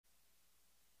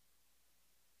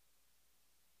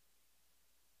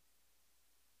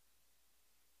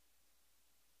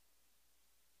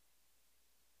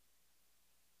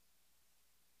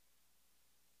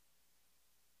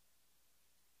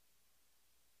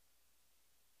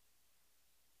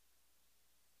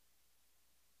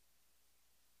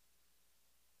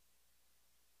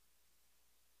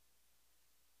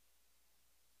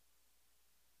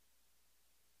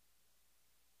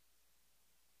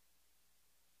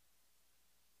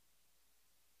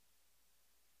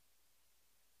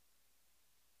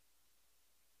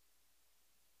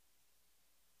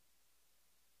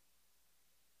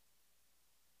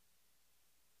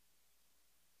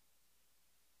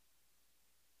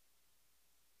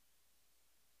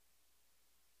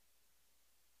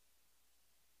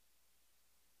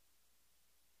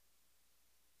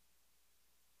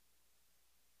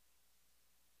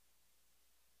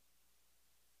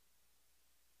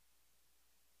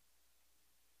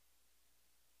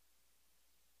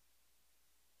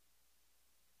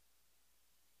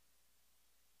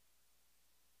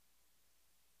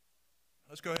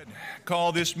Let's go ahead and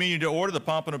call this meeting to order, the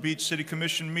Pompano Beach City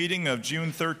Commission meeting of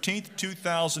June 13th,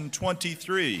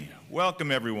 2023.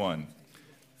 Welcome, everyone.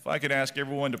 If I could ask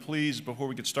everyone to please, before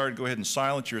we get started, go ahead and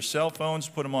silence your cell phones,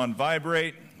 put them on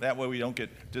vibrate. That way we don't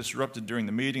get disrupted during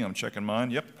the meeting. I'm checking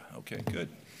mine. Yep. Okay, good.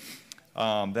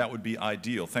 That would be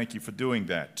ideal. Thank you for doing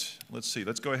that. Let's see.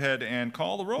 Let's go ahead and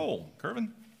call the roll.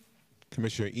 Kervin?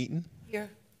 Commissioner Eaton? Here.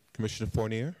 Commissioner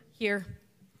Fournier? Here.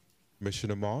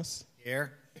 Commissioner Moss?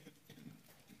 Here.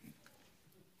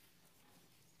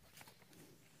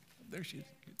 There she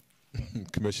is.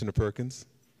 Commissioner Perkins?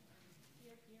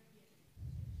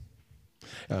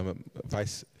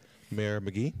 Vice Mayor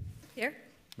McGee? Here.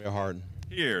 Mayor Harden?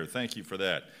 Here. Thank you for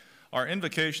that. Our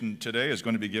invocation today is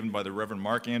going to be given by the Reverend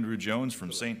Mark Andrew Jones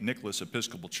from St. Nicholas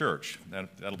Episcopal Church.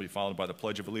 That'll be followed by the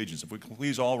Pledge of Allegiance. If we can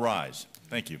please all rise.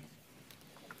 Thank you.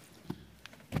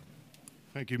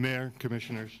 Thank you, Mayor,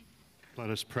 Commissioners. Let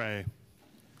us pray.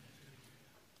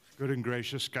 Good and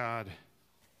gracious God,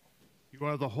 you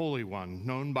are the Holy One,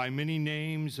 known by many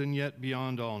names and yet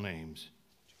beyond all names.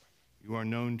 You are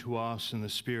known to us in the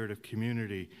spirit of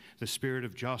community, the spirit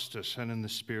of justice, and in the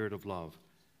spirit of love.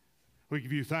 We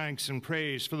give you thanks and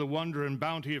praise for the wonder and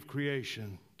bounty of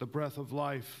creation, the breath of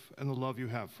life, and the love you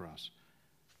have for us.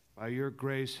 By your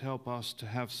grace, help us to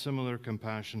have similar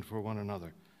compassion for one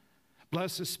another.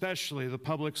 Bless especially the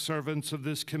public servants of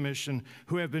this commission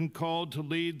who have been called to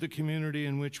lead the community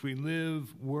in which we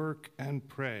live, work, and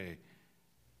pray.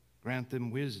 Grant them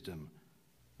wisdom,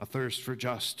 a thirst for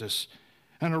justice,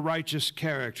 and a righteous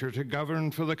character to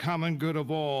govern for the common good of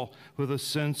all with a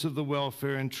sense of the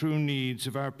welfare and true needs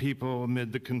of our people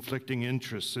amid the conflicting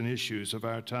interests and issues of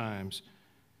our times.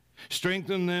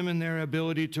 Strengthen them in their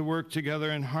ability to work together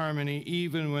in harmony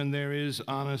even when there is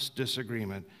honest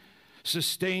disagreement.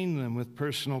 Sustain them with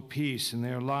personal peace in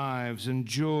their lives and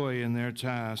joy in their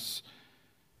tasks.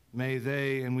 May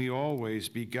they and we always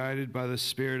be guided by the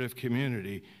spirit of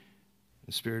community,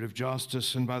 the spirit of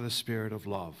justice, and by the spirit of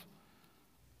love.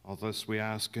 All this we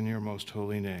ask in your most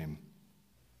holy name.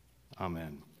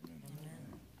 Amen.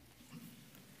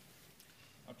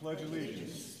 I pledge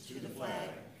allegiance To the flag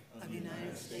of the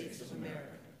United States of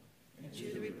America and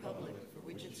to the republic for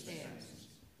which it stands,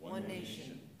 one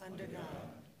nation, under God,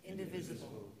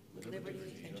 indivisible, with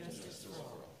liberty and justice for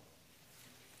all.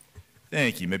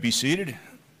 Thank you. You may be seated.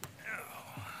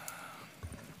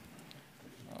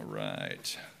 All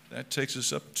right. That takes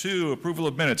us up to approval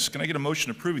of minutes. Can I get a motion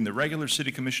approving the regular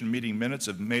City Commission meeting minutes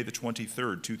of May the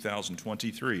 23rd,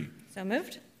 2023? So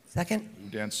moved. Second.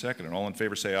 Moved and second. And all in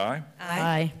favor say aye.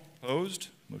 Aye. Opposed?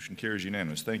 Motion carries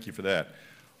unanimous. Thank you for that.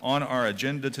 On our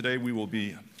agenda today, we will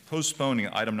be postponing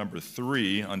item number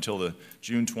 3 until the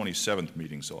June 27th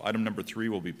meeting. So item number 3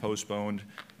 will be postponed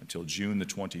until June the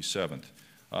 27th.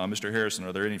 Mr. Harrison,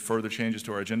 are there any further changes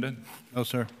to our agenda? No,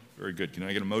 sir. Very good. Can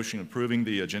I get a motion approving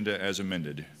the agenda as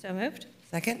amended? So moved.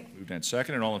 Second. Moved and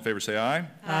second, and all in favor say aye.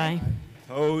 Aye.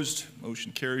 Opposed?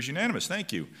 Motion carries unanimous.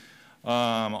 Thank you.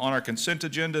 On our consent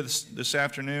agenda this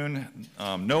afternoon,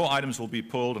 no items will be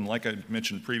pulled, and like I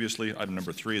mentioned previously, item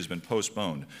number 3 has been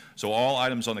postponed. So all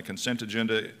items on the consent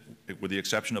agenda, with the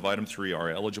exception of item 3, are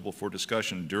eligible for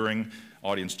discussion during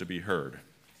audience to be heard.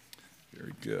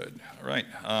 Very good. All right.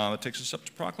 That takes us up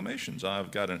to proclamations.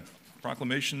 I've got a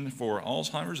proclamation for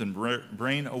Alzheimer's and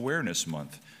Brain Awareness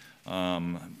Month.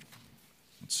 Let's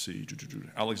see.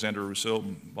 Alexander Rousseau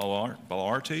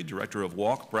Balarte, Director of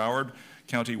Walk Broward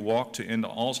County Walk to End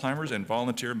Alzheimer's, and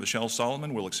volunteer Michelle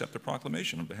Solomon will accept the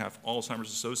proclamation on behalf of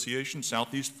Alzheimer's Association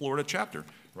Southeast Florida Chapter,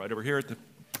 right over here at the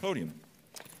podium.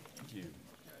 Thank you.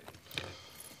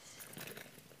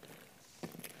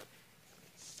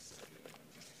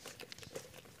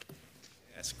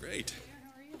 That's great.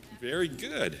 How are you? Very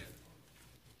good.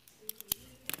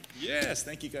 Yes,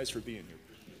 thank you guys for being here.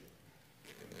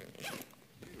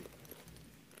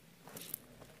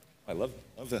 I love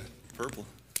the purple.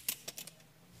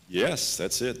 Yes,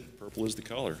 that's it. Purple is the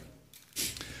color.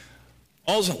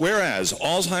 Whereas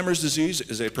Alzheimer's disease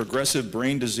is a progressive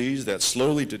brain disease that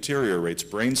slowly deteriorates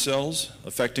brain cells,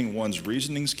 affecting one's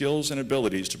reasoning skills and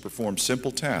abilities to perform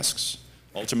simple tasks,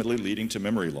 ultimately leading to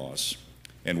memory loss.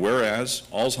 And whereas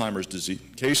Alzheimer's disease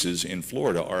cases in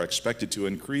Florida are expected to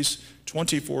increase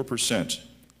 24%,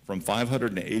 from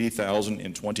 580,000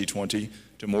 in 2020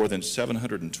 to more than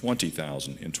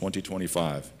 720,000 in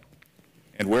 2025.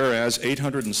 And whereas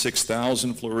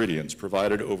 806,000 Floridians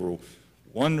provided over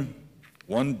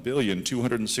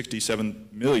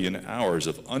 1,267,000,000 hours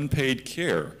of unpaid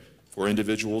care for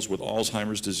individuals with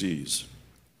Alzheimer's disease.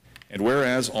 And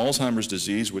whereas Alzheimer's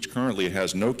disease, which currently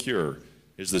has no cure,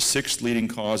 is the 6th leading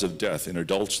cause of death in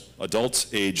adults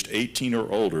aged 18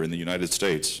 or older in the United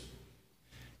States.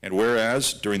 And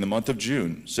whereas during the month of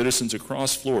June, citizens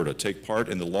across Florida take part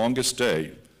in the longest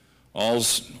day,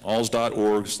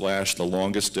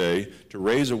 alls.org/thelongestday, to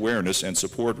raise awareness and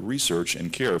support research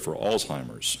and care for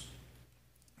Alzheimer's.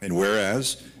 And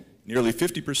whereas nearly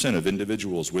 50% of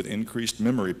individuals with increased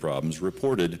memory problems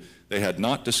reported they had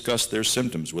not discussed their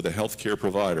symptoms with a healthcare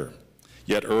provider,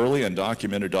 yet early and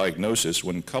documented diagnosis,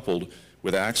 when coupled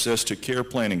with access to care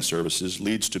planning services,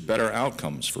 leads to better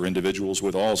outcomes for individuals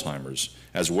with Alzheimer's,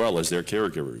 as well as their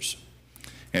caregivers.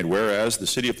 And whereas the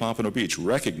City of Pompano Beach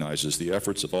recognizes the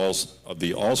efforts of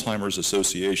the Alzheimer's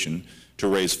Association to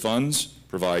raise funds,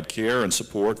 provide care and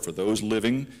support for those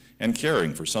living and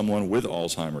caring for someone with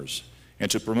Alzheimer's,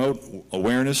 and to promote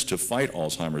awareness to fight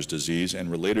Alzheimer's disease and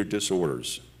related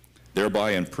disorders,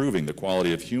 thereby improving the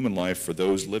quality of human life for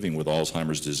those living with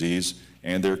Alzheimer's disease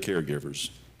and their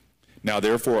caregivers. Now,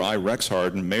 therefore, I, Rex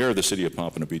Harden, Mayor of the City of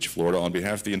Pompano Beach, Florida, on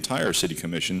behalf of the entire City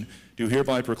Commission, do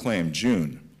hereby proclaim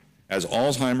June as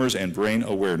Alzheimer's and Brain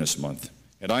Awareness Month.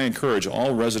 And I encourage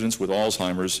all residents with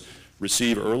Alzheimer's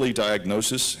receive early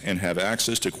diagnosis and have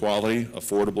access to quality,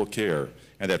 affordable care,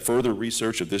 and that further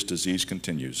research of this disease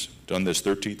continues. Done this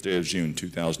 13th day of June,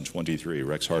 2023.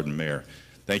 Rex Harden, Mayor.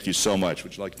 Thank you so much.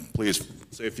 Would you like to please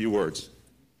say a few words?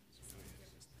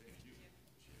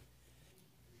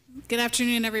 Good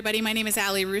afternoon, everybody. My name is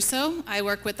Allie Russo. I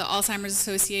work with the Alzheimer's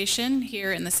Association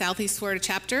here in the Southeast Florida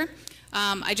chapter.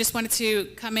 I just wanted to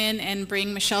come in and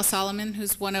bring Michelle Solomon,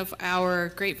 who's one of our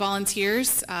great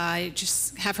volunteers. I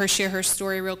just have her share her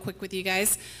story real quick with you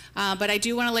guys. But I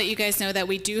do want to let you guys know that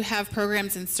we do have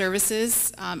programs and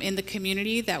services in the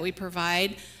community that we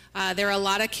provide. There are a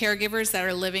lot of caregivers that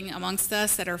are living amongst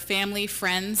us that are family,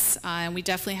 friends, and we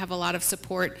definitely have a lot of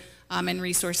support and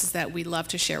resources that we love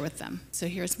to share with them. So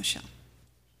here's Michelle.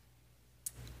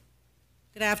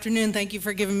 Good afternoon. Thank you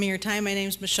for giving me your time. My name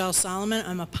is Michelle Solomon.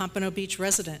 I'm a Pompano Beach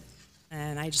resident,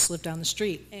 and I just live down the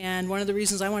street. And one of the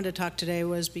reasons I wanted to talk today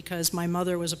was because my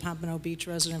mother was a Pompano Beach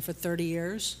resident for 30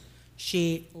 years.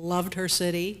 She loved her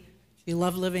city. She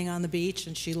loved living on the beach,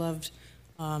 and she loved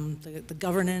the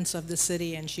governance of the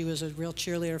city, and she was a real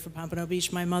cheerleader for Pompano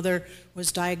Beach. My mother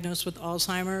was diagnosed with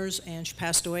Alzheimer's, and she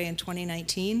passed away in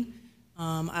 2019.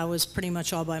 I was pretty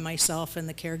much all by myself in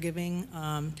the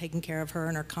caregiving, taking care of her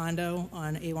in her condo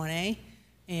on A1A,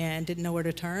 and didn't know where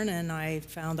to turn, and I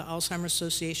found the Alzheimer's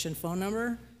Association phone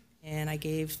number, and I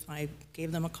gave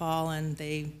them a call, and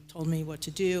they told me what to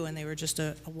do, and they were just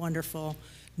a wonderful,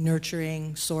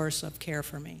 nurturing source of care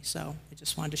for me. So I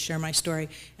just wanted to share my story.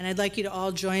 And I'd like you to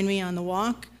all join me on the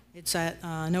walk. It's at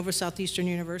Nova Southeastern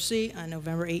University on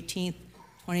November 18th,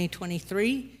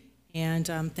 2023. And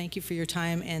thank you for your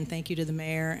time, and thank you to the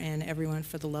mayor and everyone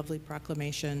for the lovely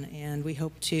proclamation. And we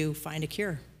hope to find a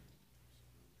cure.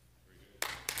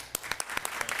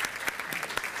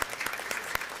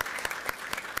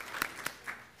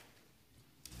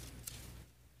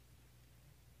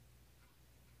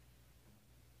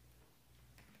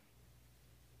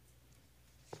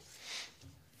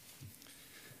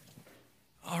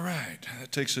 All right,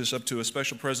 that takes us up to a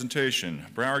special presentation,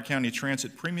 Broward County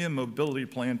Transit Premium Mobility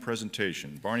Plan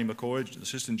presentation. Barney McCoy,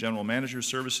 Assistant General Manager,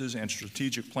 Services and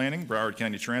Strategic Planning, Broward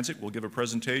County Transit, will give a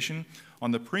presentation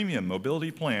on the Premium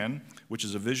Mobility Plan, which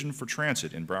is a vision for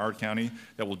transit in Broward County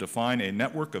that will define a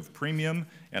network of premium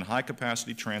and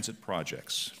high-capacity transit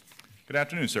projects. Good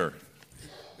afternoon, sir.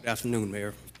 Good afternoon,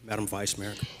 Mayor, Madam Vice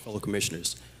Mayor, fellow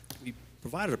commissioners. We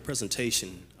provided a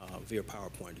presentation via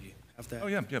PowerPoint. Do you have that? Oh,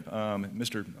 yeah.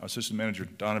 Mr. Assistant Manager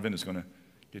Donovan is going to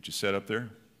get you set up there.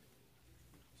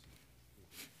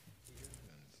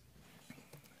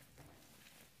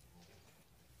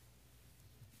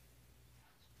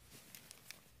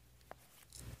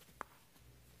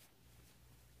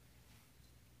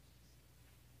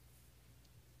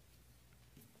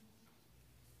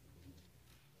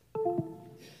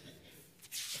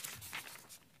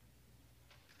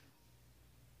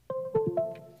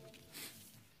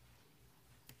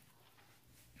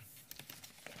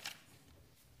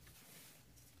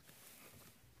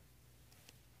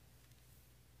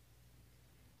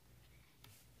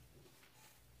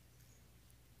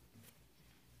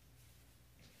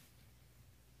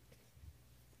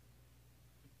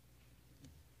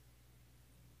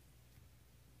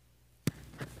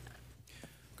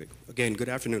 Again, good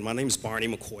afternoon. My name is Barney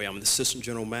McCoy. I'm the Assistant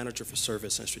General Manager for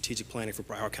Service and Strategic Planning for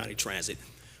Broward County Transit.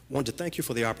 I wanted to thank you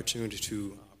for the opportunity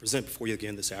to present before you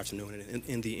again this afternoon. And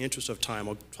in the interest of time,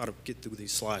 I'll try to get through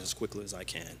these slides as quickly as I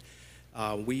can.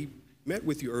 We met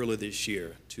with you earlier this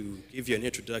year to give you an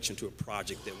introduction to a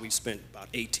project that we spent about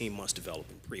 18 months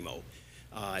developing, Primo.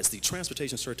 As the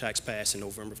transportation surtax passed in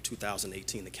November of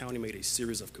 2018, the county made a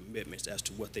series of commitments as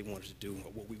to what they wanted to do,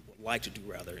 or what we would like to do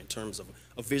rather, in terms of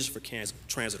a vision for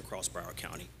transit across Broward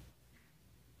County.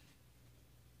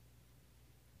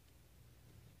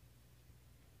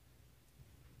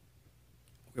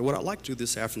 Okay, what I'd like to do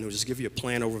this afternoon is just give you a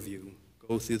plan overview,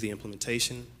 go through the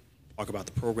implementation, talk about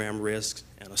the program risks,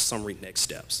 and a summary next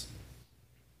steps.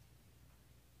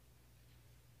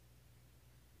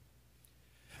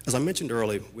 As I mentioned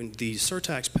earlier, when the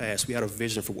surtax passed, we had a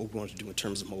vision for what we wanted to do in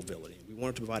terms of mobility. We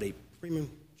wanted to provide a premium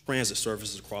transit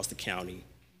services across the county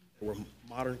that were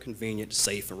modern, convenient,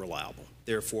 safe, and reliable.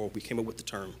 Therefore, we came up with the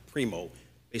term PRIMO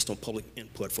based on public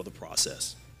input for the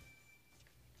process.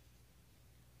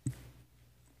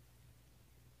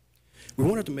 We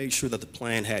wanted to make sure that the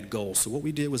plan had goals, so what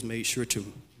we did was make sure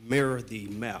to mirror the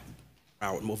MAP,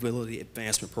 our Mobility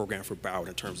Advancement Program for Broward,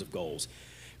 in terms of goals.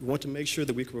 We want to make sure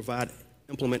that we could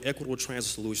implement equitable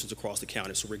transit solutions across the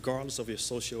county, so regardless of your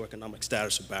socioeconomic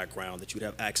status or background, that you'd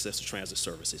have access to transit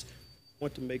services. We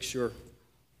want to make sure,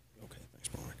 okay, thanks,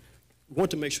 Brian. We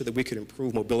want to make sure that we could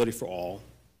improve mobility for all.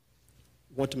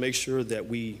 We want to make sure that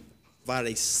we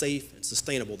provided a safe and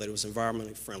sustainable, that it was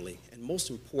environmentally friendly. And most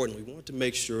importantly, we wanted to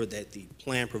make sure that the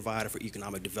plan provided for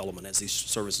economic development as these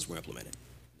services were implemented.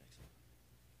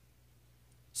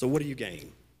 So what do you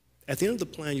gain? At the end of the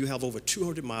plan, you have over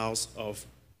 200 miles of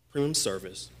premium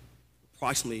service,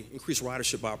 approximately increased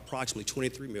ridership by approximately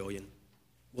 23 million,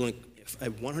 will a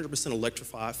 100%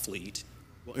 electrified fleet,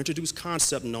 will introduce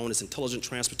concept known as intelligent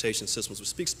transportation systems, which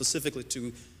speaks specifically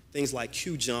to things like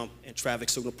queue jump and traffic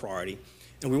signal priority.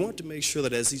 And we want to make sure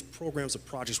that as these programs and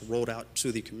projects rolled out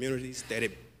to the communities, that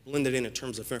it blended in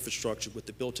terms of infrastructure with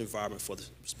the built environment for the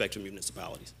respective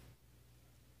municipalities.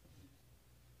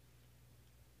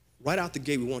 Right out the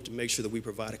gate, we want to make sure that we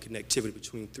provide a connectivity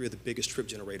between three of the biggest trip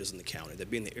generators in the county, that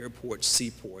being the airport,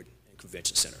 seaport, and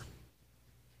convention center.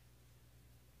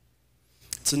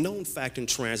 It's a known fact in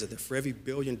transit that for every $1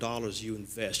 billion you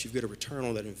invest, you get a return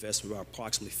on that investment of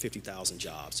approximately 50,000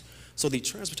 jobs. So the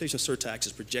transportation surtax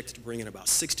is projected to bring in about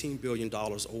 $16 billion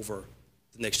over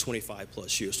the next 25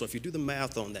 plus years. So if you do the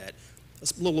math on that,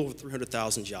 that's a little over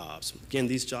 300,000 jobs. Again,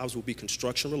 these jobs will be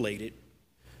construction related.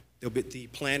 The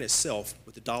plan itself,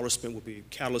 with the dollars spent, will be a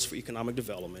catalyst for economic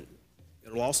development.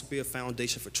 It will also be a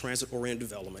foundation for transit-oriented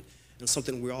development, and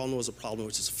something we all know is a problem,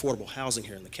 which is affordable housing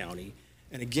here in the county.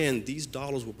 And again, these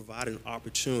dollars will provide an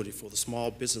opportunity for the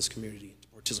small business community to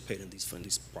participate in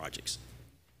these projects.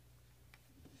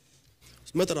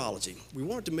 So methodology. We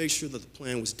wanted to make sure that the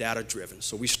plan was data-driven,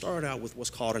 so we started out with what's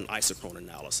called an isochrone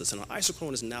analysis. And an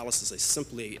isochrone analysis is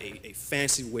simply a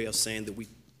fancy way of saying that we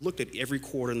looked at every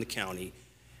corridor in the county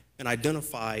and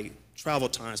identify travel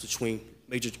times between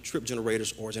major trip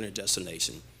generators, origin, and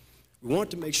destination. We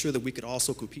wanted to make sure that we could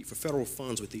also compete for federal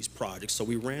funds with these projects, so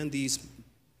we ran these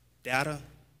data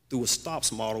through a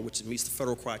STOPS model, which meets the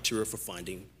federal criteria for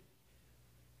funding.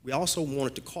 We also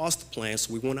wanted to cost the plan,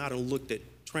 so we went out and looked at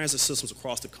transit systems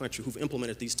across the country who've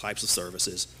implemented these types of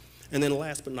services. And then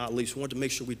last but not least, we wanted to make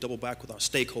sure we double back with our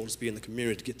stakeholders, be in the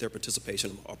community, to get their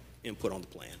participation or input on the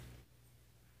plan.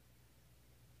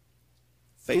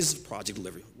 Phases of project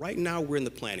delivery. Right now, we're in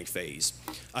the planning phase.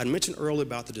 I mentioned earlier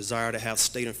about the desire to have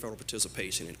state and federal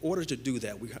participation. In order to do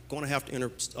that, we're going to have to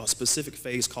enter a specific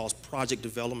phase called project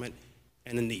development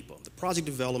and the NEPA. The project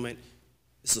development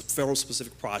is a federal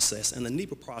specific process, and the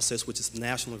NEPA process, which is the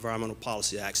National Environmental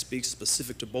Policy Act, speaks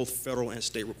specific to both federal and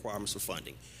state requirements for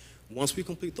funding. Once we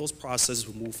complete those processes,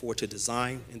 we'll move forward to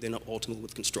design and then ultimately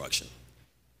with construction.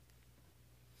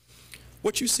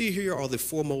 What you see here are the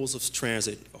four modes of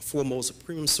transit, or four modes of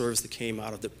premium service that came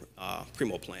out of the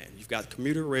PRIMO plan. You've got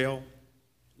commuter rail,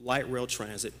 light rail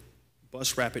transit,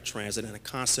 bus rapid transit, and a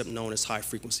concept known as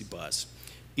high-frequency bus.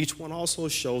 Each one also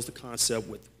shows the concept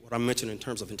with what I mentioned in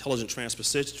terms of intelligent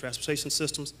transportation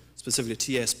systems, specifically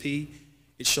TSP.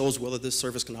 It shows whether this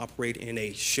service can operate in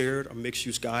a shared or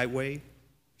mixed-use guideway.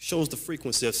 Shows the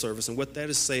frequency of service, and what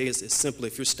that is saying is simply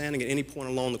if you're standing at any point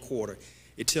along the corridor,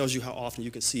 it tells you how often you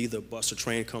can see the bus or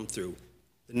train come through.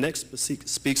 The next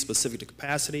speaks specific to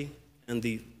capacity, and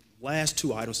the last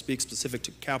two items speak specific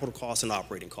to capital costs and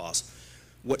operating costs.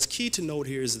 What's key to note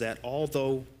here is that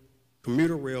although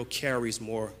commuter rail carries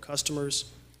more customers,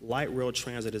 light rail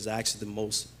transit is actually the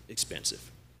most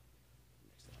expensive.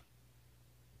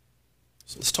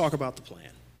 So let's talk about the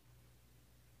plan.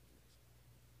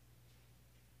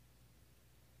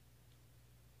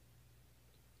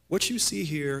 What you see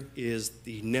here is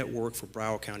the network for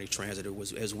Broward County Transit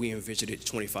as we envisioned it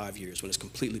 25 years when it's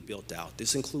completely built out.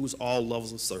 This includes all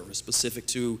levels of service specific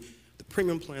to the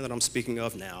premium plan that I'm speaking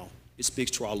of now. It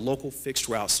speaks to our local fixed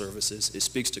route services. It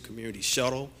speaks to community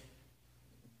shuttle.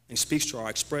 And speaks to our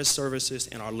express services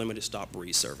and our limited stop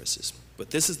breeze services.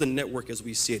 But this is the network as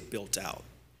we see it built out.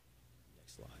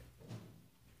 Next slide.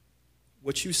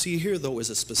 What you see here, though,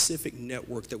 is a specific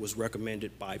network that was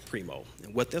recommended by Primo.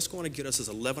 And what that's going to get us is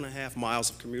 11.5 miles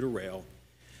of commuter rail,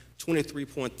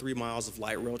 23.3 miles of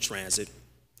light rail transit,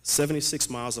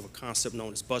 76 miles of a concept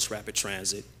known as bus rapid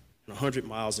transit, and 100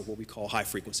 miles of what we call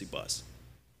high-frequency bus.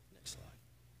 Next slide.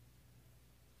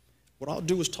 What I'll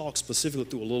do is talk specifically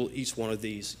through each one of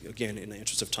these, again, in the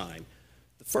interest of time.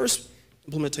 The first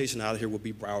implementation out of here will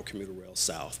be Broward Commuter Rail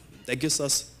South. That gets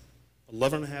us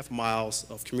 11.5 miles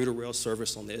of commuter rail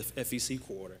service on the FEC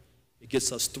corridor. It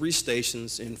gets us 3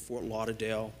 stations in Fort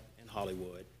Lauderdale and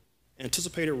Hollywood.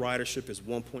 Anticipated ridership is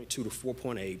 1.2 to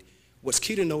 4.8. What's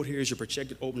key to note here is your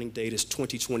projected opening date is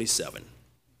 2027.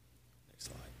 Next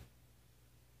slide.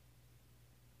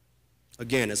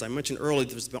 Again, as I mentioned earlier,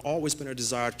 there's always been a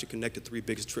desire to connect the 3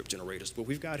 biggest trip generators. What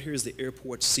we've got here is the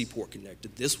airport seaport connector.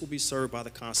 This will be served by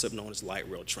the concept known as light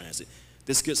rail transit.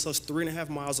 This gets us 3.5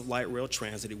 miles of light rail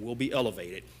transit. It will be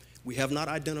elevated. We have not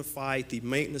identified the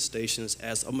maintenance stations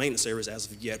as maintenance areas as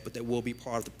of yet, but that will be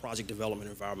part of the project development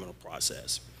environmental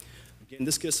process. Again,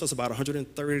 this gets us about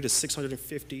 130 to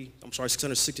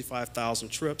 665,000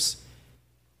 trips.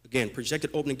 Again,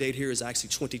 projected opening date here is actually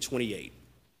 2028.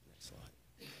 Next slide.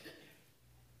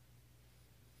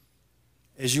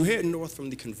 As you head north from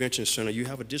the convention center, you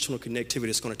have additional connectivity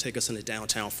that's going to take us into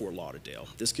downtown Fort Lauderdale.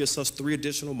 This gets us 3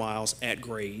 additional miles at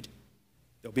grade.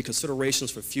 There'll be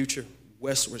considerations for future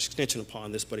westward extension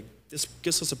upon this, but this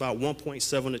gets us about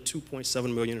 1.7 to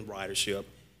 2.7 million in ridership.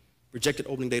 Projected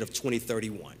opening date of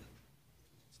 2031.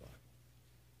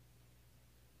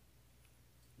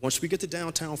 Once we get to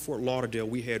downtown Fort Lauderdale,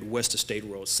 we head west to State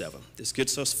Road 7. This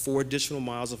gets us 4 additional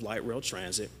miles of light rail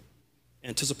transit,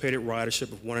 anticipated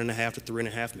ridership of 1.5 to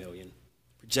 3.5 million,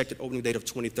 projected opening date of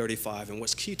 2035. And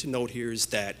what's key to note here is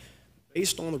that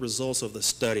based on the results of the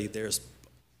study, there's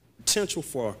potential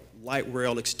for light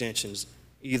rail extensions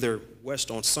either west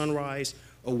on Sunrise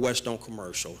or west on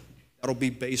Commercial. That'll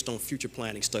be based on future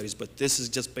planning studies, but this is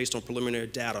just based on preliminary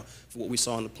data for what we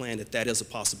saw in the plan that is a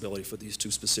possibility for these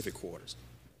 2 specific corridors.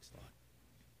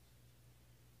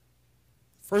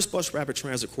 First bus rapid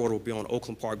transit corridor will be on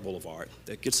Oakland Park Boulevard.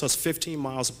 That gets us 15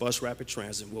 miles of bus rapid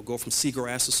transit. We'll go from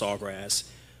Seagrass to Sawgrass,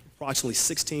 approximately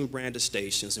 16 branded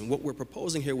stations. And what we're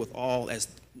proposing here with all, as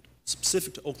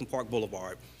specific to Oakland Park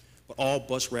Boulevard, but all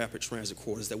bus rapid transit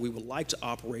corridors, that we would like to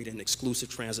operate in exclusive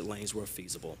transit lanes where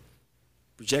feasible.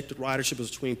 Projected ridership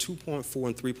is between 2.4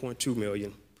 and 3.2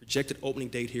 million. Projected opening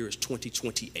date here is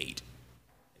 2028.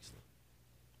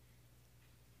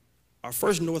 Our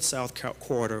first north-south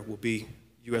corridor will be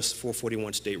US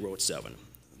 441 State Road 7.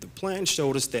 The plan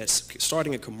showed us that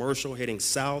starting at Commercial, heading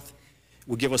south,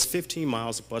 will give us 15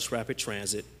 miles of bus rapid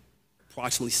transit,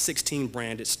 approximately 16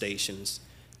 branded stations.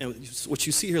 And what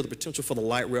you see here, the potential for the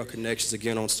light rail connections,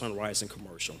 again, on Sunrise and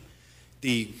Commercial.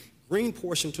 The green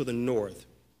portion to the north,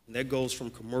 and that goes from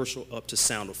Commercial up to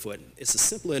Sounderfoot, it's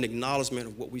simply an acknowledgement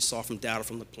of what we saw from data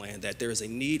from the plan, that there is a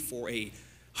need for a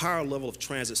higher level of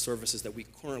transit services that we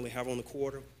currently have on the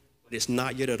corridor. It's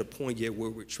not yet at a point yet where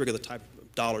we trigger the type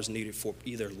of dollars needed for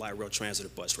either light rail transit or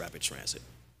bus rapid transit.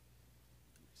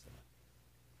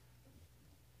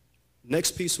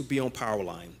 Next piece would be on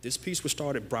Powerline. This piece would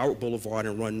start at Broward Boulevard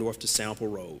and run north to Sample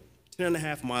Road.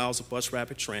 10.5 miles of bus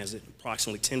rapid transit,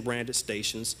 approximately 10 branded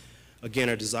stations. Again,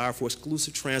 a desire for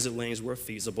exclusive transit lanes where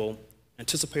feasible.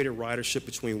 Anticipated ridership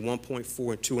between 1.4 and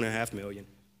 2.5 million.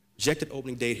 Projected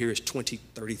opening date here is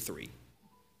 2033.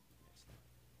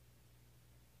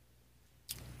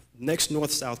 Next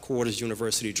north-south corridor is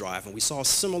University Drive, and we saw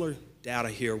similar data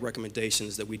here,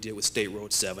 recommendations that we did with State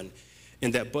Road 7, in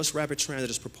that bus rapid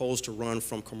transit is proposed to run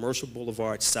from Commercial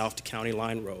Boulevard south to County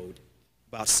Line Road,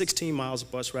 about 16 miles of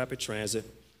bus rapid transit,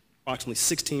 approximately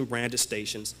 16 branded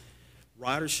stations.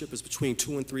 Ridership is between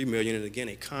 2 and 3 million, and again,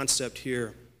 a concept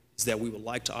here is that we would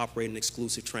like to operate in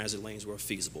exclusive transit lanes where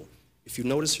feasible. If you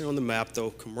notice here on the map, though,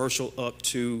 Commercial up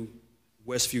to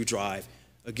Westview Drive,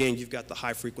 again, you've got the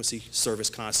high-frequency service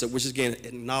concept, which is, again, an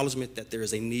acknowledgement that there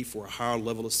is a need for a higher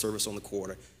level of service on the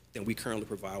corridor than we currently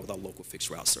provide with our local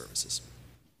fixed route services.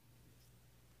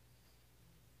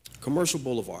 Commercial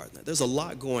Boulevard. Now, there's a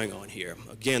lot going on here.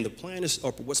 Again, the plan is,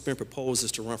 or what's been proposed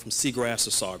is to run from Seagrass to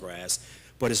Sawgrass,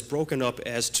 but it's broken up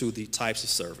as to the types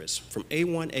of service. From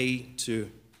A1A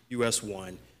to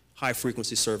US1,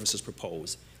 high-frequency service is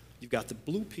proposed. You've got the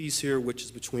blue piece here, which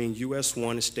is between US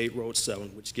 1 and State Road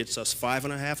 7, which gets us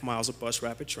 5.5 miles of bus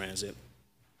rapid transit,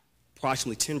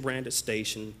 approximately 10 branded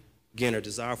stations, again, a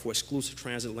desire for exclusive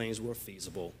transit lanes where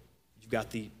feasible. got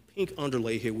the pink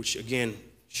underlay here, which again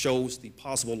shows the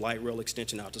possible light rail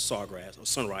extension out to Sawgrass, or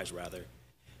Sunrise rather.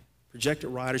 Projected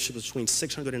ridership is between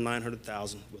 600 and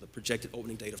 900,000 with a projected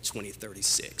opening date of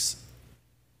 2036.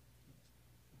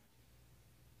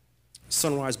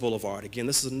 Sunrise Boulevard, again,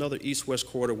 this is another east-west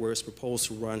corridor where it's proposed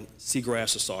to run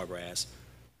Seagrass to Sawgrass.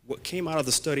 What came out of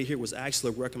the study here was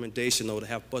actually a recommendation, though, to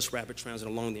have bus rapid transit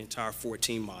along the entire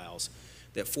 14 miles.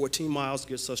 That 14 miles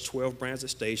gets us 12 transit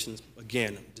stations.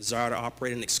 Again, desire to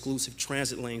operate in exclusive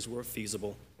transit lanes where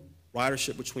feasible.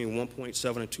 Ridership between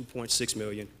 1.7 and 2.6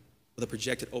 million with a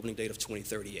projected opening date of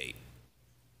 2038.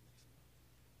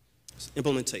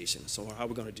 Implementation, so how are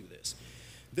we going to do this?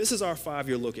 This is our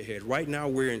 5-year look ahead. Right now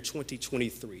we're in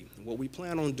 2023. And what we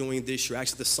plan on doing this year,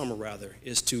 actually this summer rather,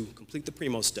 is to complete the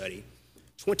Primo study.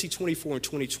 2024 and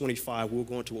 2025, we'll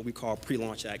go into what we call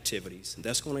pre-launch activities, and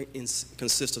that's going to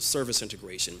consist of service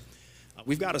integration.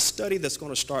 We've got a study that's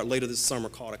going to start later this summer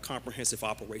called a comprehensive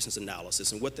operations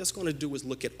analysis, and what that's going to do is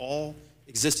look at all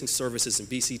existing services in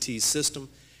BCT's system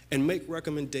and make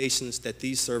recommendations that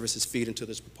these services feed into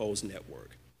this proposed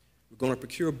network. We're going to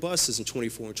procure buses in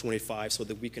 24 and 25 so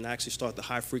that we can actually start the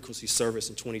high-frequency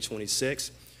service in 2026.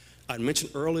 I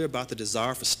mentioned earlier about the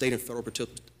desire for state and federal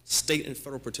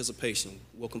participation.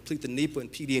 We'll complete the NEPA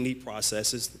and PD&E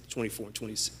processes, 24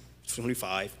 and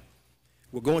 25.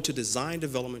 We'll go into design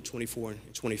development 24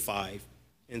 and 25,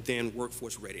 and then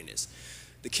workforce readiness.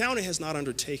 The county has not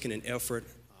undertaken an effort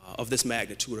of this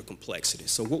magnitude or complexity.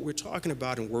 So what we're talking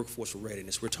about in workforce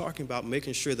readiness, we're talking about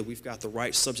making sure that we've got the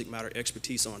right subject matter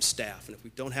expertise on staff, and if we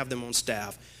don't have them on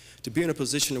staff, to be in a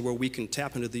position where we can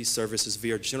tap into these services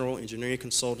via general engineering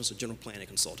consultants or general planning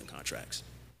consulting contracts.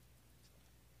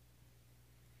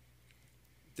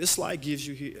 This slide gives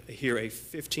you here a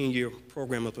 15-year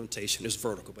program implementation. It's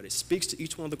vertical, but it speaks to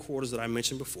each one of the quarters that I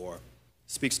mentioned before. It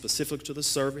speaks specifically to the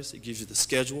service. It gives you the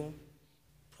schedule,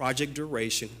 project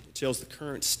duration. It tells the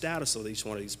current status of each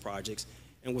one of these projects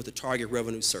and what the target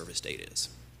revenue service date is.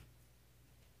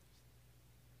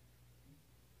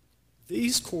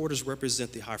 These quarters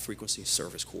represent the high-frequency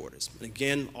service quarters. And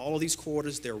again, all of these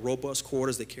quarters, they're robust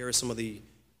quarters. They carry some of the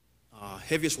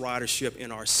heaviest ridership in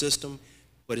our system.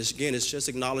 But again, it's just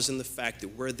acknowledging the fact that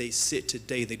where they sit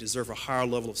today, they deserve a higher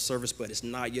level of service, but it's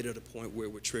not yet at a point where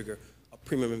it would trigger a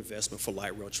premium investment for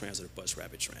light rail transit or bus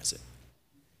rapid transit.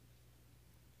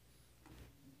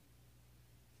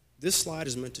 This slide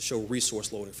is meant to show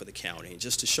resource loading for the county, and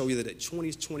just to show you that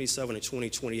 2027 and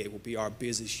 2028 will be our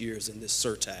busiest years in this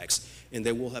surtax, and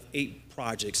that we'll have 8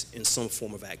 projects in some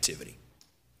form of activity.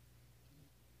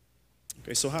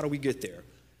 Okay, so how do we get there?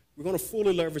 We're going to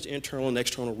fully leverage internal and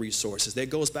external resources. That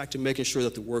goes back to making sure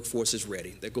that the workforce is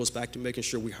ready. That goes back to making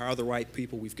sure we hire the right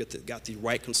people, we've got the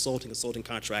right consulting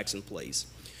contracts in place.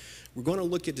 We're going to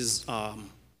look at this,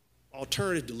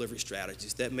 alternative delivery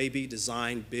strategies. That may be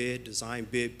design, bid,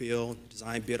 build,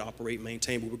 design, bid, operate,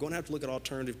 maintain, but we're going to have to look at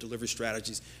alternative delivery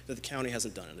strategies that the county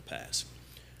hasn't done in the past.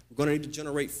 We're going to need to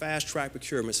generate fast-track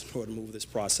procurements in order to move this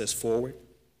process forward.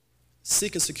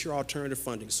 Seek and secure alternative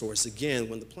funding sources. Again,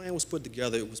 when the plan was put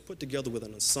together, it was put together with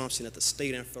an assumption that the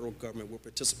state and federal government will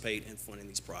participate in funding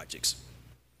these projects.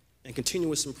 And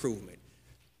continuous improvement.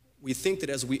 We think that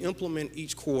as we implement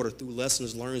each quarter through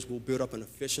lessons learned, we'll build up an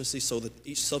efficiency so that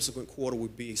each subsequent quarter will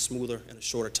be a smoother and a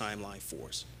shorter timeline for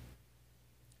us.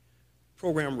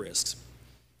 Program risks.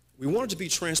 We wanted to be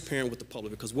transparent with the public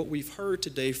because what we've heard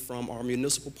today from our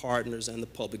municipal partners and the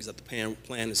public is that the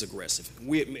plan is aggressive.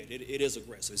 We admit it is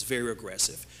aggressive, it's very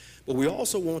aggressive. But we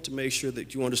also want to make sure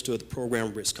that you understood the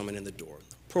program risk coming in the door.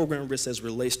 Program risk as it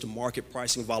relates to market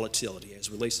pricing volatility, as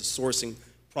it relates to sourcing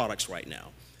products right now.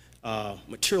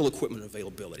 Material equipment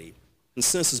availability,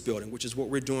 consensus building, which is what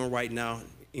we're doing right now,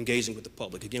 engaging with the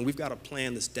public. Again, we've got a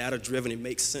plan that's data-driven. It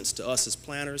makes sense to us as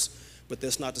planners, but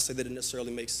that's not to say that it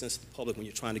necessarily makes sense to the public when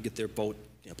you're trying to get their vote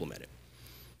implemented.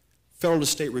 Federal and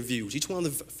state reviews. Each one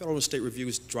of the federal and state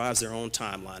reviews drives their own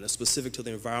timeline. It's specific to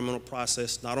the environmental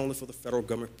process, not only for the federal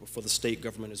government, but for the state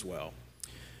government as well.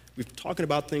 We're talking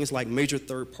about things like major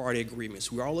third-party agreements.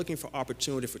 We are looking for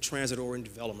opportunity for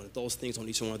transit-oriented development of those things on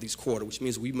each one of these quarters, which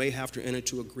means we may have to enter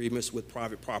into agreements with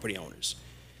private property owners.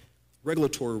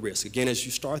 Regulatory risk. Again, as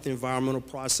you start the environmental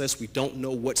process, we don't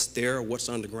know what's there or what's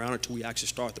underground until we actually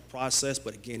start the process,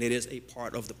 but again, it is a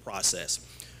part of the process.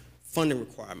 Funding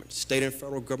requirements. State and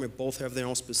federal government both have their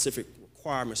own specific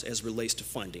requirements as it relates to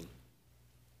funding.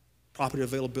 Property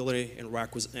availability and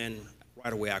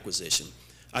right-of-way acquisition.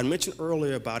 I mentioned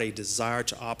earlier about a desire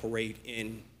to operate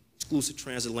in exclusive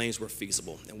transit lanes where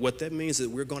feasible. And what that means is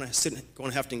that we're going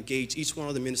to have to engage each one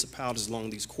of the municipalities along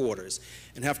these quarters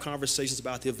and have conversations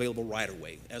about the available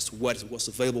right-of-way as to what's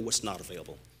available, what's not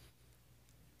available.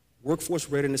 Workforce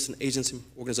readiness and agency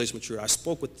organization maturity. I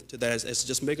spoke to that as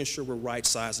just making sure we're right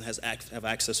sized and have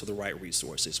access to the right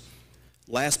resources.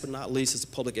 Last but not least is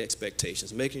the public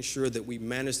expectations, making sure that we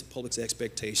manage the public's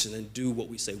expectations and do what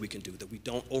we say we can do, that we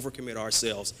don't overcommit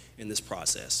ourselves in this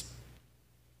process.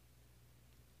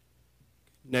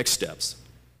 Next steps.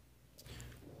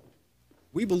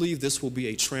 We believe this will be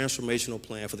a transformational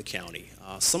plan for the county.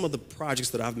 Some of the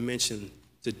projects that I've mentioned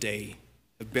today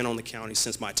have been on the county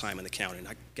since my time in the county, and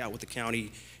I got with the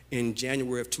county in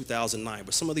January of 2009,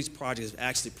 but some of these projects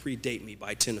actually predate me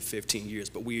by 10 to 15 years,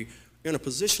 but we're in a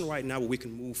position right now where we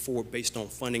can move forward based on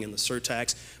funding and the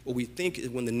surtax, but we think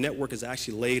when the network is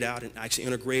actually laid out and actually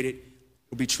integrated, it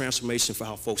will be transformation for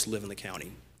how folks live in the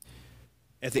county.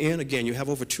 At the end, again, you have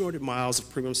over 200 miles of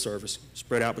premium service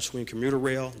spread out between commuter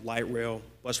rail, light rail,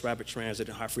 bus rapid transit,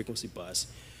 and high-frequency bus.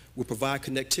 We'll provide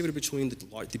connectivity between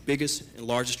the biggest and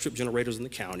largest trip generators in the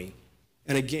county.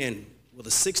 And again, with a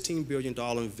 $16 billion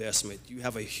investment, you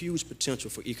have a huge potential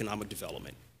for economic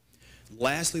development.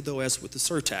 Lastly, though, as with the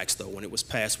surtax, though, when it was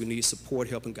passed, we need support,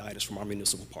 help, and guidance from our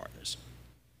municipal partners.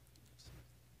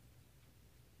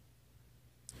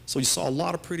 So you saw a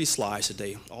lot of pretty slides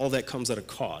today. All that comes at a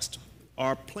cost.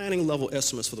 Our planning level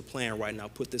estimates for the plan right now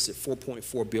put this at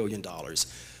 $4.4 billion.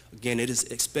 Again, it is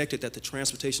expected that the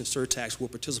transportation surtax will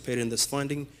participate in this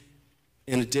funding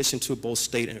in addition to both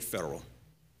state and federal.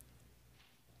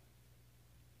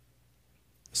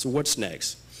 So what's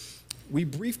next? We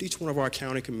briefed each one of our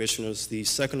county commissioners the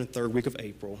second and third week of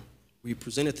April. We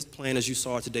presented this plan, as you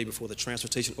saw today, before the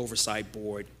Transportation Oversight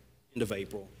Board, end of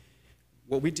April.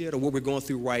 What we did, or what we're going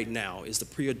through right now, is the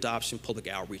pre-adoption public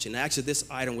outreach. And actually, this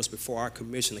item was before our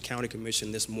commission, the county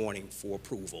commission, this morning for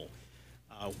approval.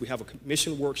 We have a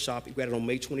commission workshop. We had it on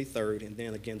May 23rd, and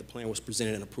then again, the plan was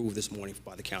presented and approved this morning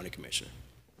by the county commissioner.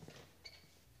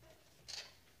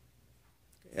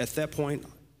 At that point,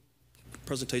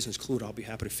 presentation is concluded. I'll be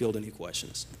happy to field any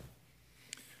questions.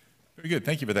 Very good.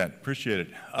 Thank you for that. Appreciate it.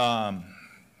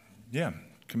 Yeah,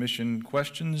 commission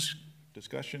questions,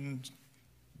 discussion.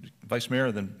 Vice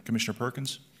Mayor, then Commissioner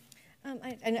Perkins.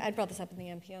 I brought this up in the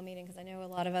MPO meeting because I know a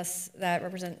lot of us that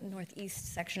represent the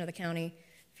northeast section of the county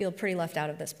feel pretty left out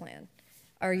of this plan.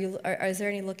 Is there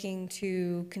any looking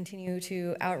to continue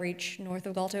to outreach north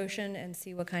of Galt Ocean and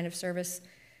see what kind of service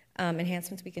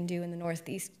enhancements we can do in the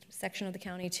northeast section of the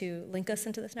county to link us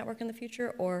into this network in the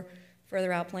future, or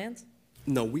further out plans?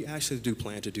 No, we actually do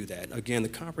plan to do that. Again, the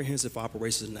comprehensive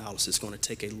operations analysis is going to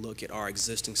take a look at our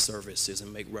existing services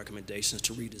and make recommendations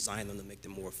to redesign them to make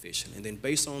them more efficient. And then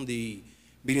based on the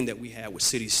meeting that we had with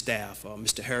city staff,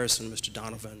 Mr. Harrison, Mr.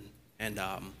 Donovan, and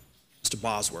Mr.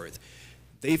 Bosworth,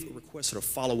 they've requested a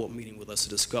follow-up meeting with us to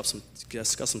discuss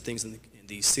some things in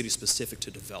the city specific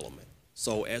to development.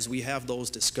 So as we have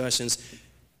those discussions,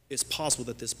 it's possible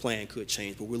that this plan could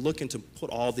change, but we're looking to put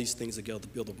all these things together to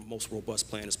build the most robust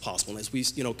plan as possible. And as we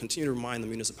continue to remind the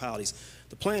municipalities,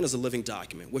 the plan is a living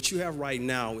document. What you have right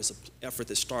now is an effort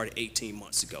that started 18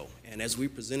 months ago. And as we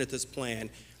presented this plan,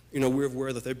 we're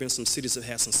aware that there have been some cities that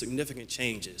have some significant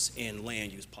changes in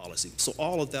land use policy. So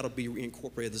all of that will be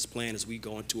reincorporated in this plan as we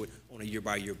go into it on a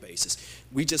year-by-year basis.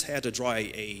 We just had to draw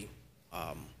a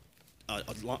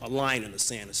line in the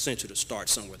sand, essentially, to start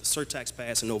somewhere. The surtax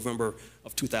passed in November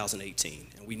of 2018,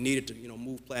 and we needed to,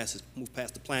 move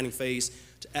past the planning phase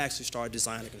to actually start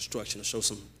designing construction to show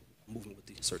some movement with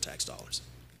the surtax dollars.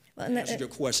 Well, to answer your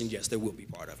question, yes, there will be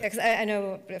part of it. Yeah, because I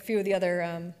know a few of the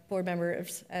other board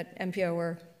members at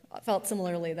MPO felt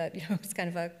similarly that it's kind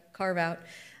of a carve out.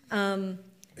 And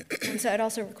so I'd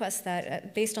also request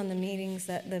that, based on the meetings,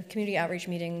 that the community outreach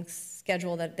meetings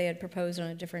schedule that they had proposed on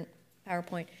a different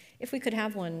PowerPoint, if we could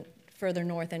have one further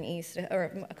north and east,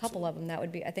 or a couple of them, that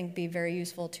would be, I think, be very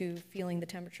useful to feeling the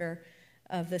temperature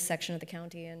of this section of the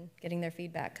county and getting their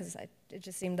feedback, because it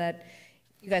just seemed that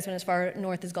you guys went as far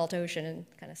north as Galt Ocean and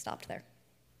kind of stopped there.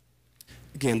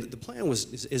 Again, the plan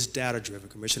is data-driven,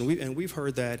 Commissioner, and we've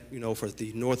heard that, for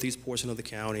the northeast portion of the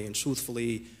county, and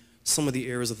truthfully, some of the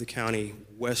areas of the county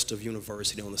west of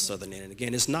University on the southern end. And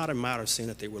again, it's not a matter of saying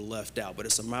that they were left out, but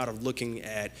it's a matter of looking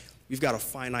at, we've got a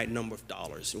finite number of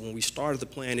dollars. And when we started the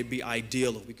plan, it'd be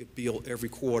ideal if we could build every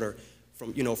quarter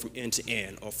from, from end to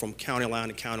end, or from county line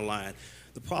to county line.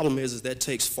 The problem is that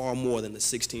takes far more than the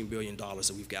 $16 billion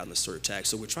that we've got in the surtax.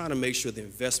 So we're trying to make sure the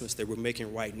investments that we're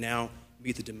making right now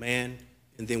meet the demand,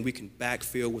 and then we can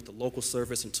backfill with the local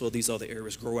service until these other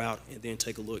areas grow out, and then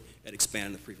take a look at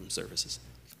expanding the premium services.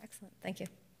 Excellent, thank you.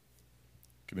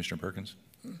 Commissioner Perkins.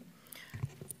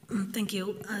 Thank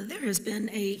you. There has been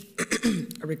a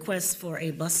request for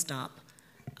a bus stop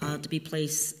to be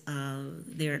placed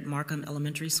there at Markham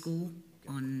Elementary School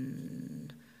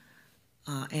on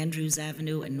Andrews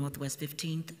Avenue and Northwest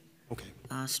 15th Okay.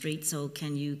 Street. So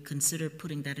can you consider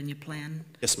putting that in your plan?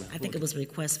 Yes, ma'am. I think it was a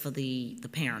request for the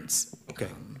parents Okay.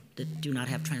 that do not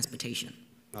have transportation.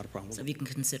 Not a problem. So if you can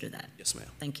consider that. Yes, ma'am.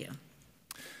 Thank you.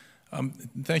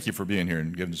 Thank you for being here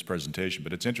and giving this presentation,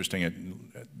 but it's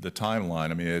interesting, the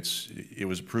timeline, I mean, it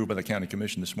was approved by the County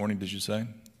Commission this morning, did you say?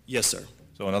 Yes, sir.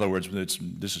 So in other words,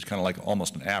 this is kind of like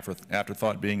almost an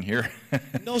afterthought being here?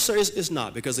 No, sir, it's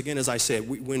not, because again, as I said,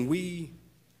 when we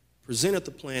presented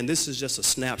the plan, this is just a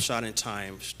snapshot in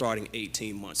time starting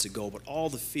 18 months ago, but all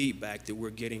the feedback that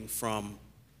we're getting from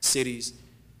cities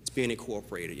is being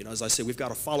incorporated. You know, as I said, we've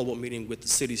got a follow-up meeting with the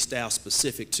city staff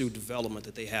specific to development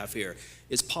that they have here.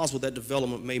 It's possible that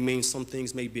development may mean some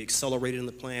things may be accelerated in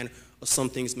the plan or some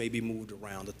things may be moved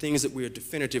around. The things that we are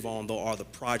definitive on, though, are the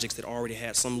projects that already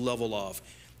had some level of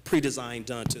pre-design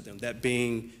done to them, that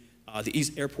being the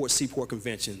East Airport Seaport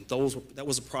Convention. That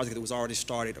was a project that was already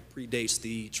started, it predates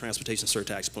the transportation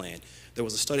surtax plan. There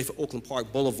was a study for Oakland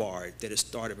Park Boulevard that had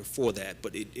started before that,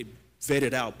 but it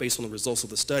vetted out based on the results of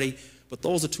the study. But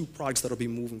those are two projects that will be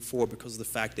moving forward because of the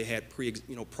fact they had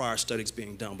prior studies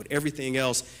being done. But everything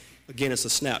else, again, it's a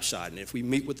snapshot. And if we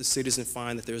meet with the cities and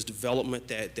find that there's development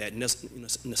that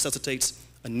necessitates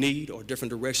a need or a different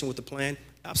direction with the plan,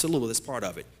 absolutely, that's part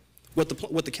of it. What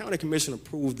the County Commission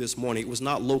approved this morning, it was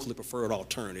not locally preferred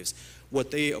alternatives.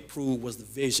 What they approved was the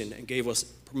vision and gave us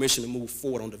permission to move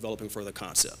forward on developing further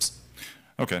concepts.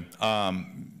 Okay.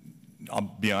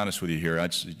 I'll be honest with you here.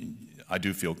 I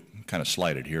do feel kind of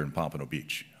slighted here in Pompano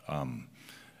Beach.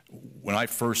 When I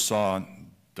first saw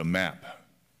the map,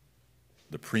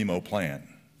 the Primo plan,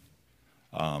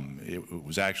 it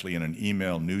was actually in an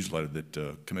email newsletter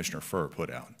that Commissioner Furr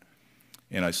put out.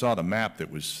 And I saw the map that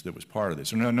was part of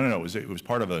this. No, it was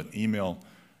part of an email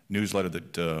newsletter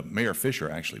that Mayor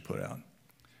Fisher actually put out.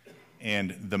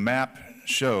 And the map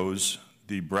shows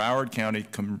the Broward County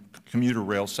commuter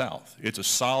rail south. It's a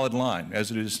solid line,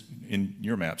 as it is in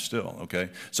your map still, okay?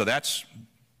 So that's,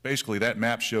 basically that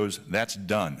map shows that's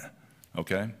done,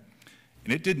 okay?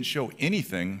 And it didn't show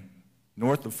anything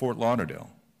north of Fort Lauderdale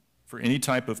for any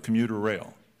type of commuter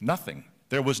rail. Nothing.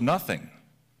 There was nothing.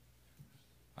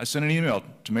 I sent an email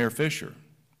to Mayor Fisher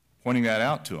pointing that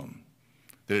out to him,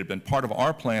 that it had been part of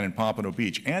our plan in Pompano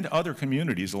Beach and other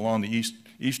communities along the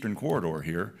eastern corridor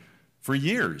here for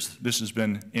years. This has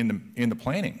been in the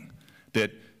planning,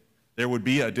 that there would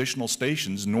be additional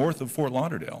stations north of Fort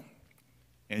Lauderdale,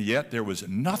 and yet there was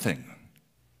nothing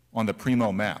on the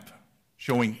Primo map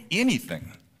showing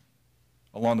anything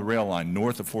along the rail line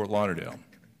north of Fort Lauderdale.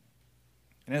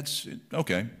 And it's,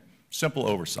 okay, simple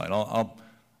oversight.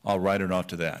 I'll write it off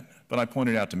to that. But I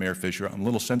pointed out to Mayor Fisher, I'm a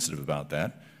little sensitive about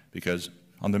that because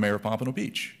I'm the mayor of Pompano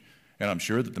Beach. And I'm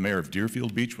sure that the mayor of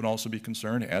Deerfield Beach would also be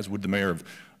concerned, as would the mayor of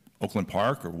Oakland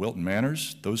Park or Wilton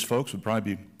Manors. Those folks would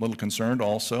probably be a little concerned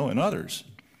also, and others.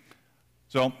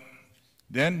 So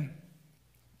then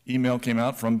email came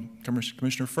out from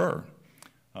Commissioner Furr,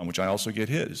 which I also get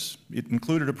his. It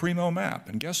included a Primo map,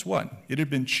 and guess what? It had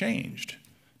been changed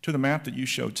to the map that you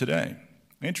showed today.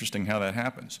 Interesting how that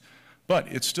happens. But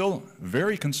it's still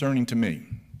very concerning to me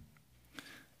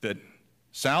that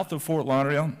south of Fort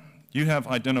Lauderdale, you have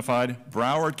identified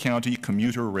Broward County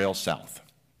commuter rail south.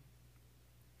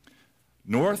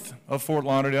 North of Fort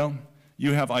Lauderdale,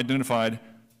 you have identified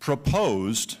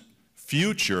proposed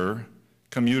future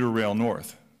commuter rail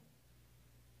north.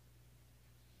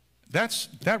 That's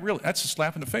a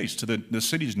slap in the face to the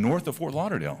cities north of Fort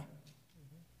Lauderdale.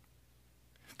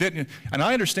 And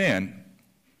I understand.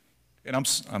 And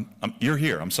you're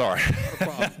here, I'm sorry.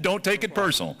 Don't take it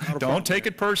personal. Don't take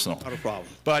it personal. Not a problem.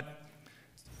 But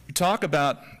you talk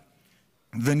about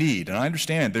the need, and I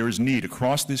understand there is need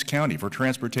across this county for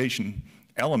transportation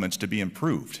elements to be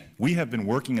improved. We have been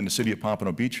working in the city of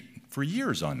Pompano Beach for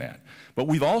years on that. But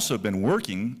we've also been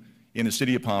working in the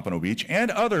city of Pompano Beach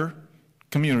and other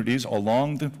communities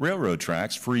along the railroad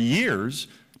tracks for years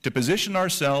to position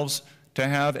ourselves to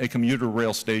have a commuter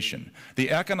rail station.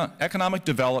 The economic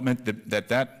development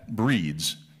that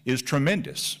breeds is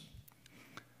tremendous.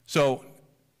 So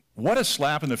what a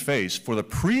slap in the face for the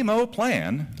Primo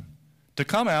plan to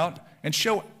come out and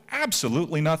show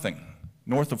absolutely nothing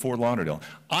north of Fort Lauderdale.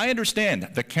 I understand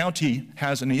the county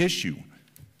has an issue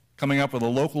coming up with a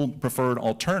local preferred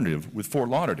alternative with Fort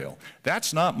Lauderdale.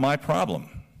 That's not my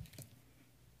problem.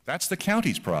 That's the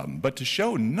county's problem. But to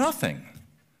show nothing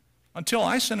until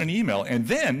I sent an email, and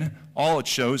then all it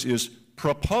shows is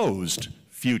proposed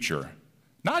future.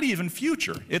 Not even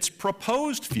future, it's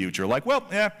proposed future. Like, well,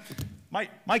 yeah,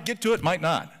 might get to it, might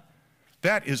not.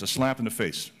 That is a slap in the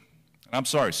face. I'm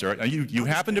sorry, sir. You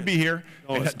happen to be here.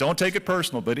 No, Don't take it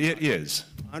personal, but it is.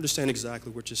 I understand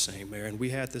exactly what you're saying, Mayor, and we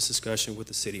had this discussion with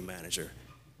the city manager.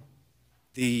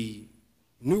 The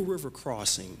New River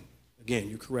crossing, again,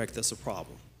 you're correct, that's a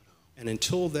problem. And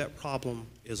until that problem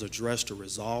is addressed or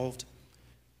resolved,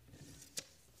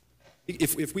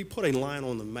 if we put a line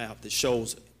on the map that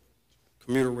shows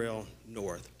commuter rail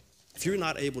north, if you're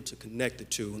not able to connect the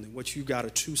two, and then what you got are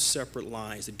two separate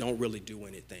lines that don't really do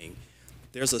anything,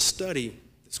 there's a study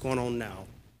that's going on now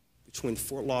between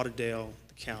Fort Lauderdale,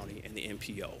 the county, and the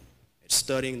MPO. It's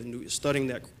studying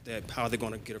that how they're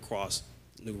going to get across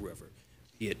New River,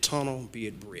 be it tunnel, be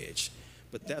it bridge.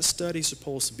 But that study's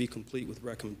supposed to be complete with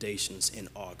recommendations in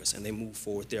August, and they move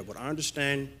forward there. But I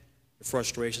understand the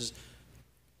frustrations.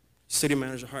 City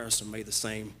Manager Harrison made the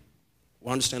same.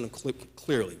 We understand them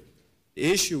clearly.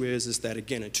 The issue is that,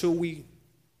 again, until we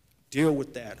deal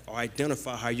with that or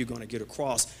identify how you're going to get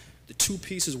across, the two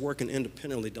pieces working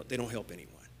independently, they don't help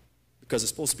anyone, because it's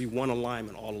supposed to be one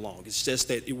alignment all along. It's just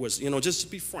that it was, just to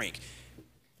be frank,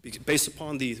 based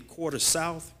upon the quarter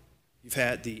south, you've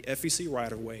had the FEC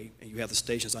right-of-way and you have the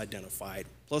stations identified,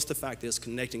 plus the fact that it's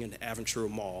connecting into Aventura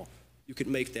Mall, you could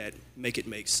make it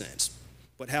make sense.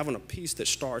 But having a piece that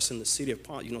starts in the city of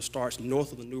Pompano, starts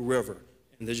north of the New River,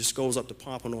 and then just goes up to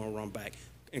Pompano and run back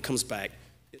and comes back,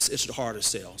 it's the harder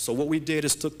sell. So what we did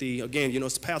is took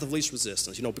it's the path of least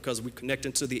resistance, because we connect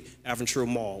into the Aventura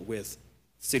Mall with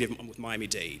with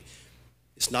Miami-Dade.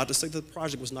 It's not to say that the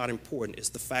project was not important. It's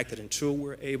the fact that until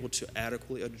we're able to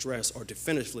adequately address or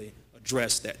definitively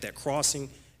address that crossing,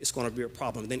 it's going to be a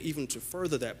problem. And then even to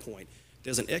further that point,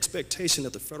 there's an expectation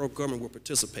that the federal government will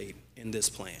participate in this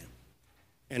plan.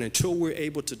 And until we're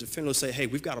able to definitively say, hey,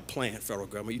 we've got a plan, federal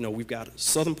government, we've got a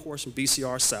southern portion,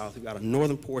 BCR South, we've got a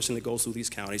northern portion that goes through these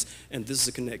counties, and this is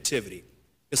a connectivity.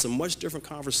 It's a much different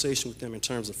conversation with them in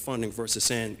terms of funding versus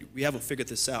saying, we haven't figured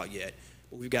this out yet,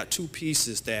 but we've got two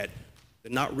pieces that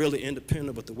they're not really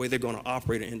independent, but the way they're going to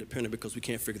operate are independent because we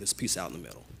can't figure this piece out in the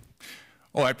middle.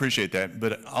 Oh, I appreciate that,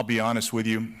 but I'll be honest with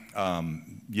you.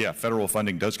 Yeah, federal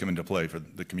funding does come into play for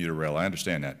the commuter rail. I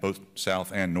understand that, both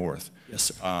south and north.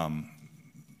 Yes, sir.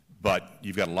 But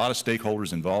you've got a lot of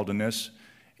stakeholders involved in this,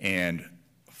 and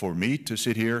for me to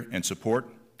sit here and support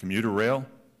commuter rail,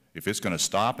 if it's going to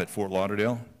stop at Fort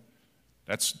Lauderdale,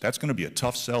 that's going to be a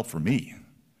tough sell for me.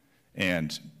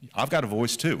 And I've got a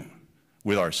voice too,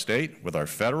 with our state, with our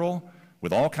federal,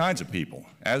 with all kinds of people,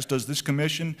 as does this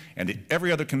commission and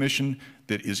every other commission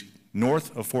that is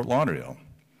north of Fort Lauderdale.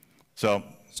 So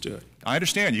let's do it. I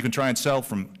understand you can try and sell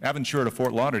from Aventura to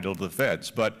Fort Lauderdale to the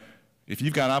feds, but if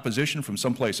you've got opposition from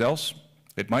someplace else,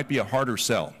 it might be a harder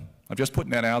sell. I'm just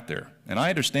putting that out there. And I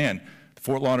understand the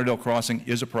Fort Lauderdale crossing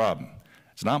is a problem.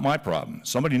 It's not my problem.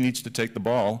 Somebody needs to take the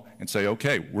ball and say,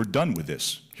 okay, we're done with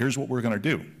this. Here's what we're going to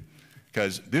do.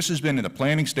 Because this has been in the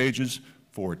planning stages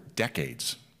for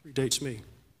decades. Predates me.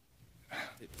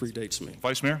 It predates me.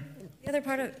 Vice Mayor? The other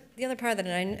part of that,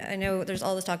 and I know there's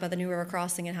all this talk about the New River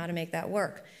crossing and how to make that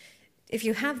work. If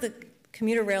you have the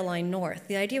commuter rail line north,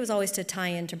 the idea was always to tie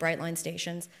into Brightline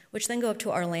stations, which then go up to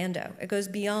Orlando. It goes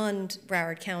beyond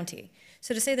Broward County.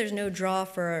 So to say there's no draw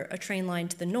for a train line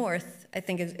to the north, I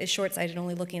think is short-sighted,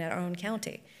 only looking at our own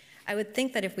county. I would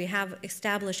think that if we have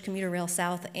established commuter rail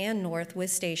south and north with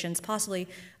stations, possibly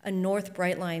a North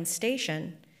Brightline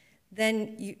station,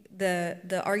 then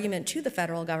the argument to the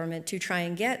federal government to try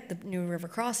and get the New River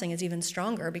crossing is even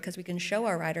stronger, because we can show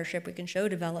our ridership, we can show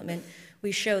development,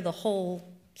 we show the whole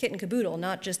kit and caboodle,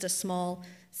 not just a small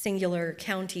singular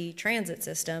county transit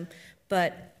system,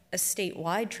 but a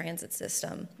statewide transit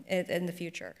system in the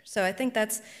future. So I think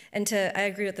I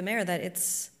agree with the mayor that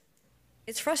it's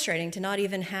frustrating to not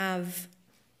even have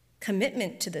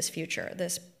commitment to this future,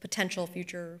 this potential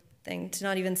future thing, to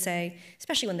not even say,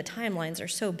 especially when the timelines are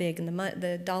so big and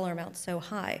the dollar amount's so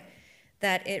high,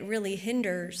 that it really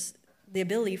hinders the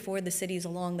ability for the cities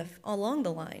along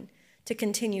the line to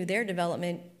continue their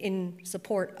development in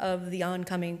support of the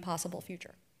oncoming possible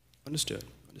future. Understood.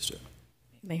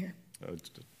 Mayor.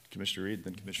 Commissioner Reed,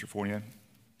 then Commissioner Fournier.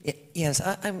 Yes,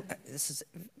 this is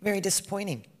very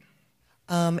disappointing,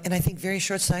 and I think very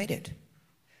short-sighted.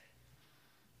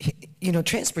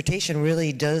 Transportation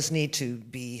really does need to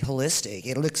be holistic.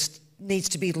 It needs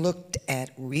to be looked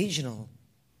at regionally.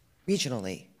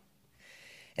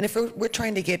 And if we're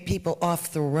trying to get people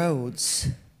off the roads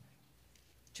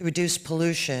to reduce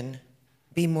pollution,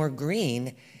 be more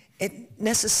green, it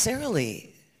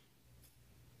necessarily,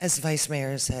 as the Vice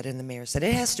Mayor said and the Mayor said,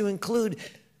 it has to include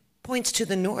points to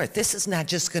the north. This is not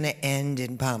just going to end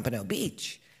in Pompano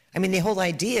Beach. I mean, the whole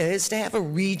idea is to have a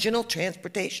regional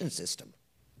transportation system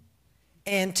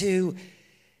and to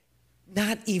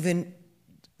not even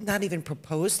not even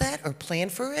propose that or plan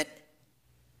for it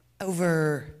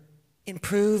over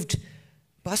improved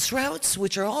bus routes,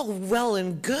 which are all well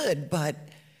and good, but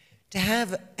to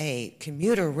have a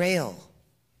commuter rail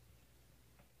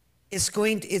it's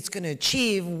going to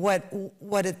achieve what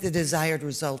the desired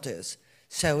result is.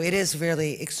 So it is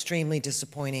really extremely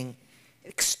disappointing.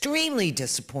 Extremely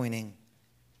disappointing.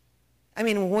 I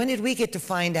mean, when did we get to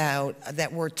find out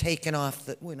that we're taken off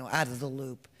the, out of the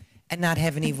loop and not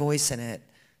have any voice in it?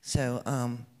 So,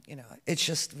 it's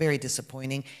just very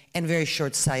disappointing and very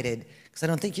short-sighted, because I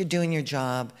don't think you're doing your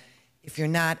job if you're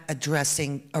not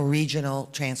addressing a regional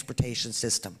transportation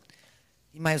system.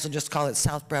 You might as well just call it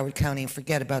South Broward County and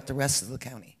forget about the rest of the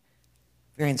county.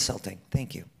 Very insulting.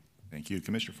 Thank you. Thank you.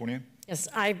 Commissioner Fournier? Yes,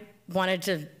 I wanted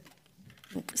to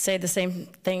say the same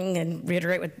thing and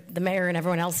reiterate what the mayor and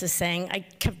everyone else is saying. I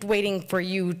kept waiting for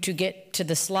you to get to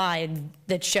the slide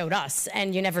that showed us,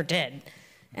 and you never did.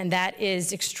 And that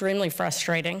is extremely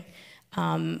frustrating.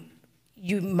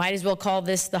 You might as well call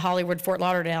this the Hollywood-Fort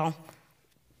Lauderdale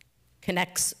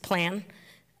Connects plan.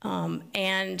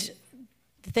 And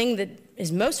the thing that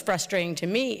is most frustrating to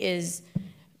me is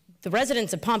the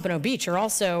residents of Pompano Beach are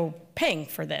also paying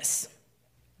for this.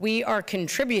 We are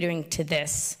contributing to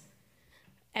this,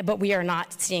 but we are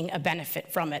not seeing a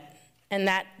benefit from it. And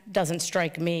that doesn't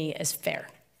strike me as fair.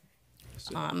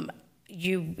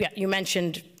 You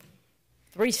mentioned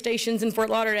 3 stations in Fort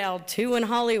Lauderdale, 2 in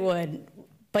Hollywood,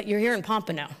 but you're here in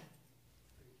Pompano.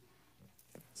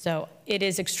 So it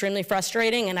is extremely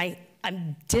frustrating, and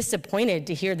I'm disappointed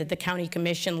to hear that the county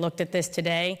commission looked at this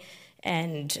today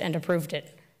and approved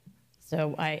it.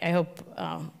 So I hope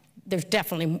there's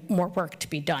definitely more work to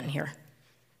be done here.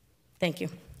 Thank you.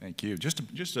 Thank you.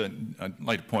 I'd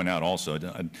like to point out also,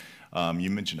 you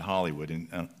mentioned Hollywood,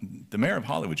 and the mayor of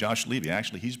Hollywood, Josh Levy,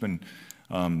 actually, he's been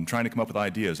trying to come up with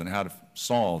ideas on how to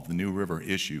solve the New River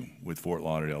issue with Fort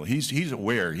Lauderdale. He's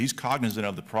aware, he's cognizant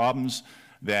of the problems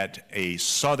that a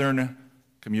southern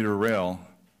commuter rail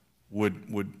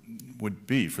would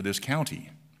be for this county.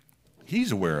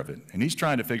 He's aware of it, and he's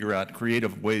trying to figure out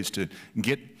creative ways to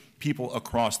get people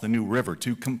across the New River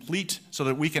to complete so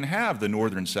that we can have the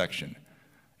northern section.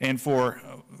 And for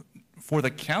the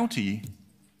county,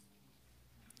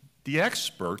 the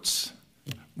experts,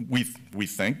 we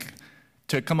think,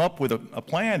 to come up with a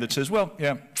plan that says, well,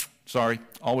 yeah, sorry,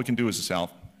 all we can do is the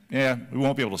south. Yeah, we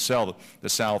won't be able to sell the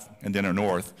south and then a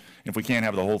north. If we can't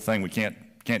have the whole thing, we can't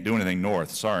do anything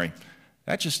north. Sorry.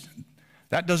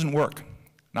 That doesn't work.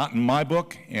 Not in my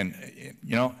book, and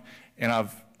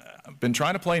I've been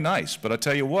trying to play nice, but I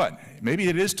tell you what, maybe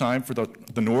it is time for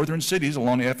the northern cities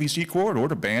along the FEC corridor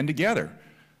to band together.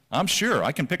 I'm sure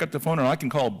I can pick up the phone and I can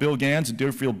call Bill Gans in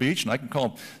Deerfield Beach, and I can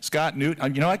call Scott Newt.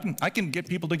 I can get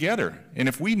people together, and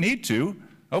if we need to,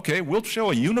 okay, we'll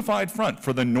show a unified front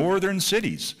for the northern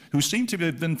cities who seem to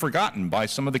have been forgotten by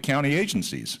some of the county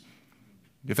agencies.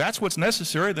 If that's what's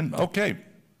necessary, then okay,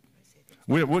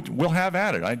 we'll have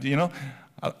at it.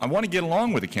 I want to get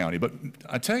along with the county, but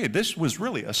I tell you, this was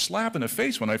really a slap in the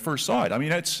face when I first saw it. I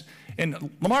mean,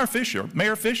 and Lamar Fisher,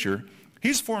 Mayor Fisher,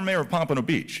 he's former mayor of Pompano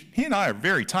Beach. He and I are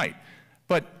very tight,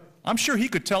 but I'm sure he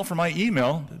could tell from my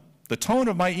email, the tone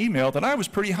of my email, that I was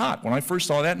pretty hot when I first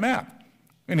saw that map.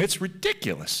 And it's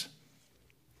ridiculous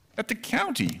that the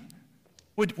county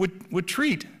would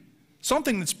treat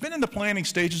something that's been in the planning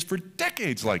stages for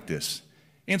decades like this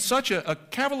in such a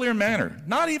cavalier manner,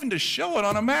 not even to show it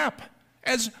on a map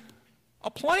as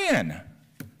a plan.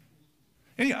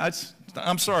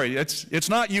 I'm sorry, it's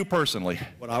not you personally.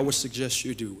 What I would suggest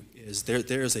you do is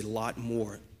there is a lot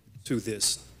more to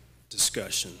this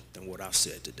discussion than what I've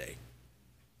said today.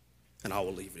 And I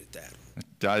will leave it at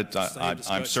that.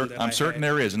 I'm certain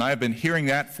there is, and I have been hearing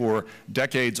that for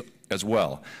decades as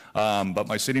well. But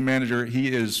my city manager,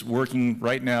 he is working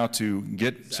right now to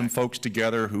get some folks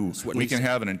together who we can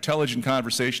have an intelligent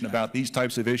conversation about these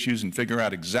types of issues and figure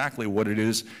out exactly what it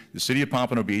is the city of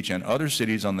Pompano Beach and other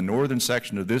cities on the northern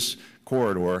section of this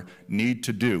corridor need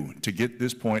to do to get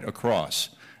this point across,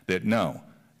 that no,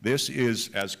 this is,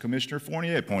 as Commissioner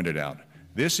Fournier pointed out,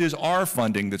 this is our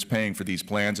funding that's paying for these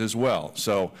plans as well.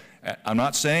 So I'm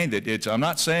not saying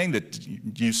that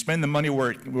you spend the money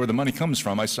where the money comes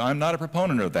from. I'm not a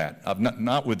proponent of that. I'm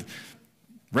not with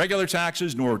regular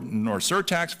taxes nor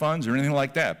surtax funds or anything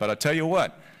like that. But I tell you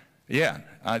what, yeah,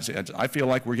 I feel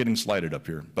like we're getting slighted up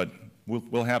here. But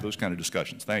we'll have those kind of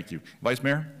discussions. Thank you. Vice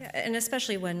Mayor? Yeah, and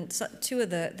especially when 2 of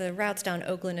the routes down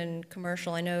Oakland and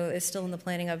Commercial, I know, is still in the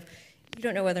planning of, you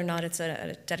don't know whether or not it's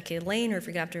a dedicated lane or if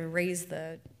you're going to have to raise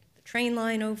the train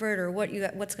line over it or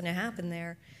what's going to happen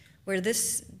there. Where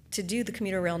to do the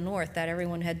commuter rail north that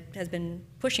everyone has been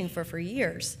pushing for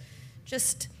years,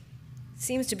 just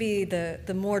seems to be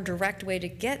the more direct way to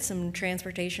get some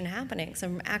transportation happening,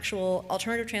 some actual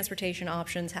alternative transportation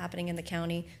options happening in the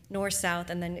county, north, south,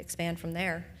 and then expand from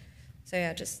there. So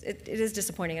yeah, just it is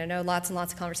disappointing. I know lots and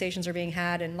lots of conversations are being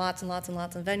had in lots and lots and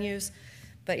lots of venues,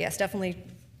 but yes, definitely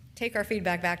take our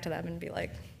feedback back to them and be like,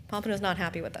 Pompano's not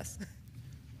happy with us.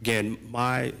 Again,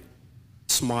 my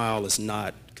smile is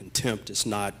not contempt, it's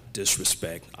not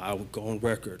disrespect. I will go on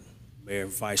record, Mayor,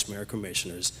 Vice Mayor,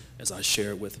 Commissioners, as I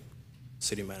shared with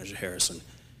City Manager Harrison,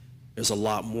 there's a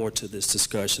lot more to this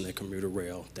discussion at commuter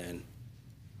rail than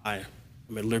I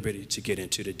am at liberty to get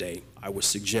into today. I would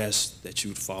suggest that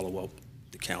you would follow up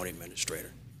the county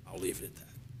administrator. I'll leave it at that,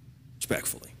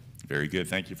 respectfully. Very good.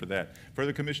 Thank you for that.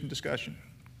 Further commission discussion?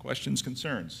 Questions,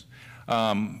 concerns?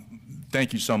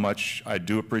 Thank you so much. I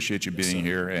do appreciate you being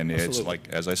here, and Absolutely. it's like,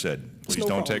 as I said, please no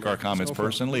don't problem, take our man. comments It's no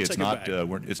problem. personally. We'll It's take it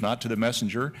not, it's not to the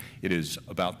messenger. It is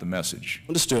about the message.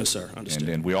 Understood, sir. Understood.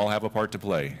 And we all have a part to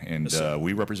play, and Yes, sir.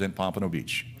 we represent Pompano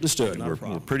Beach. Understood. And Not a we're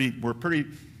problem. pretty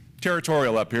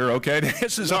territorial up here, okay?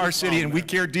 This is Not a our city, problem, and we man.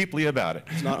 care deeply about it.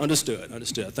 It's not understood.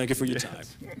 Understood. Thank you for your time.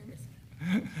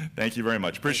 Thank you very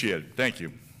much. Appreciate it. Thank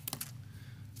you.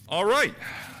 All right.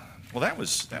 Well, that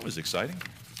was exciting.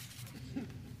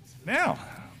 Now,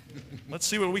 let's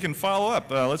see what we can follow up.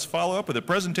 Let's follow up with a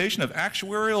presentation of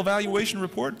actuarial evaluation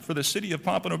report for the city of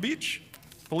Pompano Beach.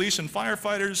 Police and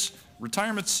firefighters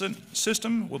retirement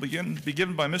system will be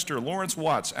given by Mr. Lawrence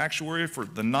Watts, actuary for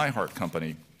the Nyhart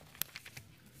Company.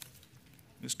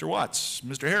 Mr. Watts,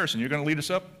 Mr. Harrison, you're going to lead us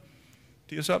up?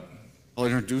 Tee us up? I'll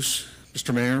introduce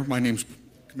Mr. Mayor. My name's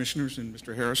Commissioners and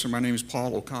Mr. Harrison. My name is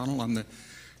Paul O'Connell. I'm the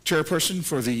chairperson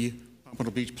for the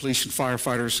Pompano Beach Police and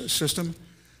Firefighters System.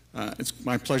 It's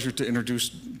my pleasure to introduce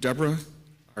Deborah,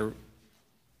 our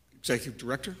executive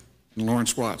director, and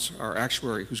Lawrence Watts, our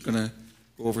actuary, who's going to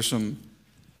go over some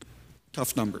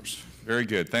tough numbers. Very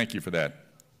good. Thank you for that.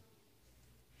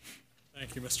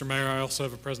 Thank you, Mr. Mayor. I also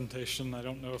have a presentation. I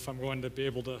don't know if I'm going to be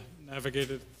able to navigate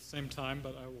it at the same time,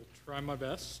 but I will try my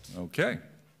best. Okay.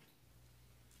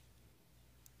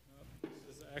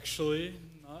 This is actually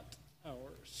not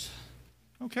ours.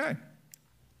 Okay.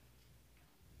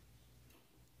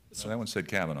 So that one said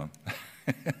Kavanaugh.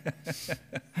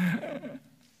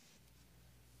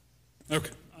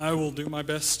 Okay, I will do my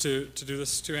best to do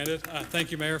this two-handed.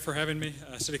 Thank you, Mayor, for having me.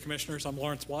 City Commissioners, I'm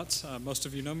Lawrence Watts. Most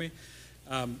of you know me.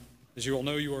 As you all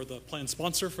know, you are the plan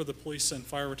sponsor for the police and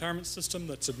fire retirement system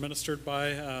that's administered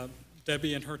by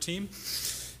Debbie and her team.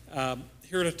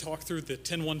 Here to talk through the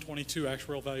 10-122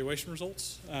 actuarial valuation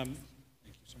results. Thank you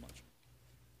so much.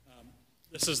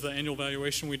 This is the annual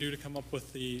valuation we do to come up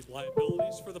with the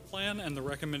liabilities for the plan and the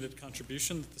recommended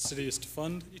contribution that the city is to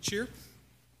fund each year.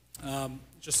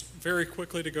 Just very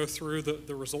quickly to go through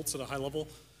the results at a high level.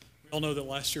 We all know that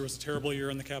last year was a terrible year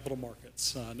in the capital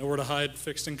markets. Nowhere to hide,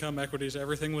 fixed income, equities,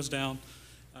 everything was down.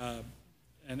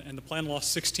 And the plan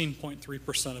lost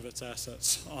 16.3% of its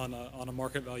assets on a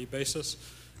market value basis.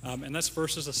 And that's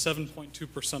versus a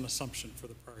 7.2% assumption for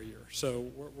the prior year. So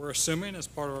we're assuming as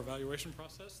part of our valuation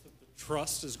process that the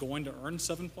trust is going to earn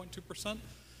 7.2%.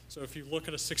 So if you look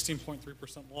at a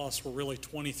 16.3% loss, we're really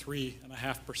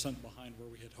 23.5% behind where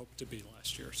we had hoped to be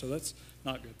last year. So that's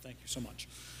not good. Thank you so much.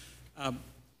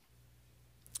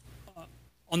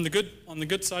 On the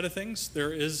good side of things,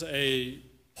 there is a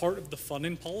part of the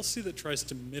funding policy that tries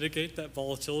to mitigate that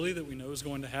volatility that we know is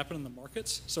going to happen in the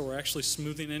markets. So we're actually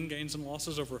smoothing in gains and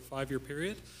losses over a 5-year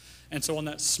period. And so on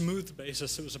that smooth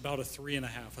basis, it was about a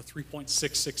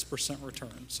 3.66%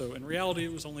 return. So in reality,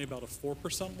 it was only about a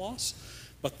 4% loss.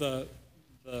 But the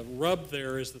rub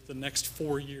there is that the next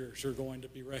 4 years are going to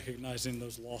be recognizing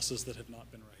those losses that have not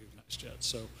been recognized yet.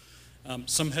 So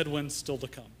some headwinds still to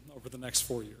come over the next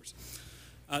 4 years.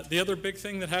 The other big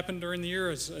thing that happened during the year,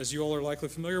 as you all are likely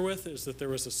familiar with, is that there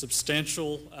was a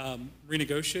substantial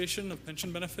renegotiation of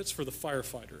pension benefits for the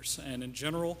firefighters. And in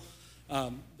general,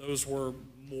 those were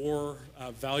more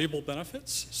valuable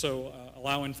benefits, so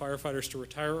allowing firefighters to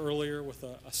retire earlier with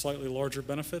a slightly larger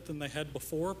benefit than they had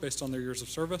before based on their years of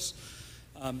service.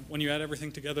 When you add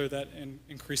everything together, that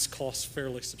increased costs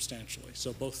fairly substantially.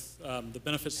 So both the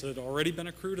benefits that had already been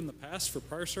accrued in the past for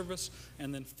prior service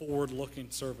and then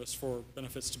forward-looking service for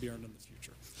benefits to be earned in the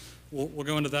future. We'll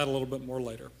go into that a little bit more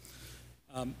later.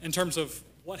 In terms of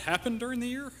what happened during the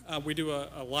year, we do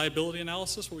a liability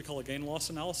analysis, what we call a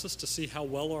gain-loss analysis, to see how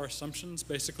well our assumptions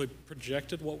basically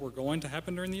projected what were going to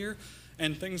happen during the year,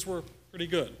 and things were pretty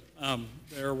good.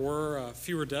 There were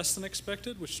fewer deaths than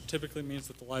expected, which typically means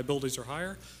that the liabilities are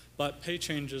higher, but pay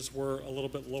changes were a little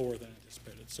bit lower than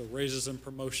anticipated. So raises and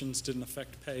promotions didn't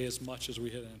affect pay as much as we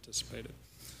had anticipated.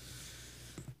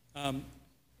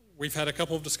 We've had a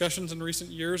couple of discussions in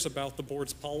recent years about the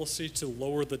board's policy to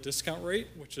lower the discount rate,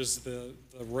 which is the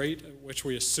rate at which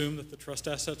we assume that the trust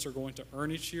assets are going to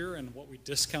earn each year and what we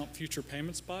discount future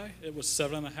payments by. It was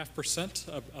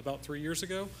 7.5% about 3 years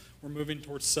ago. We're moving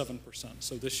towards 7%.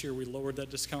 So this year we lowered that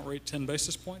discount rate 10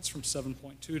 basis points from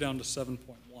 7.2 down to 7.1.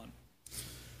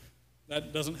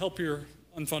 That doesn't help your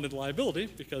unfunded liability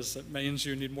because it means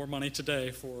you need more money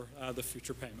today for the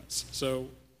future payments. So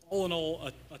all in all,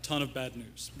 a ton of bad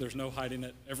news. There's no hiding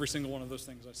it. Every single one of those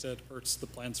things I said hurts the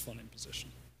plan's funding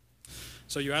position.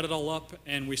 So you add it all up,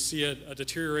 and we see a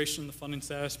deterioration in the funding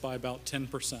status by about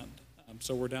 10%.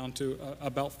 So we're down to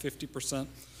about 50%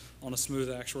 on a smooth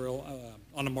actuarial,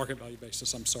 on a market value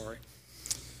basis, I'm sorry.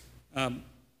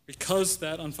 Because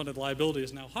that unfunded liability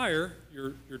is now higher,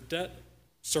 your debt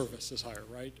service is higher,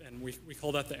 right? And we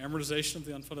call that the amortization of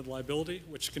the unfunded liability,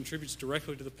 which contributes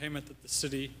directly to the payment that the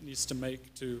city needs to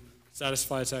make to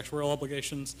satisfy its actuarial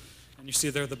obligations. And you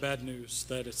see there the bad news,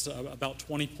 that it's about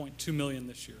 $20.2 million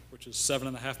this year, which is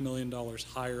 $7.5 million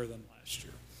higher than last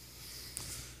year.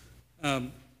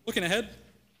 Looking ahead,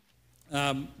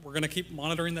 we're going to keep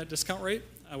monitoring that discount rate.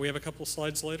 We have a couple of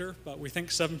slides later, but we think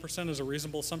 7% is a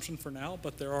reasonable assumption for now,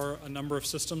 but there are a number of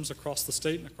systems across the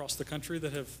state and across the country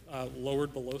that have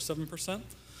lowered below 7%.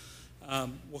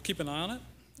 We'll keep an eye on it.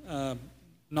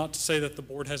 Not to say that the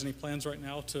board has any plans right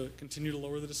now to continue to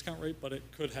lower the discount rate, but it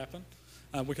could happen.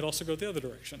 We could also go the other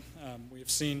direction. We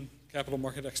have seen capital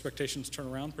market expectations turn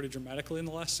around pretty dramatically in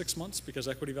the last 6 months because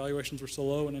equity valuations were so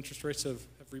low and interest rates have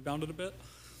rebounded a bit.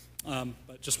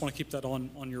 But just want to keep that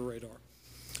on your radar.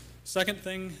 Second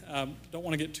thing, don't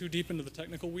want to get too deep into the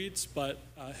technical weeds, but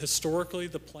historically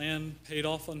the plan paid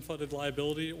off unfunded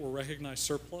liability or recognized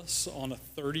surplus on a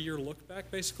 30-year look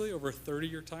back, basically, over a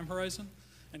 30-year time horizon.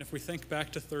 And if we think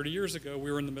back to 30 years ago,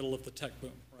 we were in the middle of the tech boom,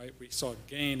 right? We saw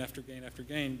gain after gain after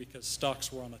gain because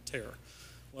stocks were on a tear.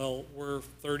 Well, we're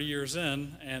 30 years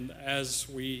in, and as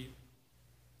we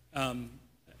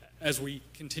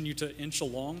continue to inch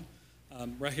along,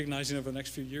 recognizing over the next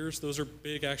few years, those are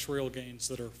big actuarial gains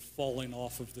that are falling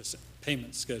off of this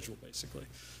payment schedule, basically.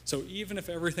 So even if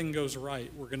everything goes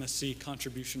right, we're going to see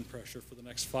contribution pressure for the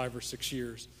next 5 or 6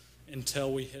 years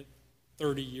until we hit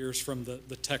 30 years from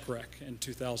the tech wreck in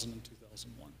 2000 and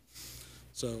 2001.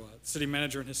 So the city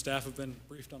manager and his staff have been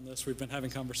briefed on this. We've been having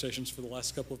conversations for the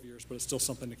last couple of years, but it's still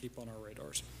something to keep on our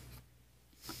radars.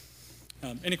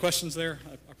 Any questions there?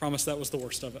 I promise that was the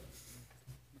worst of it.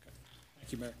 Okay.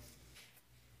 Thank you, Mayor.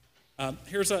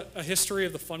 Here's a history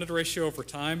of the funded ratio over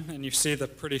time, and you see the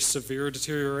pretty severe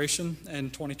deterioration in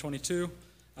 2022.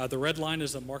 The red line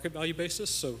is a market value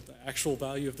basis, so the actual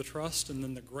value of the trust, and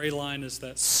then the gray line is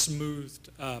that smoothed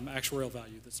actuarial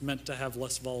value that's meant to have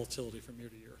less volatility from year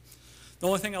to year. The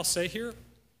only thing I'll say here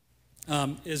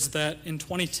is that in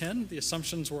 2010, the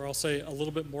assumptions were, I'll say, a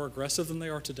little bit more aggressive than they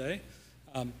are today.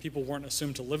 People weren't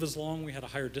assumed to live as long. We had a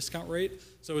higher discount rate.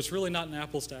 So it's really not an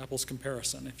apples to apples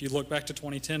comparison. If you look back to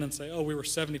 2010 and say, oh, we were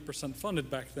 70%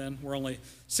 funded back then, we're only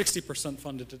 60%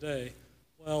 funded today.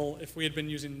 Well, if we had been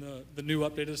using the new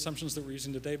updated assumptions that we're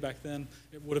using today back then,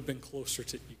 it would have been closer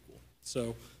to equal.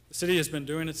 So the city has been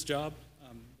doing its job.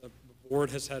 The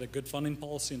board has had a good funding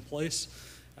policy in place.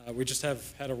 We just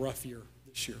have had a rough year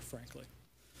this year, frankly.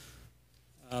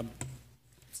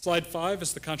 Slide 5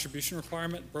 is the contribution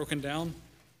requirement broken down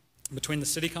between the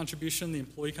city contribution, the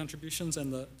employee contributions,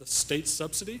 and the state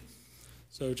subsidy.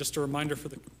 So just a reminder for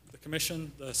the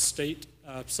commission, the state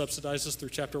subsidizes through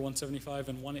Chapter 175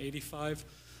 and 185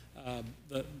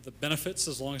 the benefits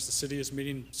as long as the city is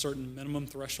meeting certain minimum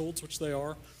thresholds, which they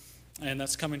are, and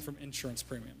that's coming from insurance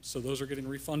premiums. So those are getting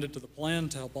refunded to the plan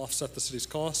to help offset the city's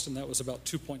cost, and that was about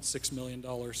 $2.6 million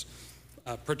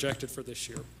projected for this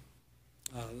year.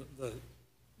 The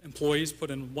employees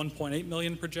put in $1.8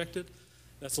 million projected.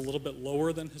 That's a little bit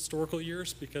lower than historical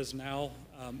years because now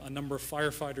a number of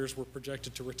firefighters were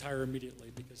projected to retire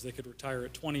immediately because they could retire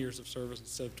at 20 years of service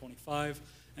instead of 25,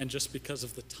 and just because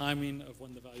of the timing of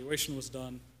when the valuation was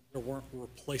done, there weren't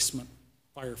replacement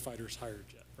firefighters hired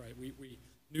yet, right? We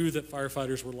knew that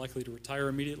firefighters were likely to retire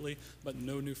immediately, but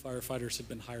no new firefighters had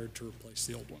been hired to replace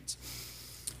the old ones.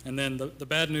 And then the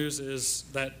bad news is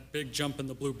that big jump in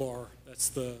the blue bar, that's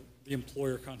the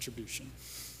employer contribution.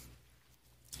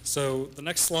 So the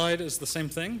next slide is the same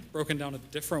thing, broken down a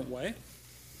different way.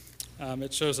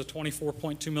 It shows a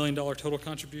 $24.2 million total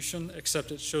contribution,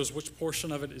 except it shows which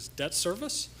portion of it is debt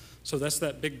service. So that's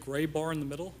that big gray bar in the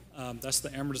middle. That's the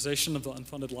amortization of the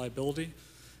unfunded liability.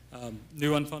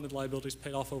 New unfunded liabilities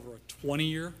paid off over a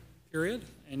 20-year period,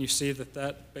 and you see that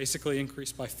that basically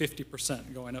increased by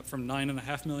 50%, going up from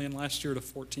 $9.5 million last year to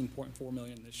 $14.4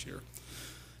 million this year.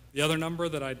 The other number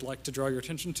that I'd like to draw your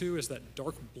attention to is that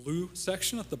dark blue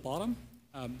section at the bottom.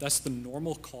 That's the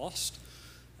normal cost.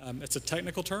 It's a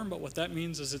technical term, but what that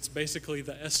means is it's basically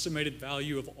the estimated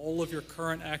value of all of your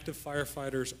current active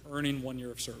firefighters earning 1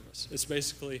 year of service. It's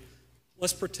basically,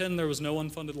 let's pretend there was no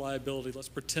unfunded liability, let's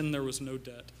pretend there was no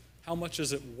debt. How much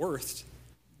is it worth,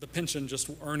 the pension, just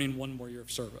earning 1 more year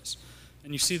of service?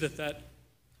 And you see that that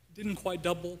didn't quite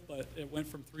double, but it went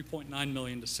from 3.9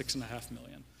 million to 6.5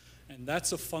 million. And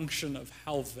that's a function of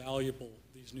how valuable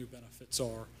these new benefits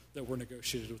are that were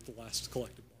negotiated with the last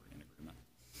collective bargaining agreement.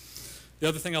 The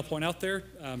other thing I'll point out there,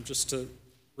 just to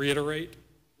reiterate,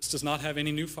 this does not have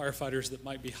any new firefighters that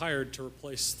might be hired to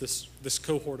replace this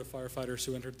cohort of firefighters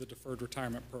who entered the deferred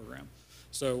retirement program.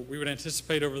 So we would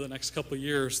anticipate over the next couple of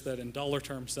years that in dollar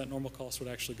terms that normal cost would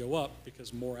actually go up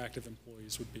because more active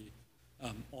employees would be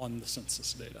on the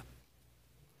census data.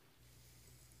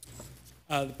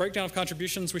 The breakdown of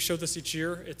contributions, we show this each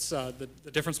year. It's the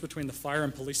difference between the fire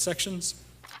and police sections.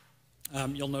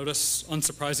 You'll notice,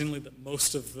 unsurprisingly, that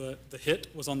most of the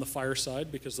hit was on the fire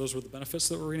side because those were the benefits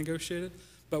that were renegotiated.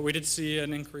 But we did see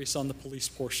an increase on the police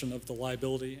portion of the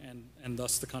liability and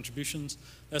thus the contributions.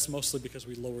 That's mostly because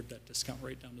we lowered that discount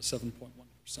rate down to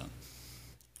 7.1%.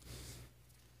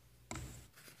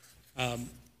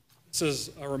 This is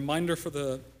a reminder for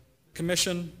the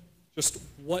commission just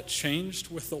what changed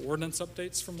with the ordinance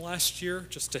updates from last year,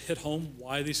 just to hit home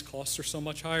why these costs are so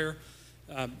much higher.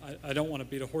 I don't want to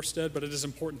beat a horse dead, but it is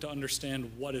important to understand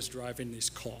what is driving these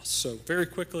costs. So very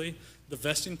quickly, the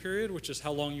vesting period, which is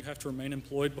how long you have to remain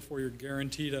employed before you're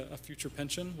guaranteed a future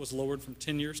pension, was lowered from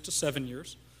 10 years to 7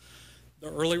 years. The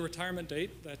early retirement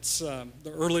date, that's the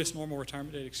earliest normal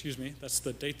retirement date, excuse me, that's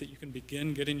the date that you can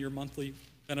begin getting your monthly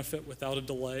benefit without a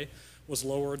delay, was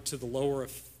lowered to the lower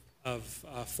of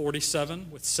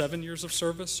 47 with 7 years of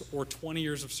service or 20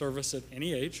 years of service at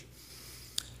any age.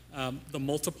 The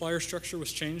multiplier structure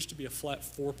was changed to be a flat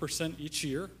 4% each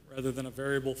year rather than a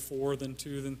variable 4, then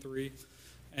 2, then 3.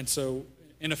 And so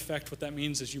in effect, what that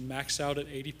means is you max out at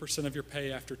 80% of your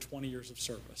pay after 20 years of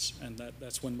service. And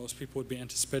that's when most people would be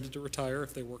anticipated to retire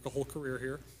if they work a whole career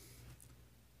here.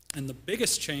 And the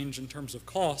biggest change in terms of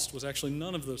cost was actually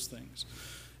none of those things.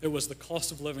 It was the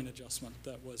cost of living adjustment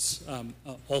that was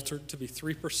altered to be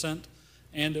 3%,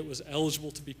 and it was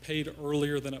eligible to be paid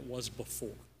earlier than it was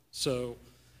before. So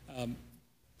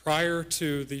prior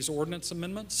to these ordinance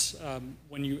amendments,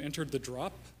 when you entered the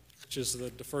DROP, which is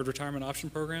the Deferred Retirement Option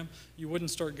Program, you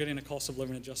wouldn't start getting a cost of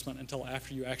living adjustment until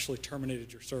after you actually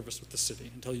terminated your service with the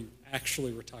city, until you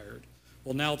actually retired.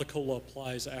 Well, now the COLA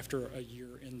applies after a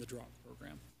year in the DROP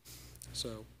program.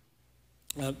 So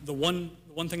the one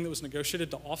thing that was negotiated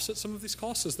to offset some of these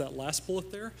costs is that last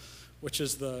bullet there, which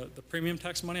is the premium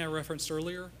tax money I referenced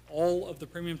earlier. All of the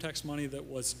premium tax money that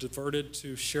was diverted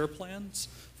to share plans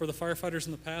for the firefighters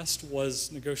in the past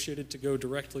was negotiated to go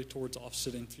directly towards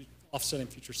offsetting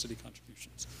future city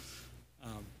contributions.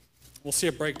 We'll see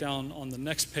a breakdown on the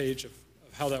next page of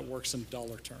how that works in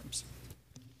dollar terms.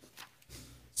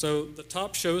 So the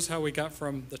top shows how we got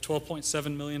from the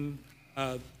 $12.7 million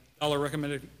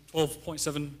recommended,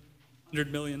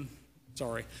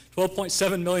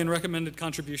 12.7 million recommended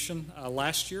contribution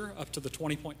last year up to the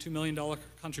 $20.2 million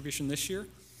contribution this year.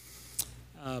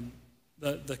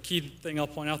 The key thing I'll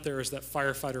point out there is that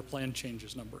firefighter plan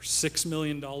changes number. $6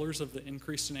 million of the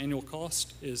increase in annual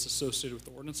cost is associated with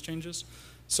the ordinance changes.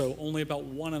 So only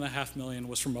about $1.5 million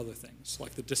was from other things,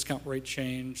 like the discount rate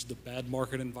change, the bad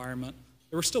market environment.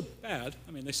 They were still bad.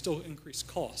 I mean, they still increased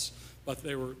costs, but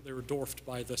they were dwarfed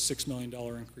by the $6 million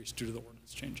increase due to the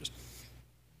ordinance changes.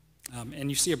 And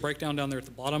you see a breakdown down there at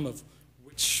the bottom of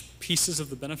which pieces of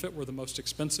the benefit were the most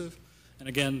expensive. And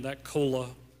again, that COLA,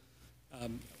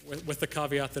 with the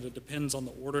caveat that it depends on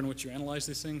the order in which you analyze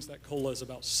these things, that COLA is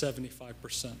about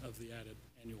 75% of the added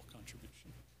annual contribution.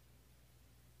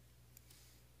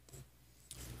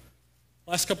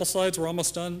 Last couple slides, we're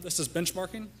almost done. This is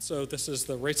benchmarking. So this is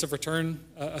the rates of return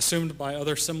assumed by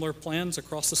other similar plans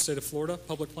across the state of Florida,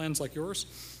 public plans like yours.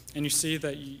 And you see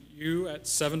that you at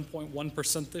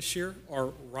 7.1% this year are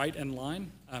right in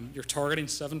line. You're targeting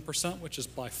 7%, which is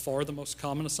by far the most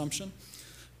common assumption.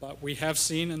 But we have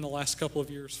seen in the last couple of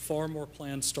years far more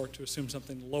plans start to assume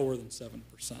something lower than 7%.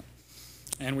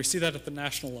 And we see that at the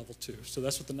national level too. So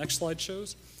that's what the next slide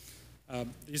shows.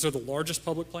 These are the largest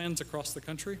public plans across the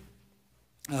country.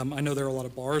 I know there are a lot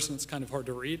of bars and it's kind of hard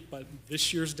to read, but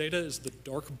this year's data is the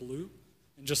dark blue.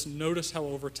 And just notice how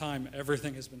over time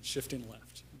everything has been shifting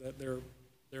left. That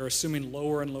they're assuming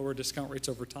lower and lower discount rates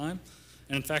over time.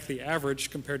 And in fact, the average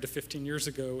compared to 15 years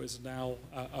ago is now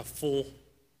a full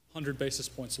 100 basis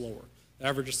points lower. The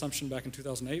average assumption back in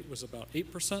 2008 was about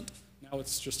 8%. Now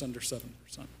it's just under 7%.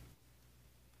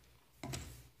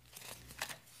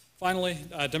 Finally,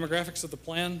 demographics of the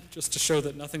plan, just to show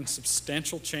that nothing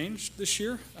substantial changed this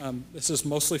year. This is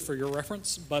mostly for your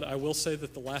reference, but I will say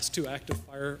that the last two active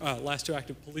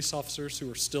police officers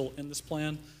who are still in this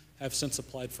plan have since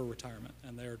applied for retirement,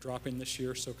 and they are dropping this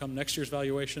year. So come next year's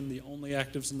valuation, the only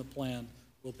actives in the plan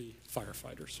will be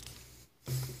firefighters.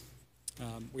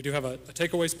 We do have a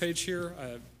takeaways page here.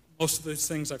 Most of these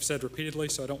things I've said repeatedly,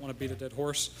 so I don't want to beat a dead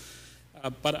horse.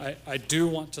 But I do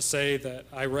want to say that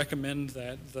I recommend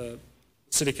that the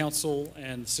City Council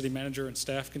and the City Manager and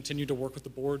staff continue to work with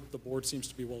the board. The board seems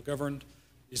to be well governed.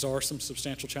 These are some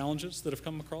substantial challenges that have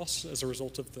come across as a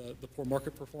result of the poor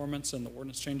market performance and the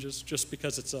ordinance changes, just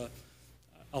because it's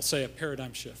I'll say a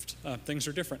paradigm shift. Things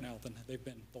are different now than they've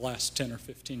been the last 10 or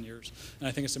 15 years, and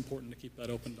I think it's important to keep that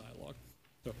open dialogue.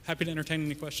 So happy to entertain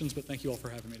any questions, but thank you all for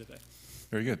having me today.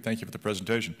 Very good. Thank you for the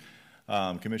presentation.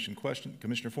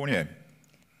 Commissioner Fournier.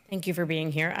 Thank you for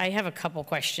being here. I have a couple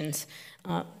questions.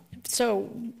 So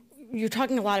you're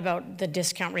talking a lot about the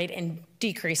discount rate and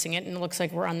decreasing it, and it looks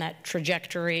like we're on that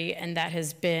trajectory, and that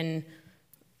has been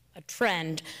a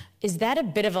trend. Is that a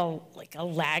bit of a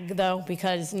lag, though?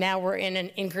 Because now we're in an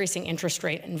increasing interest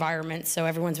rate environment, so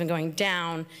everyone's been going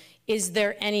down. Is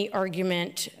there any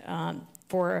argument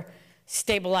for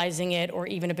stabilizing it or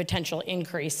even a potential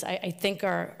increase? I think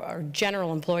our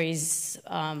general employees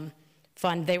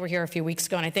fund, they were here a few weeks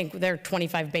ago, and I think they're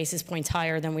 25 basis points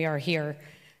higher than we are here.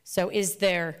 So is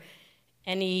there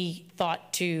any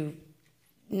thought to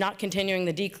not continuing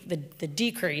the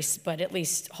decrease, but at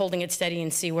least holding it steady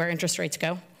and see where interest rates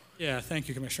go? Yeah, thank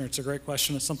you, Commissioner. It's a great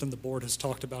question. It's something the board has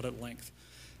talked about at length.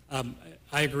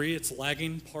 I agree it's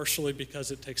lagging partially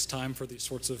because it takes time for these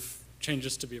sorts of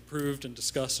changes to be approved and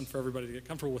discussed and for everybody to get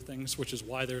comfortable with things, which is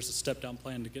why there's a step-down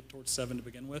plan to get towards 7 to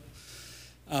begin with.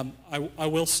 I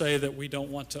will say that we don't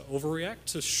want to overreact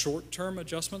to short-term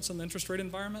adjustments in the interest rate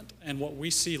environment, and what we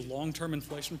see long-term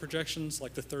inflation projections,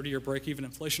 like the 30-year break-even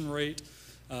inflation rate,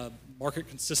 market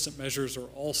consistent measures are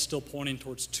all still pointing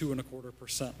towards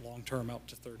 2.25% long-term out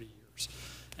to 30 years.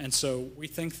 And so we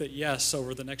think that, yes,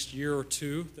 over the next year or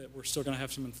two, that we're still going to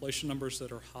have some inflation numbers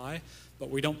that are high, but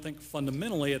we don't think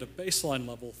fundamentally at a baseline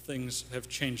level things have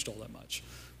changed all that much.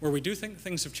 Where we do think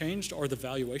things have changed are the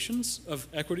valuations of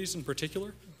equities in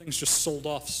particular. Things just sold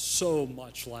off so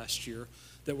much last year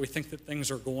that we think that things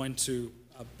are going to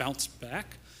bounce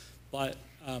back. But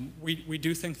we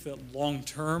do think that long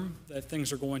term that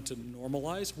things are going to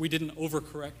normalize. We didn't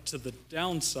overcorrect to the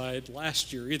downside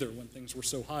last year either when things were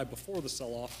so high before the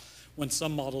sell-off, when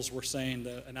some models were saying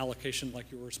that an allocation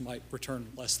like yours might return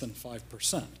less than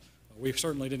 5%. We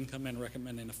certainly didn't come in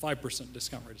recommending a 5%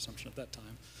 discount rate assumption at that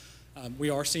time. We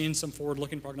are seeing some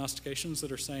forward-looking prognostications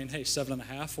that are saying, hey,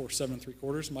 7.5 or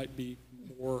 7.75 might be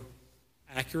more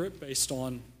accurate based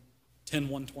on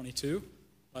 10/1/22.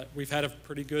 But we've had a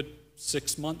pretty good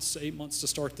 6 months, 8 months to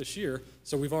start this year,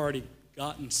 so we've already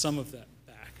gotten some of that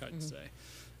back, I'd say.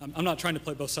 I'm not trying to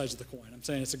play both sides of the coin. I'm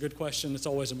saying it's a good question. It's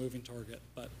always a moving target,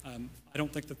 but I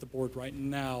don't think that the board right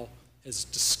now has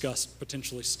discussed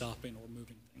potentially stopping or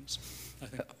moving things. I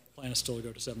think the plan is still to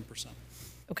go to 7%.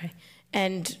 Okay.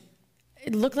 And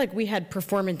it looked like we had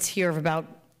performance here of about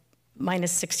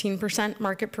minus 16%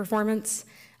 market performance.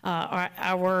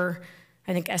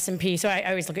 I think S&P, so I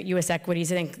always look at U.S.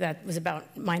 equities, I think that was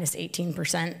about minus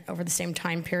 18% over the same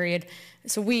time period.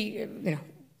 So we,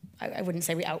 I wouldn't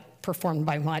say we outperformed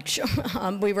by much.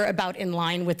 We were about in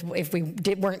line with if we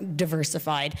weren't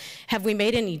diversified. Have we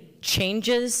made any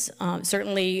changes?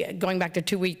 Certainly going back to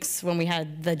 2 weeks when we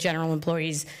had the general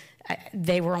employees,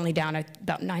 they were only down at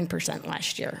about 9%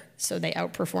 last year. So they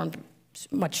outperformed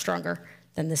much stronger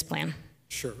than this plan.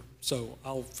 Sure. So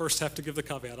I'll first have to give the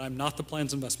caveat. I'm not the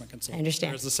plan's investment consultant. I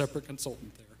understand. There's a separate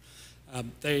consultant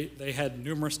there. They had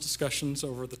numerous discussions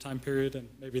over the time period, and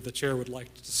maybe the chair would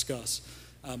like to discuss.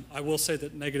 I will say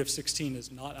that negative 16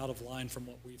 is not out of line from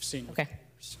what we've seen. Okay.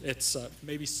 It's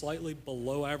maybe slightly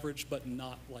below average, but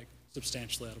not like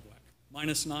substantially out of whack.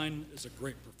 Minus 9 is a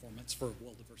great performance for a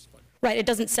well-diversified. Right. It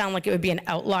doesn't sound like it would be an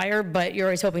outlier, but you're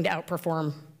always hoping to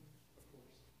outperform.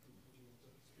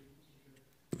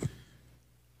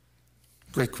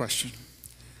 Great question.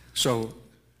 So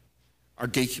our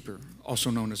gatekeeper, also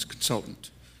known as a consultant,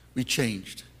 we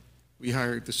changed. We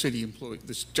hired the city employee,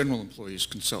 this general employees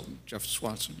consultant, Jeff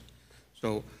Swanson.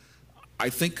 So I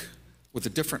think with a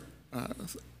different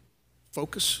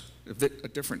focus, a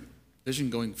different vision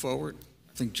going forward,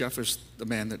 I think Jeff is the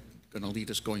man that's going to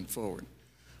lead us going forward.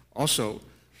 Also,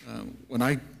 when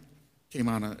I came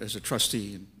on as a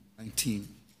trustee in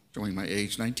showing my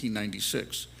age,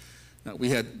 1996, We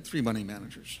had 3 money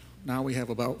managers. Now we have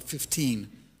about 15.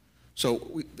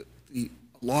 So the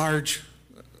large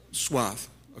swath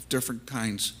of different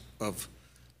kinds of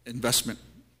investment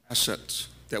assets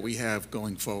that we have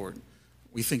going forward,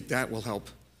 we think that will help,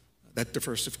 that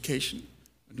diversification.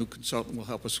 A new consultant will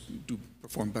help us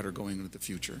perform better going into the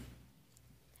future.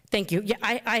 Thank you. Yeah,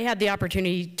 I had the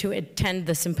opportunity to attend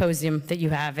the symposium that you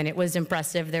have, and it was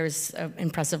impressive. There's an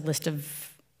impressive list of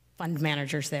fund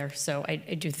managers there. So I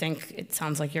do think it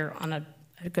sounds like you're on a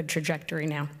good trajectory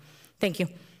now. Thank you.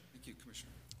 Thank you,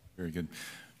 Commissioner. Very good.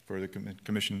 Further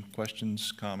commission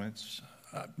questions, comments?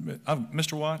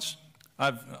 Mr. Watts,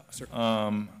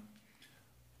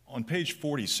 on page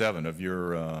 47 of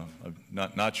your,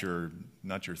 not your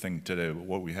thing today, but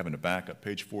what we have in the backup,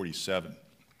 page 47,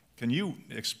 can you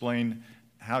explain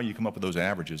how you come up with those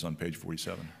averages on page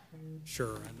 47?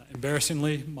 Sure. And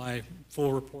embarrassingly, my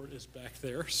full report is back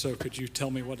there. So could you tell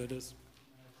me what it is?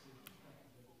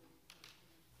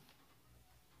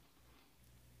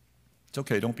 It's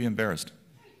okay. Don't be embarrassed.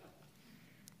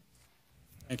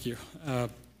 Thank you.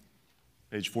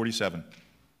 Page 47.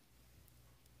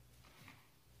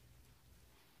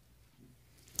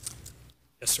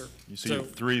 Yes, sir. You see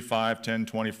 3, 5, 10,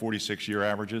 20, 46-year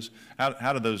averages.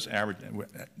 How do those average?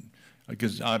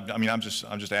 Because I mean, I'm just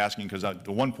asking because the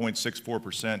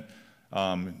 1.64%.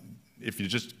 If you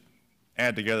just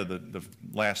add together the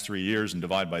last 3 years and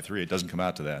divide by 3, it doesn't come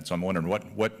out to that. So I'm wondering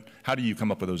how do you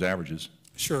come up with those averages?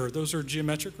 Sure. Those are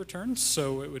geometric returns.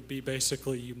 So it would be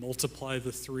basically you multiply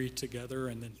the 3 together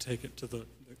and then take it to the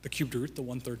cubed root, the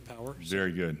 1/3 power.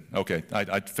 Very good. Okay.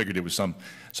 I figured it was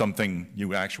something you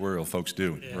actuarial folks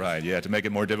do. Yeah. Right. Yeah. To make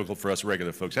it more difficult for us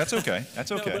regular folks. That's okay.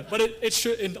 That's okay. No, but it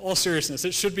should, in all seriousness,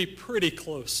 it should be pretty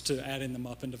close to adding them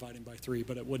up and dividing by 3,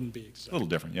 but it wouldn't be exact. A little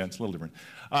different. Yeah, it's a little different.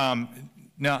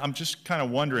 Now, I'm just kind of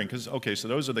wondering, because, okay, so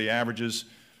those are the averages.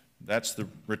 That's the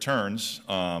returns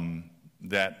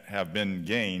that have been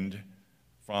gained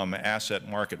from asset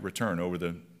market return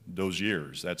over those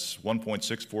years. That's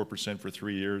 1.64% for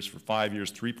 3 years. For 5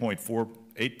 years,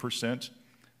 3.48%.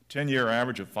 10-year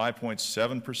average of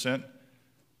 5.7%.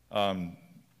 And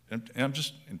I'm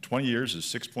just, in 20 years is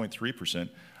 6.3%.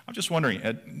 I'm just wondering,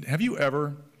 have you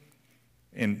ever,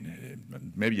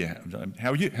 and maybe you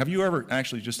have you ever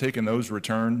actually just taken those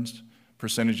returns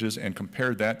percentages and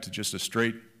compared that to just a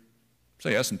straight,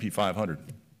 say, S&P 500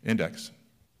 index?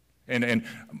 And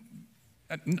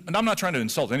I'm not trying to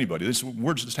insult anybody.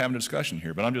 We're just having a discussion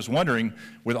here. But I'm just wondering,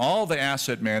 with all the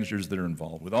asset managers that are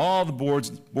involved, with all the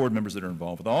board members that are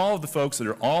involved, with all of the folks that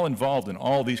are all involved in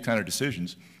all these kind of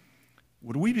decisions,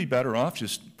 would we be better off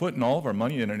just putting all of our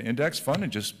money in an index fund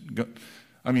and just go?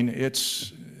 I mean,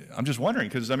 I'm just wondering,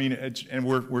 because I mean, and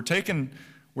we're taking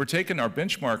our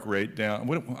benchmark rate down.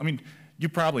 I mean, you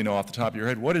probably know off the top of your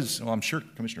head well, I'm sure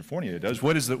Commissioner Fournier does.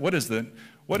 What is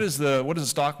the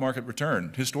stock market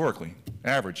return historically,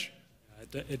 average?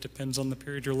 It depends on the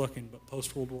period you're looking, but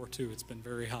post-World War II, it's been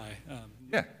very high.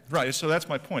 Yeah, right. So that's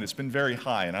my point. It's been very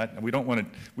high, and we don't want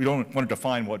to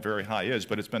define what very high is,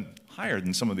 but it's been higher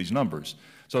than some of these numbers.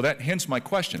 So that hence my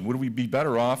question: would we be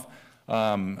better off?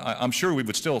 I'm sure we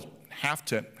would still have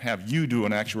to have you do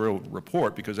an actuarial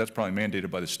report because that's probably mandated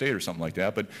by the state or something like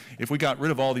that. But if we got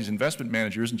rid of all these investment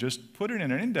managers and just put it in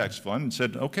an index fund and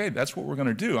said, okay, that's what we're going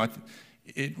to do,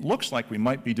 it looks like we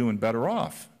might be doing better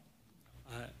off.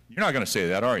 You're not going to say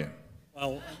that, are you?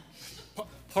 Well,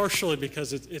 partially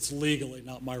because it's legally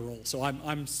not my role. So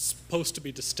I'm supposed to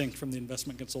be distinct from the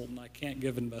investment consultant. I can't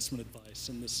give investment advice,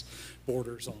 and this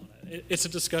borders on it. It's a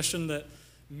discussion that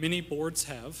many boards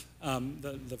have,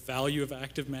 the value of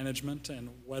active management and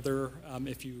whether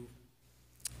if you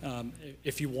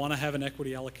want to have an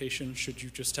equity allocation, should you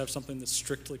just have something that's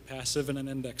strictly passive in an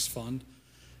index fund.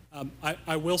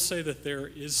 I will say that there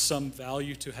is some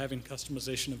value to having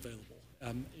customization available.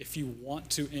 If you want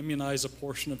to immunize a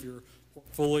portion of your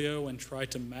portfolio and try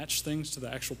to match things to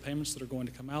the actual payments that are going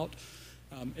to come out,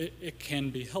 it can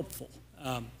be helpful.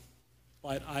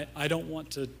 But I don't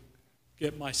want to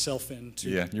get myself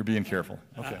into. Yeah, you're being careful.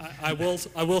 Okay. I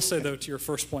will say though, to your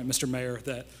first point, Mr. Mayor,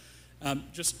 that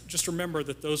just remember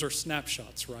that those are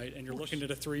snapshots, right? And you're looking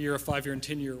at a 3-year, a 5-year, and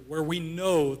 10-year, where we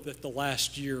know that the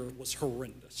last year was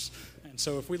horrendous. And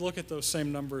so if we look at those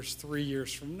same numbers 3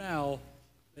 years from now,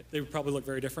 they would probably look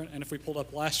very different. And if we pulled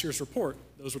up last year's report,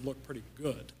 those would look pretty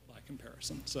good by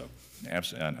comparison. So.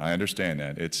 Absolutely, I understand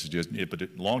that. It's just, but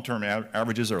long-term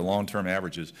averages are long-term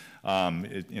averages.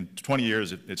 In 20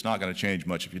 years, it's not going to change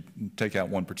much if you take out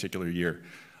one particular year.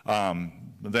 I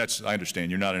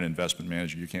understand. You're not an investment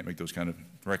manager. You can't make those kind of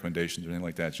recommendations or anything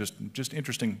like that. It's just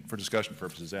interesting for discussion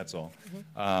purposes. That's all.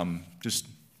 Just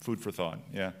food for thought.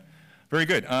 Yeah. Very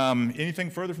good. Anything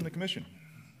further from the commission?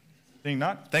 Seeing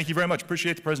not, thank you very much.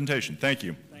 Appreciate the presentation. Thank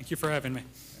you. Thank you for having me.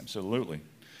 Absolutely.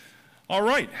 All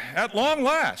right, at long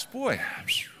last, boy,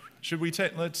 should we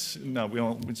take, no,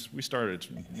 we started,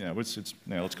 yeah,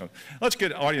 let's go. Let's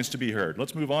get audience to be heard.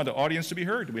 Let's move on to audience to be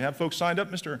heard. Do we have folks signed up,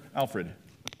 Mr. Alfred?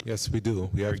 Yes, we do.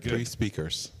 We have Very good. 3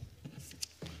 speakers.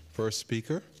 First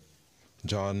speaker,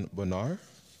 John Bernard,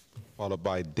 followed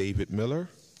by David Miller,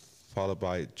 followed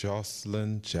by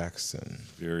Jocelyn Jackson.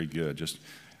 Very good. Just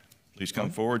please come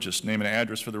forward, just name and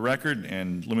address for the record,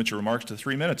 and limit your remarks to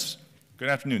 3 minutes. Good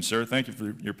afternoon, sir. Thank you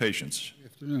for your patience.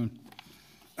 Good afternoon.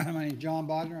 My name is John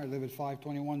Bodner. I live at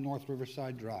 521 North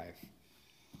Riverside Drive.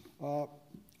 A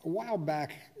while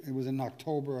back, it was in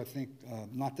October, I think,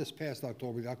 not this past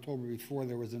October, the October before,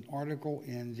 there was an article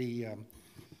in the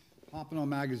Pompano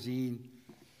magazine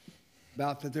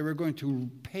about that they were going to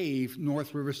pave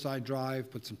North Riverside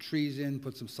Drive, put some trees in,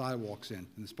 put some sidewalks in, and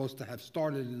it's supposed to have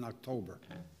started in October.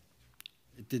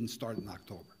 It didn't start in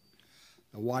October.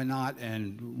 Now, why not,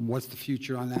 and what's the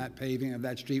future on that paving of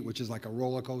that street, which is like a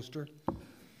roller coaster?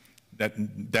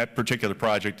 That particular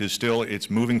project is still, it's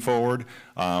moving forward.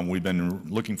 We've been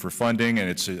looking for funding,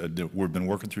 and we've been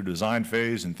working through design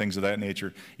phase and things of that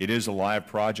nature. It is a live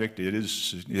project.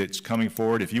 It's coming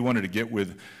forward. If you wanted to get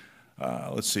with,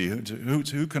 let's see,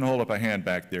 who can hold up a hand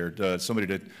back there? Somebody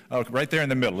did. Oh, right there in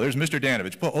the middle. There's Mr.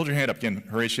 Danovich. Hold your hand up again,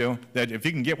 Horatio. That if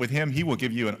you can get with him, he will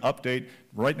give you an update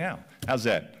right now. How's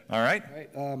that? All right?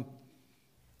 All right.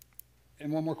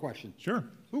 And one more question. Sure.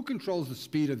 Who controls the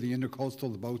speed of the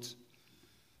intercoastal, the boats?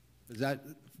 Is that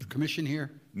the commission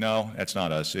here? No, that's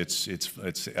not us. It's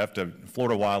after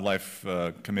Florida Wildlife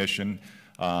Commission,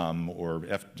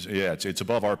 it's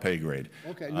above our pay grade.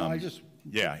 Okay, no,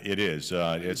 yeah, it is.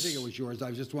 I didn't think it was yours. I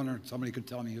was just wondering if somebody could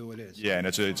tell me who it is. Yeah, and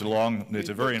it's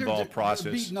a very involved process.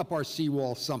 They're beating up our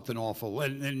seawall something awful,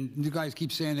 and you guys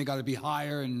keep saying they got to be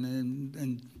higher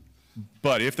and.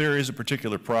 But if there is a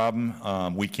particular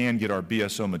problem, we can get our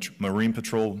BSO Marine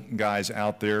Patrol guys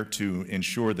out there to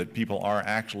ensure that people are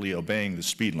actually obeying the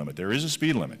speed limit. There is a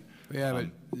speed limit. Yeah, but,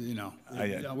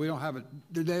 we don't have it.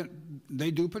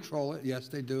 They do patrol it, yes,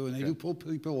 they do, and they do pull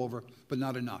people over, but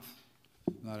not enough.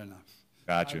 Not enough.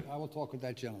 Gotcha. I will talk with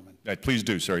that gentleman. Please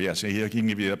do, sir. Yes, he can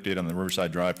give you an update on the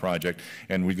Riverside Drive project,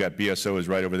 and we've got BSO is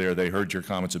right over there. They heard your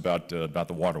comments about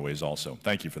the waterways also.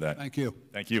 Thank you for that. Thank you.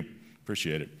 Thank you.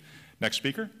 Appreciate it. Next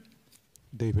speaker.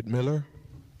 David Miller.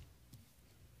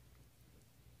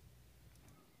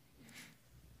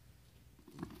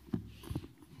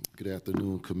 Good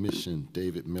afternoon, Commission.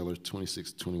 David Miller,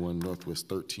 2621 Northwest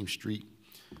 13th Street.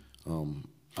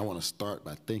 I want to start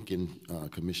by thanking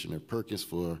Commissioner Perkins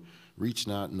for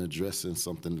reaching out and addressing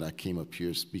something that I came up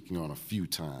here speaking on a few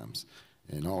times,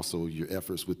 and also your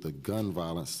efforts with the gun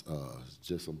violence.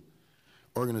 Just some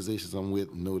organizations I'm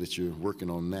with know that you're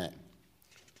working on that.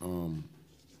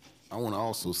 I want to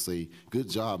also say, good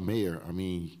job, Mayor. I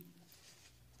mean,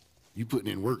 you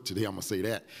putting in work today, I'm going to say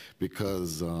that,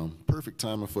 because perfect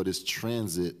timing for this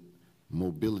transit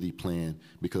mobility plan,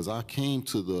 because I came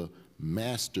to the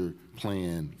master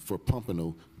plan for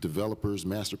Pompano, developers,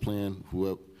 master plan,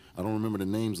 whoever, I don't remember the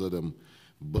names of them,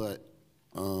 but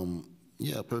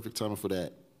yeah, perfect timing for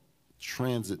that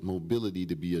transit mobility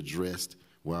to be addressed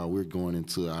while we're going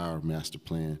into our master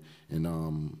plan.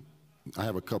 And I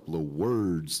have a couple of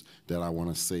words that I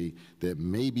want to say that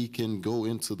maybe can go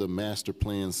into the master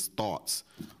plan's thoughts.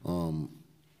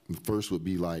 First would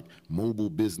be like mobile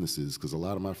businesses, because a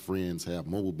lot of my friends have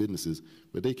mobile businesses,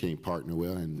 but they can't partner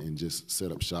well and just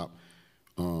set up shop.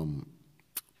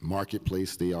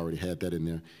 Marketplace, they already had that in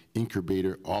there.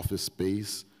 Incubator, office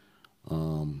space,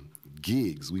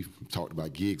 gigs. We've talked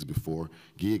about gigs before.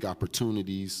 Gig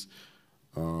opportunities,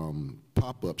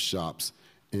 pop-up shops.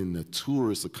 And the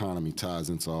tourist economy ties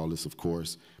into all this, of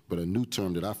course, but a new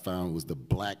term that I found was the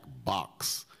black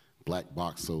box. Black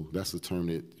box, so that's a term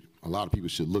that a lot of people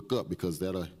should look up, because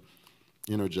that'll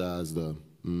energize the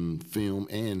film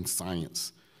and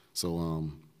science.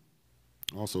 So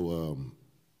also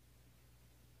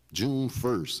June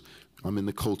 1st, I'm in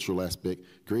the cultural aspect.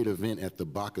 Great event at the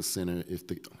Baca Center. If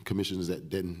the commissioners that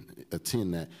didn't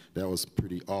attend that, that was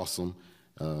pretty awesome.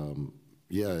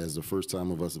 Yeah, as the first time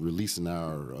of us releasing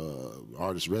our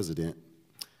artist resident,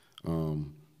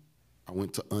 I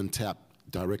went to Untap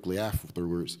directly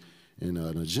afterwards, and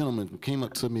a gentleman came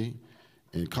up to me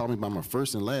and called me by my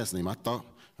first and last name. I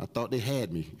thought they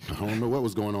had me. I don't know what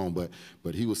was going on,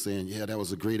 but he was saying, yeah, that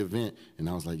was a great event, and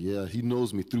I was like, yeah, he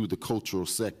knows me through the cultural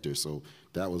sector, so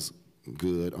that was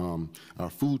good. Our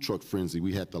food truck frenzy,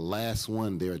 we had the last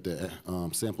one there at the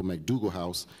Sample McDougal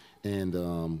House, and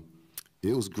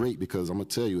it was great, because I'm gonna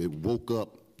tell you, it woke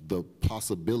up the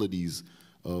possibilities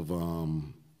of,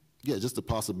 yeah, just the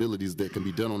possibilities that can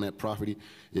be done on that property.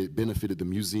 It benefited the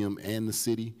museum and the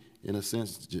city, in a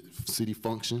sense, city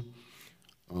function.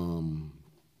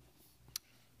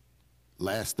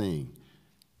 Last thing,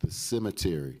 the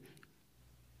cemetery.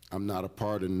 I'm not a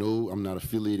part of I'm not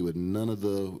affiliated with none of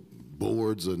the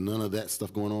boards or none of that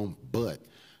stuff going on, but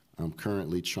I'm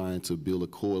currently trying to build a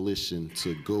coalition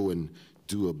to go and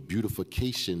do a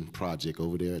beautification project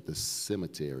over there at the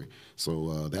cemetery.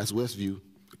 So that's Westview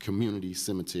Community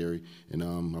Cemetery, and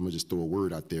I'm gonna just throw a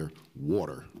word out there: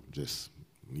 water. Just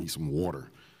need some water.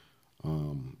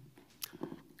 Come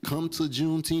to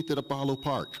Juneteenth at Apollo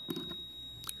Park.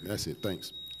 That's it.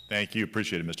 Thanks. Thank you.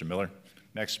 Appreciate it, Mr. Miller.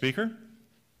 Next speaker.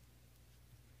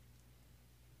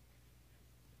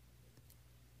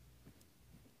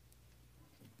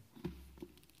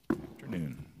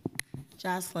 Afternoon.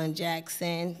 Jocelyn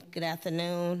Jackson, good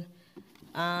afternoon.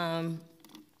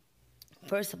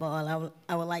 First of all,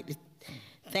 I would like to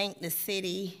thank the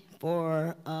city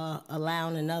for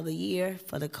allowing another year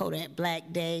for the Kodak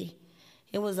Black Day.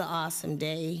 It was an awesome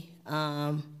day.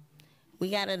 We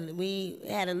had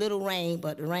a little rain,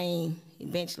 but the rain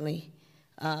eventually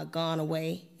gone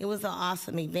away. It was an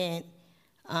awesome event.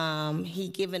 He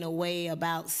given away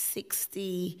about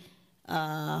 60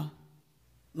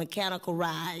 mechanical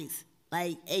rides,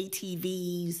 like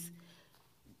ATVs,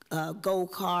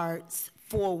 go-karts,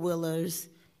 four-wheelers.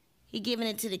 He giving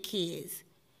it to the kids.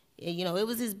 You know, it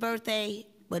was his birthday,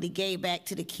 but he gave back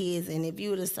to the kids, and if you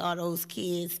would have saw those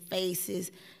kids'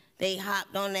 faces, they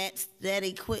hopped on that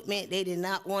equipment. They did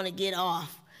not want to get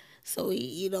off. So,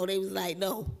 they was like,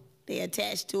 no. They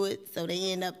attached to it, so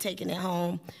they ended up taking it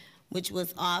home, which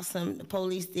was awesome. The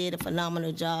police did a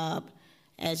phenomenal job,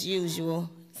 as usual,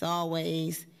 as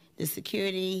always. The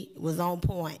security was on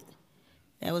point.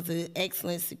 That was an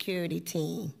excellent security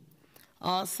team.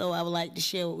 Also, I would like to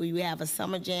share we have a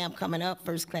summer jam coming up,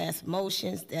 First Class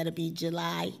Motions. That'll be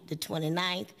July the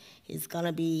 29th. It's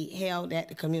gonna be held at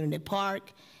the community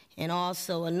park. And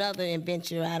also another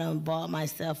adventure I done bought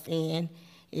myself in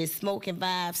is Smoking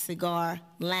Vibe Cigar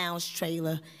Lounge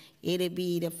Trailer. It'll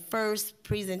be the first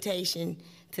presentation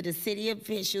to the city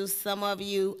officials. Some of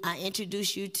you, I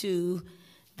introduce you to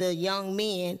the young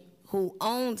men who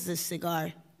owns the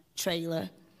cigar trailer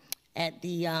at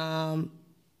the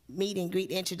meet and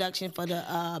greet introduction for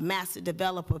the master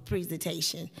developer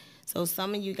presentation. So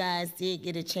some of you guys did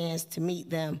get a chance to meet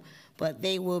them, but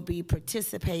they will be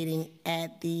participating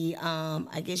at the,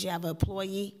 I guess you have an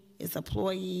employee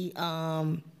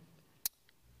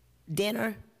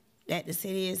dinner that the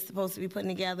city is supposed to be putting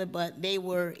together, but they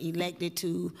were elected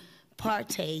to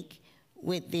partake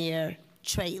with their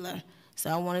trailer. So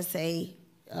I want to say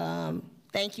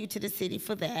thank you to the city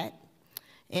for that.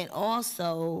 And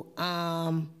also,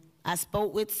 I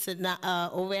spoke with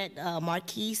over at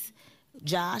Marquise,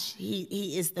 Josh.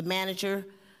 He is the manager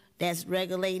that's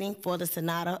regulating for the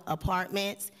Sonata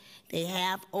Apartments. They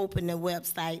have opened the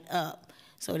website up.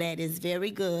 So that is very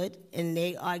good, and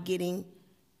they are getting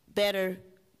better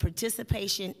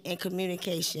participation and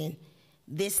communication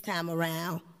this time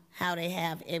around, how they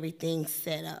have everything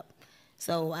set up.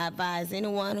 So I advise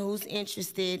anyone who's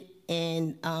interested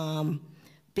in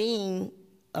being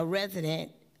a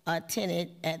resident, a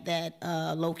tenant at that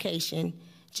location,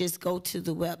 just go to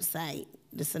the website,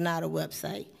 the Sonata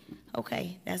website.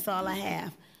 Okay, that's all I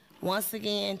have. Once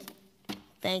again,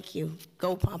 thank you.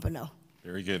 Go Pompano.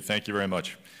 Very good. Thank you very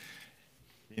much.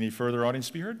 Any further audience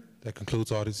to be heard? That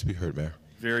concludes audience to be heard, Mayor.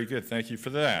 Very good. Thank you for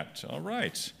that. All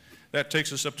right. That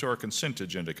takes us up to our consent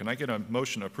agenda. Can I get a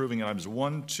motion approving items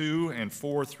 1, 2, and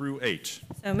 4 through 8?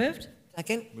 So moved.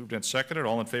 Second. Moved and seconded.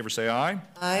 All in favor say aye.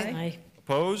 Aye.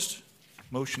 Opposed?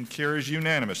 Motion carries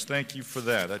unanimous. Thank you for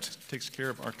that. That takes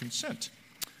care of our consent.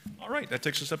 All right, that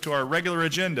takes us up to our regular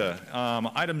agenda.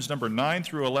 Items number 9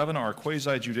 through 11 are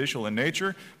quasi-judicial in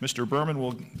nature. Mr. Berman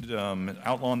will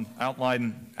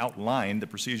outline the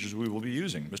procedures we will be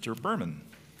using. Mr. Berman.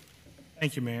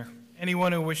 Thank you, Mayor.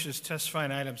 Anyone who wishes to testify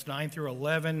on items 9 through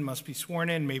 11 must be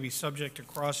sworn in, may be subject to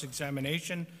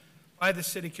cross-examination by the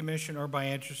City Commission or by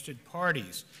interested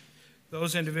parties.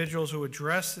 Those individuals who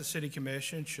address the City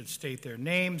Commission should state their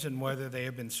names and whether they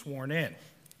have been sworn in.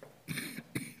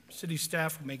 City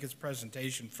staff will make its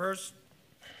presentation first,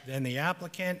 then the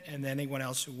applicant, and then anyone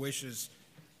else who wishes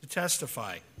to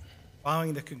testify.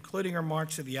 Following the concluding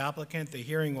remarks of the applicant, the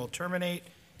hearing will terminate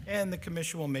and the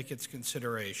commission will make its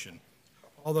consideration.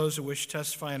 All those who wish to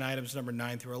testify on items number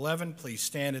 9 through 11, please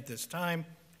stand at this time.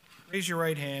 Raise your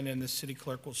right hand and the city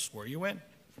clerk will swear you in.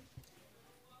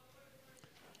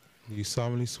 Do you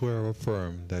solemnly swear or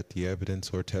affirm that the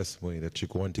evidence or testimony that you're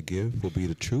going to give will be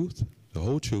the truth, the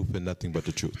whole truth, and nothing but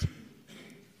the truth.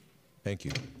 Thank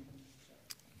you.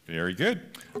 Very good.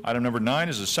 Item number 9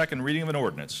 is a second reading of an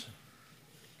ordinance.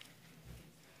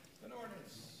 An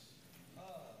ordinance of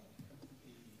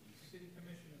the City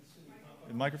Commission of the City of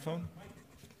Pompano. Microphone?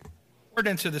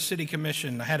 Ordinance of the City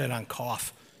Commission, I had it on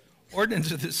cough.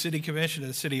 Ordinance of the City Commission of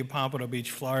the City of Pompano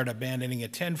Beach, Florida, abandoning a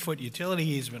 10-foot utility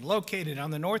easement located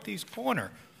on the northeast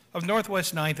corner of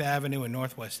Northwest 9th Avenue and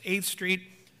Northwest 8th Street,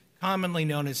 commonly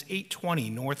known as 820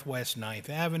 Northwest 9th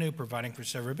Avenue, providing for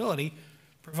severability,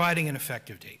 providing an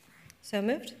effective date. So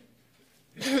moved.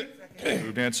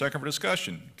 Moved and second for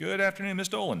discussion. Good afternoon, Ms.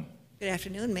 Dolan. Good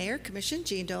afternoon, Mayor, Commission,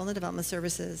 Jean Dolan, Development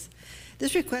Services.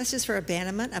 This request is for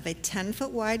abandonment of a 10-foot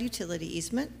wide utility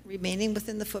easement remaining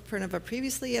within the footprint of a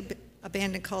previously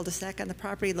abandoned cul-de-sac on the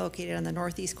property located on the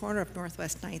northeast corner of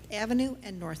Northwest 9th Avenue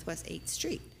and Northwest 8th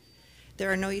Street.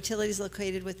 There are no utilities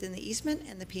located within the easement,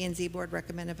 and the P&Z Board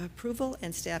recommended approval,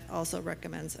 and staff also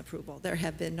recommends approval. There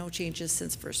have been no changes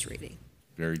since first reading.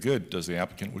 Very good. Does the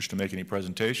applicant wish to make any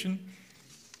presentation?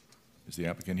 Is the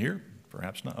applicant here?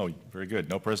 Perhaps not. Oh, very good.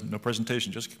 No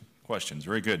presentation, just questions.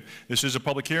 Very good. This is a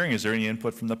public hearing. Is there any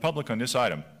input from the public on this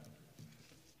item?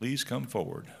 Please come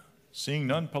forward. Seeing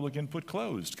none, public input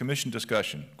closed. Commission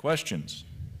discussion. Questions?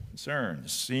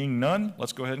 Concerns? Seeing none,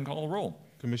 let's go ahead and call the roll.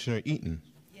 Commissioner Eaton.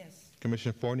 Yes.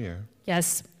 Commissioner Fournier.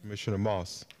 Yes. Commissioner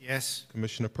Moss. Yes.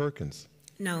 Commissioner Perkins.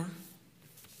 No.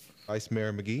 Vice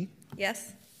Mayor McGee.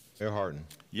 Yes. Mayor Harden.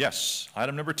 Yes.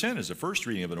 Item number 10 is the first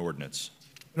reading of an ordinance.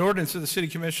 An ordinance of the City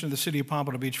Commission of the City of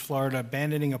Pompano Beach, Florida,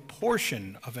 abandoning a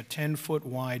portion of a 10-foot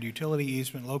wide utility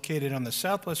easement located on the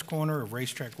southwest corner of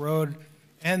Racetrack Road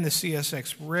and the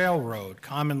CSX Railroad,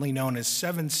 commonly known as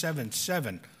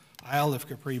 777 Isle of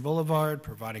Capri Boulevard,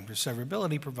 providing for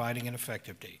severability, providing an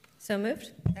effective date. So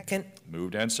moved. Second.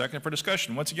 Moved and second for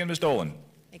discussion. Once again, Ms. Dolan.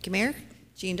 Thank you, Mayor.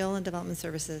 Jean Dolan, Development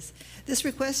Services. This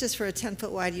request is for a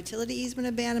 10-foot wide utility easement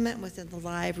abandonment within the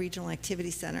Live Regional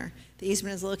Activity Center. The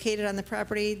easement is located on the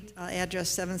property address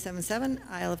 777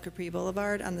 Isle of Capri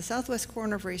Boulevard on the southwest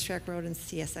corner of Racetrack Road and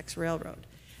CSX Railroad.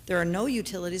 There are no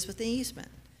utilities within the easement.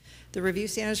 The review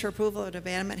standards for approval of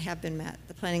abandonment have been met.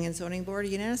 The Planning and Zoning Board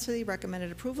unanimously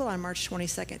recommended approval on March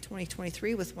 22,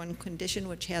 2023, with one condition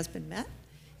which has been met,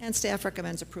 and staff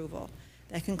recommends approval.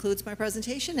 That concludes my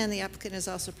presentation, and the applicant is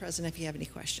also present if you have any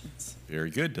questions. Very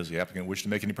good. Does the applicant wish to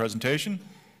make any presentation?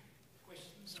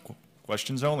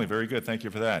 Questions only. Very good. Thank you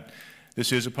for that.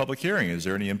 This is a public hearing. Is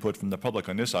there any input from the public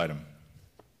on this item?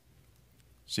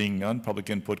 Seeing none, public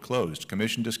input closed.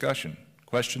 Commission discussion.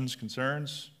 Questions,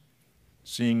 concerns?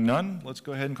 Seeing none, let's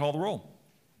go ahead and call the roll.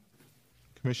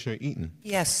 Commissioner Eaton.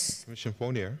 Yes. Commissioner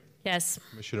Fournier. Yes.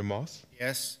 Commissioner Moss.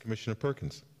 Yes. Commissioner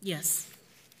Perkins. Yes.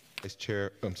 Vice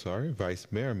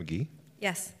Mayor McGee.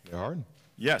 Yes. Mayor Harden.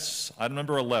 Yes. Item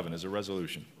number 11 is a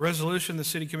resolution. Resolution, the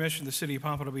City Commission of the City of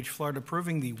Pompano Beach, Florida,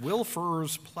 approving the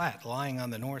Wilfers Plat lying on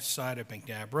the north side of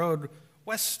McNabb Road,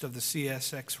 west of the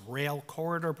CSX rail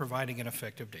corridor, providing an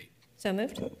effective date. So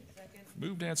moved.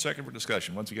 Moved and second for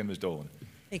discussion. Once again, Ms. Dolan.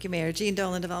 Thank you, Mayor. Jean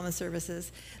Dolan, Development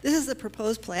Services. This is the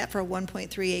proposed plat for a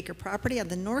 1.3-acre property on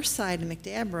the north side of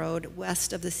McNabb Road,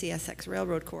 west of the CSX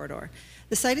Railroad corridor.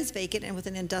 The site is vacant and with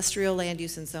an industrial land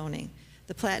use and zoning.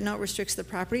 The plat note restricts the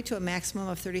property to a maximum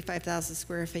of 35,000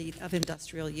 square feet of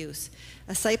industrial use.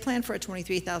 A site plan for a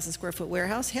 23,000 square foot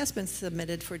warehouse has been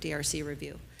submitted for DRC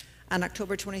review. On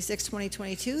October 26,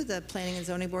 2022, the Planning and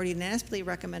Zoning Board unanimously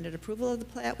recommended approval of the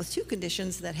plat with two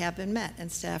conditions that have been met, and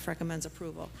staff recommends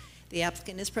approval. The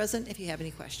applicant is present if you have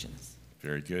any questions.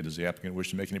 Very good. Does the applicant wish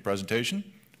to make any presentation?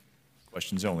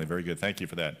 Questions only. Very good. Thank you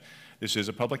for that. This is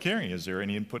a public hearing. Is there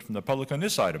any input from the public on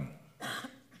this item?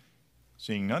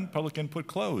 Seeing none, public input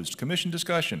closed. Commission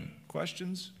discussion.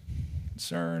 Questions?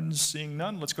 Concerns? Seeing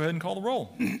none, let's go ahead and call the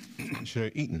roll.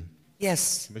 Commissioner Eaton.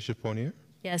 Yes. Commissioner Fournier.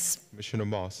 Yes. Commissioner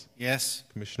Moss. Yes.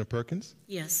 Commissioner Perkins.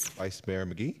 Yes. Vice Mayor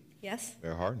McGee. Yes.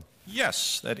 Mayor Harden.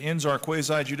 Yes, that ends our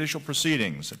quasi-judicial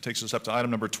proceedings. That takes us up to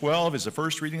item number 12, is the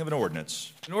first reading of an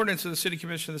ordinance. An ordinance of the City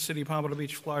Commission of the City of Pompano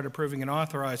Beach, Florida, approving and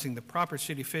authorizing the proper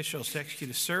city officials to execute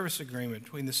a service agreement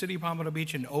between the City of Pompano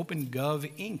Beach and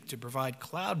OpenGov, Inc. to provide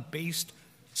cloud-based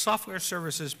software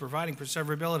services providing for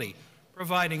severability,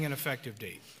 providing an effective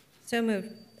date. So moved.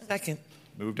 Second.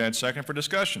 Moved and second for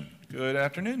discussion. Good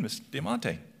afternoon, Ms.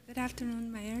 Diamante. Good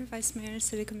afternoon, Mayor, Vice Mayor,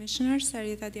 City Commissioner,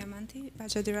 Sarita Diamante,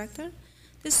 Budget Director.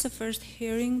 This is the first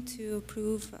hearing to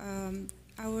approve a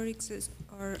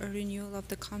renewal of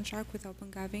the contract with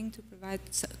OpenGov, Inc. to provide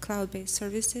cloud-based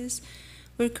services.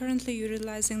 We're currently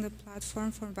utilizing the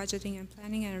platform for budgeting and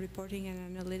planning and reporting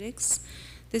and analytics.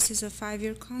 This is a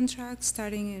 5-year contract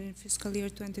starting in fiscal year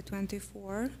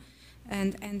 2024.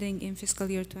 and ending in fiscal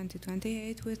year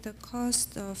 2028 with a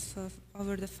cost of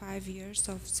over the 5 years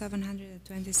of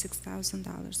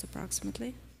 $726,000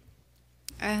 approximately.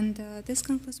 And this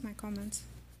concludes my comments.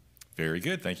 Very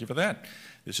good. Thank you for that.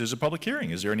 This is a public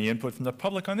hearing. Is there any input from the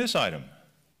public on this item?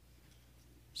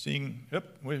 Seeing,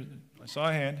 yep, I saw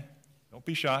a hand. Don't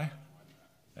be shy.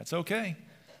 That's okay.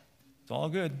 It's all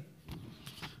good.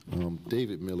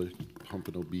 David Miller,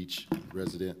 Pompano Beach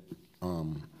resident.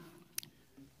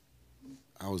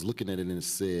 I was looking at it and it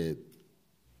said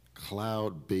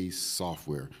cloud-based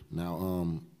software.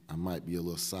 Now, I might be a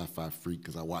little sci-fi freak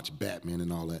because I watch Batman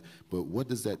and all that, but what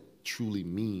does that truly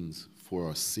means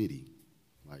for a city?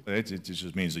 Like, it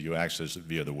just means that you access it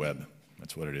via the web.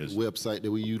 That's what it is. Website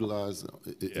that we utilize?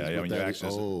 When you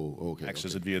access it.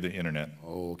 Access it via the internet.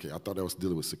 Oh, okay. I thought that was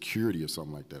dealing with security or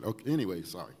something like that. Okay. Anyway,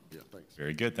 sorry. Yeah, thanks.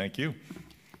 Very good. Thank you.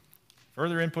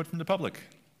 Further input from the public?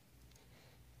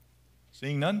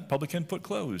 Seeing none, public input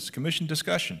closed. Commission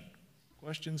discussion.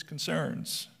 Questions,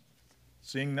 concerns?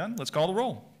 Seeing none, let's call the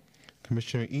roll.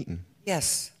 Commissioner Eaton.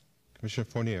 Yes. Commissioner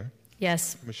Fournier.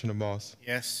 Yes. Commissioner Moss.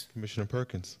 Yes. Commissioner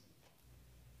Perkins.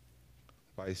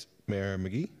 Vice Mayor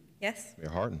McGee. Yes. Mayor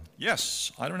Harden.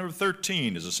 Yes. Item number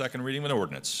 13 is a second reading of an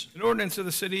ordinance. An ordinance of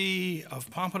the City of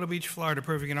Pompano Beach, Florida,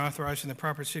 approving and authorizing the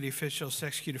proper city officials to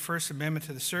execute a First Amendment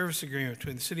to the service agreement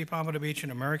between the City of Pompano Beach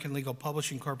and American Legal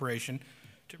Publishing Corporation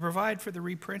to provide for the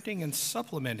reprinting and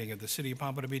supplementing of the City of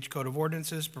Pompano Beach Code of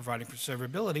Ordinances, providing for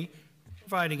severability,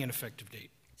 providing an effective date.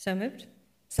 So moved.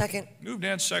 Second. Moved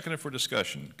and seconded for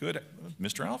discussion. Good.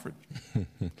 Mr. Alfred.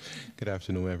 Good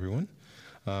afternoon, everyone.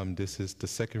 This is the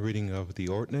second reading of the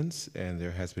ordinance, and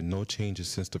there has been no changes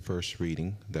since the first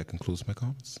reading. That concludes my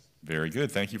comments. Very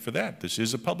good. Thank you for that. This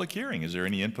is a public hearing. Is there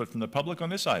any input from the public on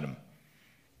this item?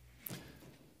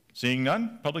 Seeing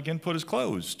none, public input is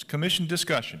closed. Commission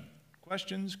discussion.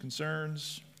 Questions,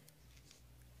 concerns,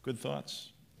 good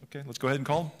thoughts? Okay, let's go ahead and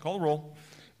call the roll.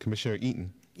 Commissioner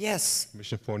Eaton. Yes.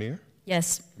 Commissioner Fournier.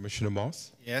 Yes. Commissioner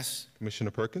Moss. Yes.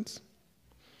 Commissioner Perkins.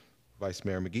 Vice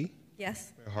Mayor McGee.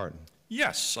 Yes. Mayor Harden.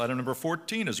 Yes. Item number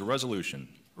 14 is a resolution.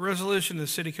 A resolution of the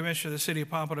City Commission of the City of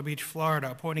Pompano Beach,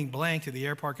 Florida, appointing blank to the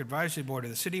Air Park Advisory Board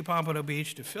of the City of Pompano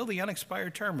Beach to fill the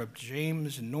unexpired term of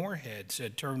James Norhead,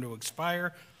 said term to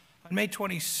expire on May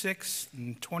 26,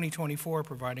 2024,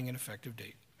 providing an effective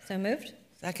date. So moved.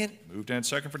 Second. Moved and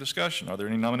second for discussion. Are there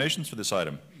any nominations for this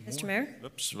item? Mr. Mayor?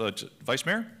 Oops, Vice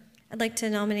Mayor? I'd like to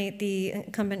nominate the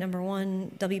incumbent number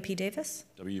 1, W.P. Davis.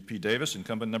 W.P. Davis,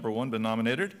 incumbent number 1, been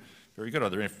nominated. Very good. Are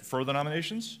there any further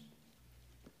nominations?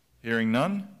 Hearing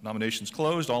none, nominations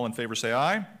closed. All in favor say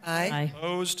aye. Aye. Aye.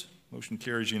 Opposed? Motion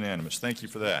carries unanimous. Thank you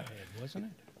for that. Wasn't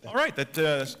it? All right, that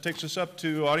takes us up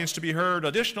to audience to be heard.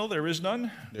 Additional, there is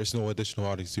none. There's no additional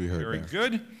audience to be heard, Very Mayor.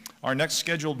 good. Our next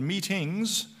scheduled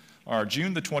meetings are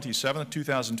June the 27th,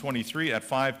 2023 at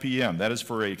 5 p.m. That is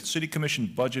for a City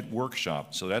Commission budget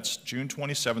workshop. So that's June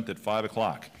 27th at 5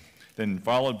 o'clock. Then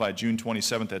followed by June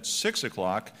 27th at 6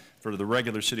 o'clock for the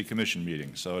regular City Commission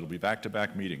meeting. So it'll be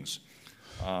back-to-back meetings.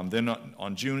 Then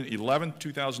on June 11th,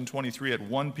 2023 at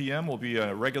 1 p.m. will be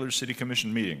a regular City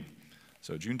Commission meeting.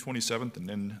 So June 27th and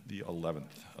then the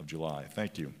 11th of July.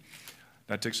 Thank you.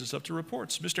 That takes us up to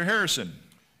reports. Mr. Harrison.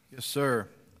 Yes, sir.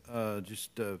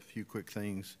 Just a few quick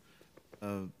things.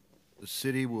 The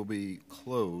city will be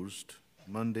closed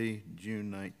Monday,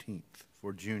 June 19th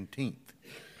for Juneteenth.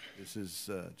 This is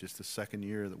just the second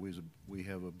year that we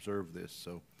have observed this,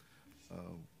 so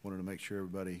wanted to make sure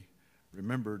everybody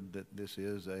remembered that this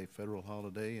is a federal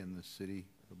holiday and the city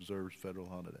observes federal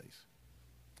holidays.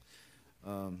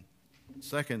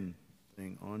 Second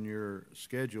thing, on your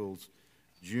schedules,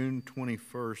 June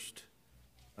 21st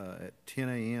at 10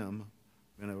 a.m.,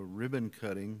 we're going to have a ribbon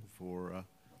cutting for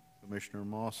Commissioner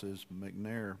Moss's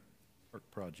McNair Park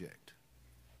project.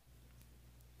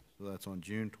 So that's on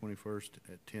June 21st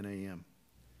at 10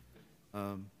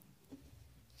 a.m.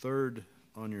 Third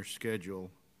on your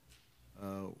schedule,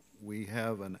 we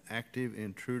have an active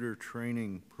intruder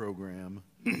training program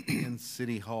in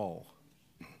City Hall.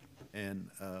 And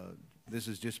this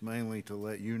is just mainly to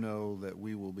let you know that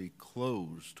we will be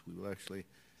closed. We will actually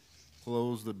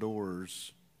close the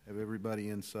doors, have everybody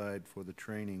inside for the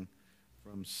training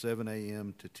from 7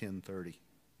 a.m. to 10:30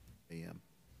 a.m.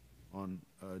 on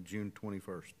June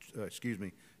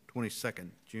 22nd,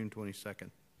 June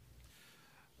 22nd.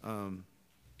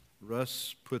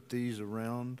 Russ put these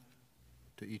around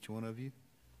to each one of you.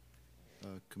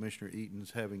 Commissioner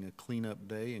Eaton's having a cleanup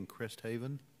day in Crest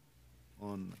Haven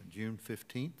on June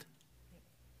 15th.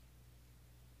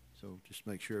 So just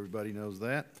make sure everybody knows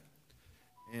that.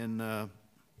 And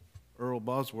Earl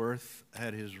Bosworth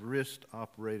had his wrist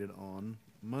operated on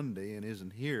Monday and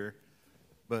isn't here,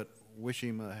 but wish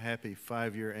him a happy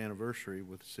 5-year anniversary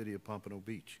with the city of Pompano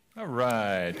Beach. All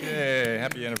right. Yay,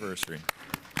 happy anniversary.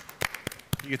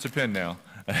 He gets a pin now.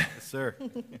 Yes, sir.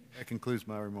 That concludes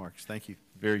my remarks. Thank you.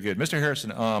 Very good. Mr.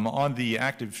 Harrison, on the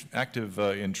active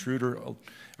intruder,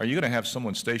 are you going to have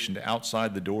someone stationed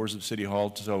outside the doors of City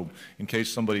Hall so in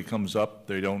case somebody comes up,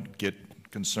 they don't get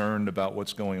concerned about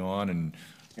what's going on and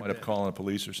wind up calling the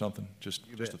police or something? Just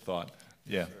a thought.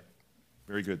 Yeah.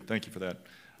 Very good. Thank you for that.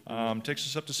 Takes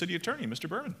us up to City Attorney, Mr.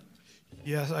 Berman.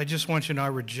 Yes, I just want you to know I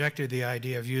rejected the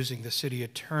idea of using the city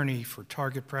attorney for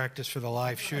target practice for the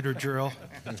live shooter drill.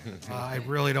 I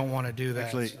really don't want to do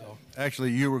that.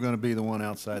 Actually, you were going to be the one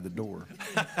outside the door.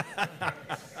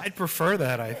 I'd prefer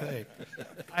that, I think.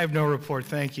 I have no report.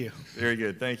 Thank you. Very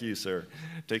good. Thank you, sir.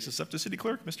 Takes us up to City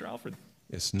Clerk, Mr. Alfred.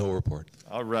 Yes, no report.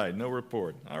 All right, no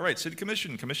report. All right, City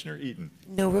Commission, Commissioner Eaton.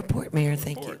 No report, Mayor.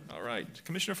 Thank you. All right,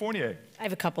 Commissioner Fournier. I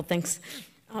have a couple things.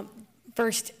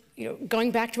 First,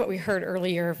 going back to what we heard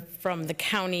earlier from the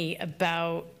county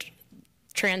about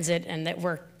transit and that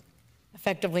we're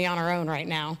effectively on our own right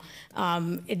now,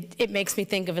 it makes me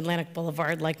think of Atlantic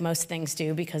Boulevard like most things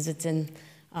do because it's in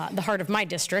the heart of my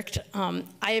district.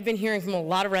 I have been hearing from a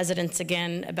lot of residents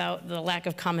again about the lack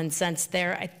of common sense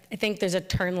there. I think there's a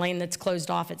turn lane that's closed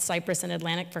off at Cypress and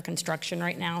Atlantic for construction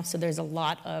right now, so there's a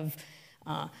lot of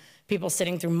people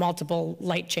sitting through multiple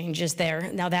light changes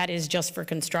there. Now that is just for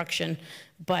construction,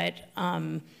 but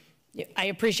I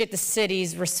appreciate the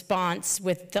city's response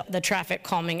with the traffic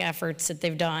calming efforts that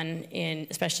they've done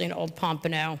especially in Old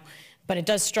Pompano. But it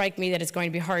does strike me that it's going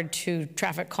to be hard to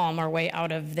traffic calm our way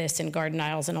out of this in Garden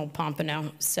Isles and Old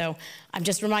Pompano. So I'm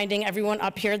just reminding everyone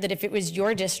up here that if it was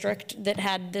your district that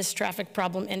had this traffic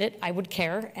problem in it, I would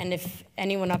care. And if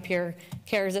anyone up here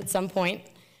cares at some point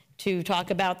to talk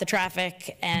about the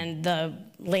traffic and the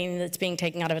lane that's being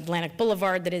taken out of Atlantic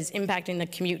Boulevard that is impacting the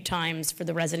commute times for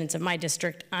the residents of my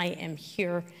district, I am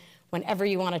here whenever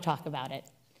you want to talk about it.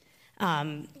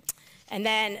 And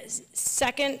then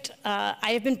second,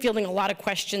 I have been fielding a lot of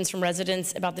questions from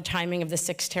residents about the timing of the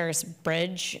Sixth Terrace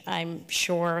Bridge. I'm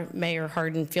sure Mayor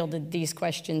Hardin fielded these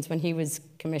questions when he was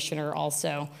commissioner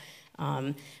also.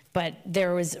 But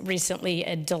there was recently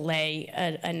a delay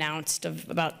announced of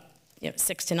about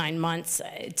 6 to 9 months.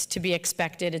 It's to be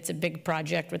expected. It's a big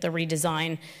project with a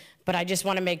redesign. But I just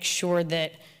want to make sure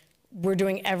that we're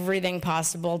doing everything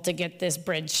possible to get this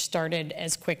bridge started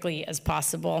as quickly as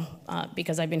possible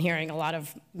because I've been hearing a lot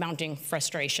of mounting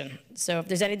frustration. So if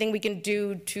there's anything we can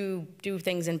do to do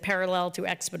things in parallel to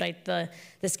expedite the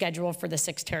schedule for the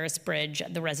Sixth Terrace Bridge,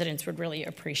 the residents would really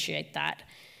appreciate that.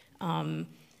 And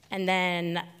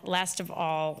then last of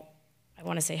all, I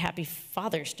want to say happy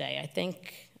Father's Day. I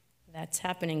think that's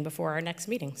happening before our next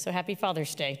meeting. So happy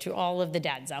Father's Day to all of the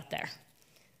dads out there.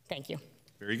 Thank you.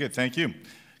 Very good. Thank you.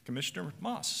 Commissioner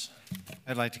Moss.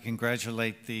 I'd like to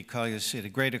congratulate the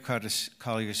Greater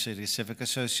Collier City Civic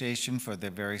Association for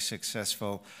their very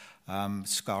successful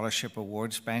scholarship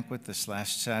awards banquet this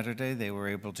last Saturday. They were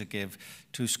able to give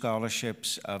 2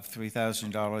 scholarships of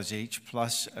 $3,000 each,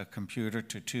 plus a computer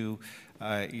to 2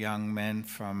 young men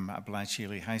from Blanche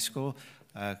Healy High School.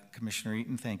 Commissioner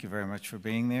Eaton, thank you very much for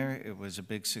being there. It was a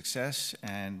big success,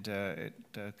 and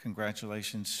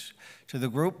congratulations to the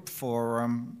group for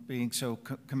being so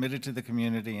committed to the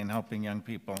community and helping young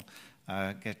people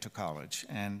get to college.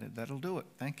 And that'll do it.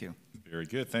 Thank you. Very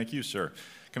good. Thank you, sir.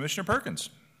 Commissioner Perkins.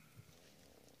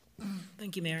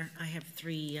 Thank you, Mayor. I have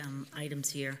 3 items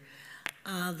here.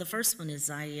 The first one is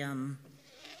I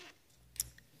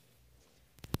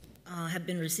have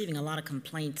been receiving a lot of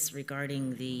complaints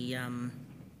regarding the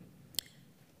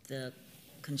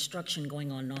construction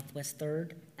going on Northwest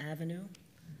 3rd Avenue.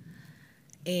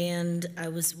 And I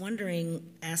was wondering,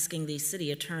 asking the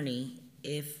city attorney,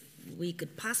 if we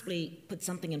could possibly put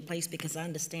something in place, because I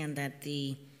understand that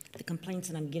the complaints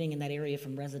that I'm getting in that area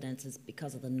from residents is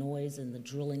because of the noise and the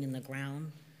drilling in the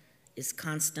ground is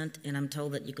constant. And I'm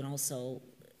told that you can also,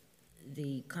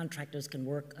 the contractors can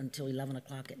work until 11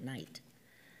 o'clock at night.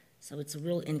 So it's a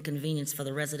real inconvenience for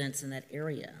the residents in that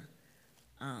area.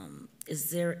 Is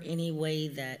there any way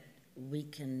that we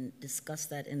can discuss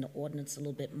that in the ordinance a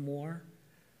little bit more?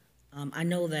 I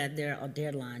know that there are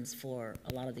deadlines for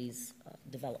a lot of these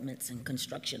developments and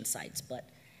construction sites, but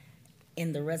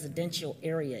in the residential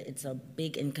area, it's a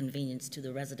big inconvenience to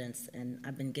the residents, and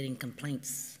I've been getting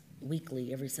complaints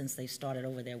weekly ever since they started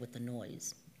over there with the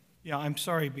noise. Yeah, I'm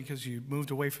sorry because you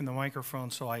moved away from the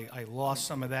microphone, so I lost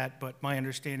some of that, but my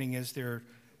understanding is they're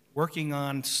working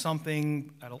on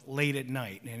something late at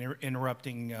night and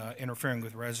interfering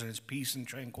with residents' peace and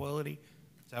tranquility.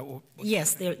 Is that what?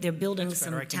 Yes, they're building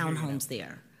some townhomes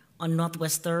there on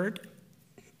Northwest 3rd.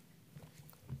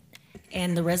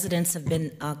 And the residents have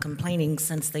been complaining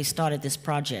since they started this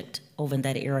project over in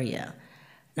that area.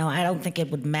 Now, I don't think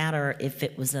it would matter if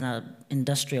it was in an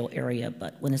industrial area,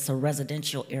 but when it's a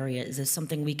residential area, is there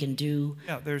something we can do?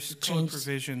 Yeah, there's code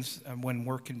provisions when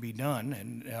work can be done,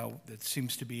 and it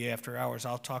seems to be after hours.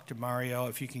 I'll talk to Mario.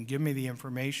 If you can give me the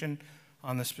information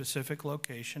on the specific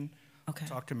location, okay.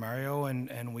 Talk to Mario,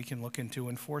 and we can look into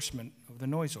enforcement of the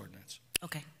noise ordinance.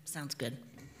 Okay, sounds good.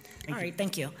 All right,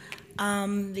 thank you.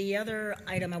 The other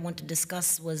item I want to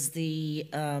discuss was the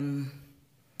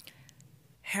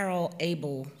Harold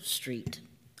Abel Street.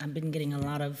 I've been getting a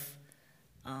lot of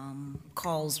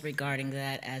calls regarding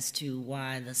that as to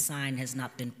why the sign has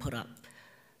not been put up.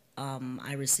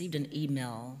 I received an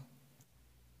email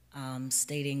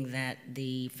stating that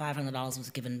the $500 was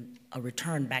given a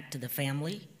return back to the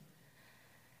family,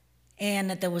 and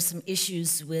that there was some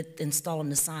issues with installing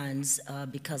the signs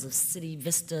because of City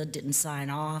Vista didn't sign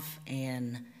off,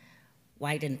 and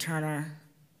White and Turner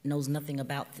knows nothing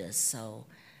about this. So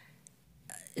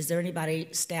is there anybody,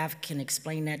 staff can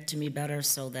explain that to me better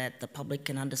so that the public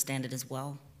can understand it as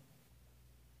well?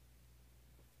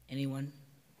 Anyone?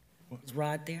 Is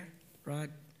Rod there? Rod?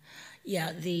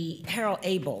 Yeah, the Harold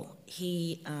Abel,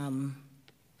 he been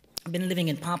living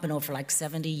in Pompano for like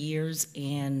 70 years,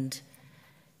 and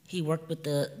he worked with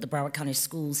the Broward County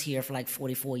Schools here for like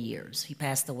 44 years. He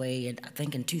passed away, I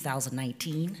think, in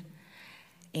 2019,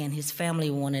 and his family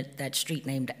wanted that street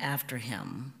named after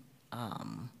him.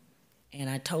 And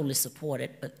I totally support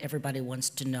it, but everybody wants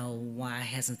to know why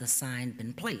hasn't the sign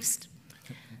been placed.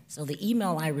 So the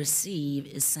email I received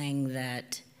is saying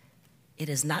that it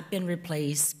has not been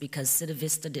replaced because City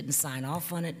Vista didn't sign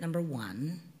off on it, number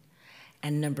one.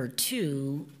 And number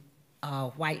two,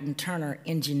 White and Turner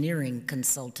engineering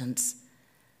consultants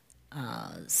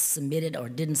submitted or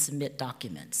didn't submit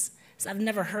documents. So I've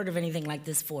never heard of anything like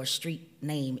this for a street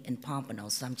name in Pompano.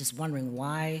 So I'm just wondering,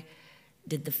 why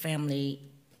did the family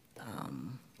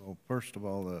well, first of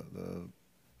all, the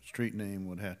street name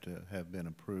would have to have been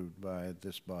approved by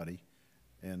this body,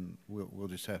 and we'll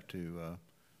just have to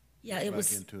yeah, it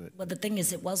was into it. Well, the thing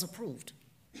is, it was approved.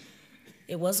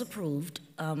 It was approved,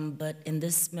 but in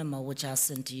this memo, which I'll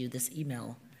send to you, this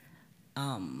email,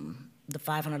 the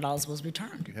 $500 was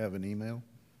returned. You have an email?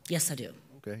 Yes, I do.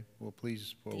 Okay. Well,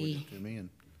 please forward it to me, and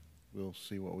we'll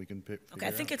see what we can pick. Okay,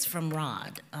 I think it's from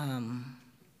Rod. Let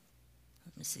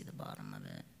me see the bottom of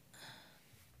it.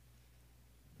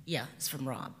 Yeah, it's from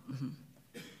Rob. Mm-hmm.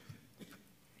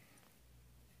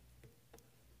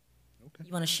 Okay.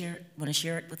 You want to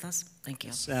share it? With us? Thank you.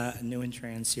 It's New and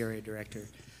Trans area director.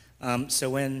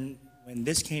 So when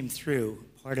this came through,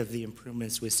 part of the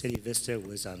improvements with City Vista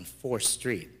was on 4th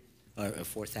Street or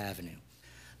 4th Avenue.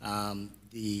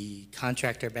 The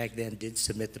contractor back then did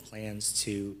submit the plans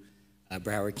to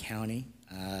Broward County.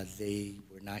 They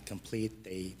were not complete.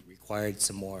 They required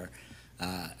some more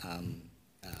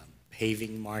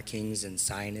paving markings and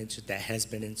signage that has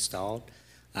been installed.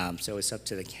 So it's up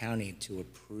to the county to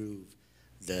approve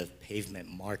the pavement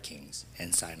markings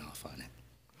and sign off on it.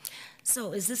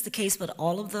 So is this the case with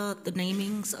all of the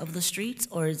namings of the streets,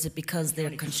 or is it because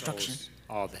they're construction?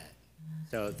 All that.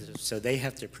 So they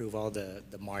have to approve all the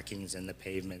markings and the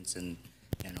pavements and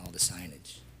all the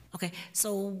signage. Okay,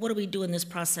 so what do we do in this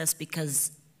process?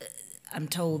 Because I'm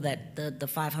told that the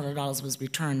 $500 was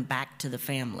returned back to the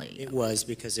family. It was,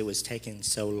 because it was taking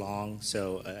so long.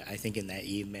 So I think in that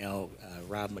email,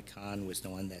 Rob McCon was the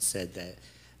one that said that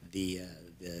the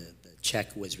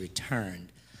check was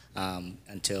returned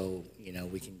until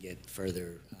we can get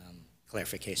further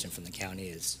clarification from the county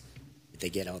if they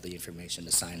get all the information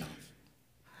to sign off.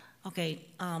 Okay.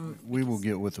 We will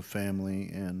get with the family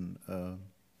and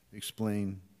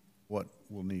explain what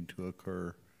will need to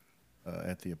occur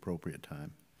at the appropriate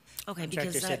time. Okay, the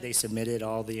contractor said they submitted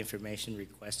all the information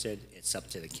requested. It's up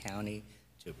to the county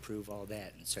to approve all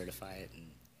that and certify it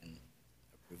and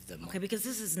approve them. Okay, because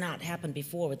this has not happened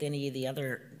before with any of the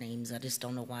other names. I just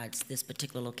don't know why it's this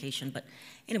particular location. But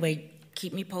anyway,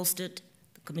 keep me posted.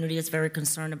 The community is very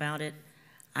concerned about it.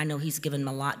 I know he's given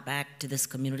a lot back to this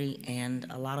community, and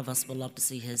a lot of us would love to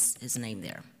see his name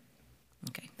there.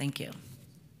 Okay, thank you.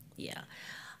 Yeah.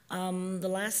 The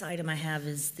last item I have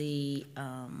is the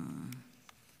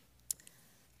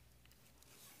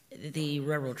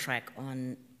railroad track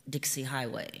on Dixie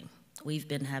Highway. We've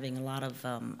been having a lot of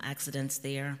accidents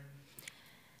there,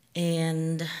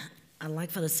 and I'd like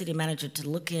for the city manager to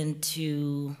look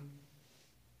into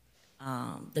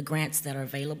the grants that are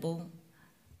available.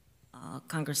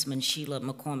 Congressman Sheila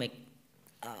McCormick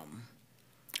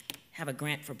have a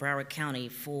grant for Broward County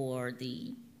for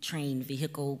the train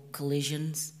vehicle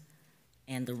collisions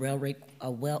and the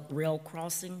rail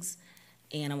crossings.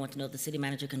 And I want to know if the city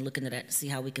manager can look into that to see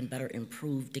how we can better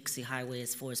improve Dixie Highway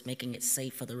as far as making it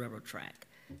safe for the railroad track.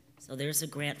 So there's a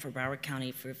grant for Broward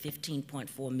County for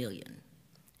 $15.4 million.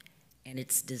 And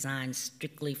it's designed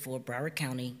strictly for Broward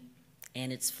County,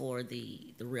 and it's for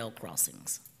the rail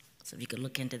crossings. So if you could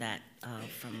look into that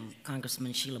from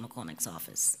Congressman Sheila McCormick's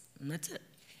office. And that's it.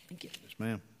 Thank you. Yes,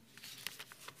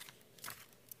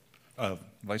 ma'am.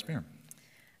 Vice Mayor.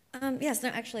 Yes, no,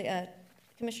 actually,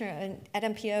 Commissioner, at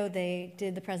MPO, they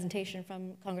did the presentation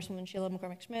from Congresswoman Sheila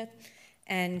McCormick-Smith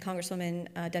and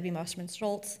Congresswoman Debbie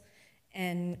Mossman-Schultz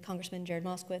and Congressman Jared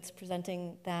Moskowitz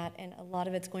presenting that, and a lot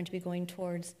of it's going to be going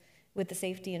towards, with the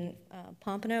safety in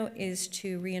Pompano, is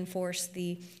to reinforce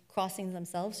the crossings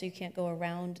themselves so you can't go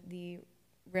around the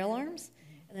rail arms,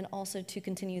 and then also to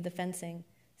continue the fencing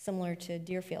similar to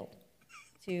Deerfield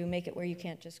to make it where you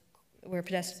can't just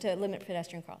to limit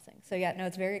pedestrian crossing. So yeah, no,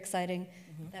 it's very exciting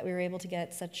that we were able to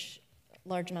get such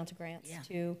large amounts of grants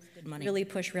to really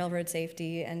push railroad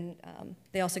safety. And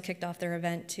they also kicked off their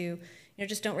event to,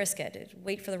 just don't risk it.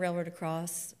 Wait for the railroad to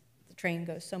cross. The train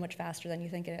goes so much faster than you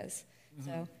think it is.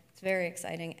 So it's very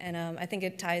exciting. And I think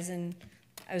it ties in.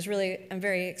 I'm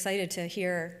very excited to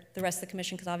hear the rest of the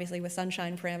commission, because obviously with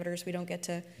sunshine parameters, we don't get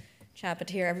to chat, but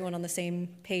to hear everyone on the same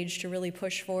page to really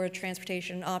push for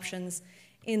transportation options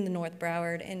in the North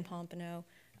Broward, in Pompano.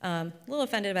 A little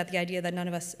offended about the idea that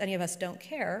any of us don't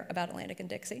care about Atlantic and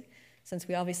Dixie, since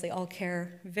we obviously all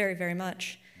care very, very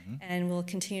much. And we'll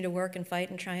continue to work and fight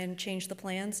and try and change the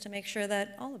plans to make sure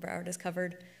that all of Broward is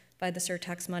covered by the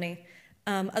surtax money.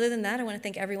 Other than that, I want to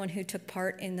thank everyone who took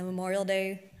part in the Memorial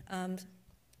Day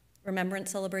remembrance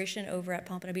celebration over at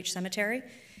Pompano Beach Cemetery.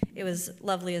 It was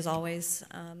lovely as always,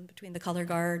 between the color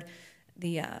guard,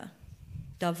 the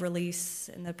Dove release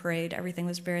and the parade, everything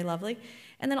was very lovely.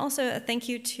 And then also a thank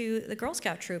you to the Girl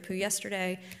Scout troop, who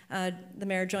yesterday, the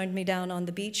mayor joined me down on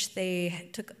the beach. They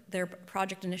took their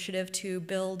project initiative to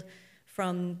build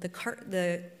from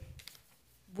the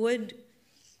wood,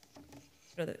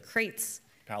 or the crates,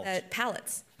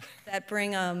 pallets that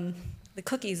bring the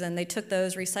cookies in. They took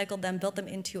those, recycled them, built them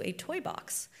into a toy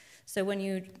box. So when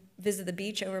you visit the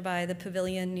beach over by the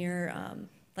pavilion near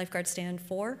Lifeguard Stand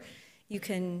 4, you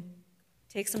can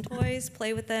take some toys,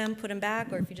 play with them, put them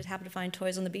back, or if you just happen to find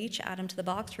toys on the beach, add them to the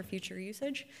box for future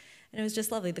usage. And it was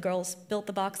just lovely. The girls built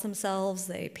the box themselves,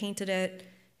 they painted it.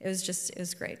 It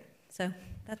was great. So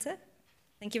that's it.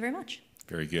 Thank you very much.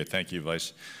 Very good. Thank you,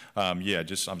 Vice. I'm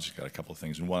just got a couple of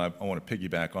things. And one, I want to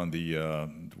piggyback on the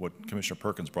what Commissioner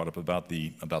Perkins brought up about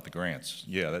the grants.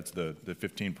 Yeah, that's the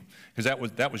 15, because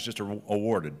that was just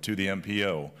awarded to the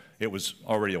MPO. It was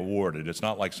already awarded. It's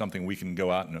not like something we can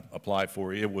go out and apply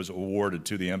for. It was awarded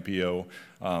to the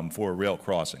MPO for rail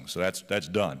crossing. So that's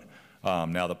done.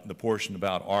 Now the portion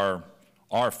about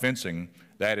our fencing,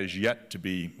 that is yet to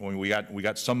be. We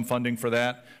got some funding for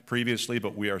that previously,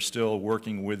 but we are still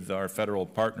working with our federal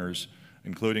partners,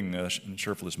 including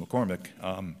Sheriff McCormick,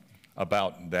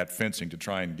 about that fencing to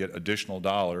try and get additional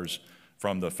dollars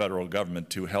from the federal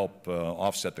government to help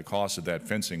offset the cost of that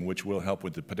fencing, which will help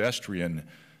with the pedestrian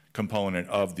component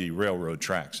of the railroad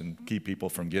tracks and keep people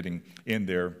from getting in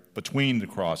there between the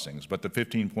crossings. But the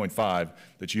 15.5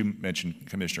 that you mentioned,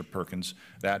 Commissioner Perkins,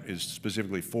 that is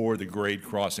specifically for the grade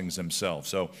crossings themselves.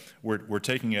 So we're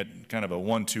taking it kind of a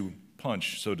 1-2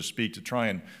 punch, so to speak, to try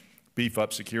and beef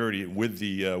up security with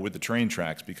the train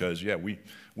tracks, because yeah,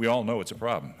 we all know it's a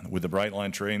problem with the Bright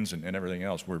Line trains and everything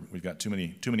else. We've got too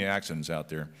many accidents out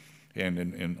there,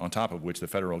 and on top of which the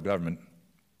federal government,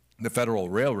 the Federal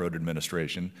Railroad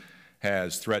Administration,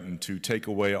 has threatened to take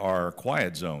away our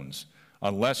quiet zones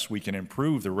unless we can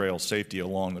improve the rail safety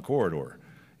along the corridor.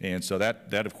 And so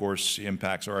that of course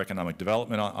impacts our economic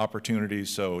development opportunities.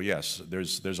 So yes,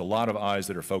 there's a lot of eyes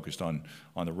that are focused on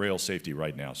the rail safety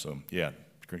right now. So yeah,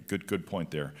 good point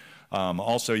there.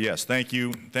 Also, yes, thank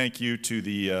you to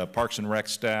the Parks and Rec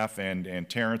staff and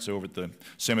Terrence over at the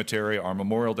cemetery. Our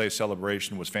Memorial Day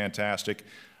celebration was fantastic.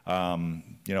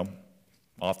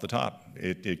 Off the top,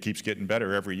 it keeps getting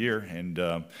better every year, and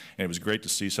it was great to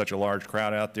see such a large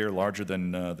crowd out there, larger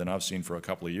than I've seen for a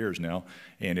couple of years now,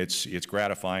 and it's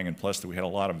gratifying. And plus, we had a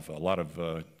lot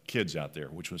of kids out there,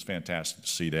 which was fantastic to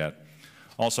see that.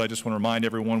 Also, I just want to remind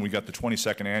everyone we got the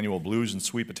 22nd annual Blues and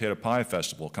Sweet Potato Pie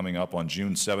Festival coming up on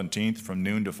June 17th from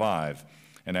noon to 5.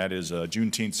 And that is a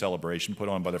Juneteenth celebration put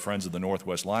on by the Friends of the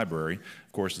Northwest Library.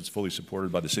 Of course, it's fully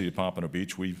supported by the City of Pompano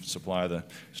Beach. We supply the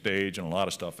stage and a lot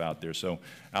of stuff out there. So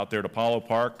out there at Apollo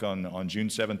Park on June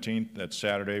 17th, that's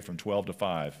Saturday from 12 to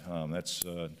 5. That's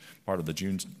part of the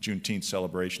Juneteenth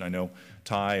celebration. I know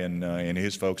Ty and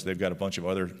his folks, they've got a bunch of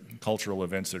other cultural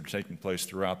events that are taking place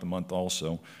throughout the month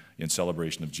also. in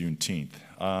celebration of Juneteenth.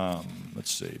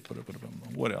 Let's see,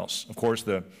 what else? Of course,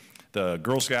 the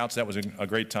Girl Scouts, that was a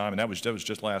great time, and that was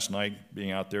just last night,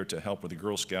 being out there to help with the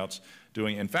Girl Scouts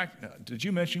doing. In fact, did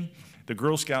you mention the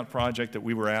Girl Scout project that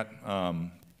we were at,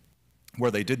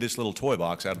 where they did this little toy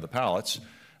box out of the pallets?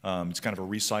 It's kind of a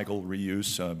recycle,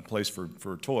 reuse place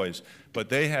for toys. But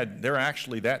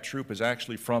that troop is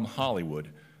actually from Hollywood.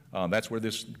 That's where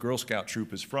this Girl Scout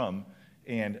troop is from.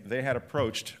 And they had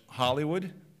approached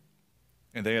Hollywood,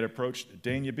 and they had approached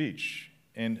Dania Beach.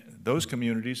 And those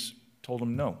communities told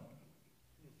them no.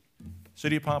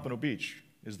 City of Pompano Beach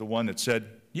is the one that said,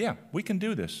 yeah, we can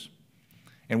do this.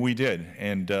 And we did.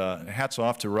 And hats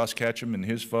off to Russ Ketchum and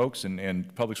his folks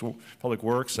and Public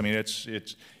Works. I mean, it's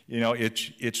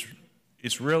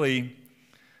really,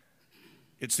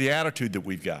 it's the attitude that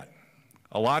we've got.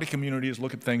 A lot of communities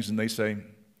look at things and they say,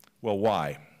 well,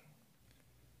 why?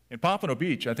 In Pompano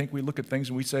Beach, I think we look at things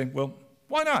and we say, well,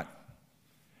 why not?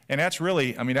 And that's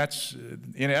really, I mean, that's,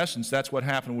 in essence, that's what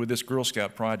happened with this Girl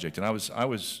Scout project. And I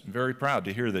was very proud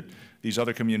to hear that these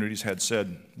other communities had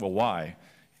said, well, why?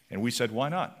 And we said, why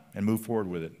not? And moved forward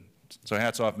with it. So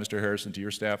hats off, Mr. Harrison, to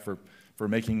your staff for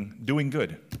doing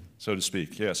good, so to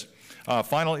speak, yes.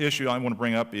 Final issue I want to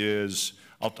bring up is,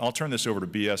 I'll turn this over to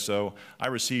BSO. I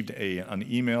received an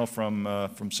email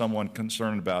from someone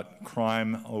concerned about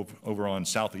crime over on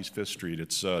Southeast 5th Street.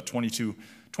 It's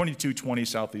 2220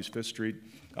 Southeast 5th Street.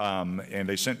 And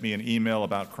they sent me an email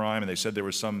about crime, and they said there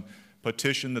was some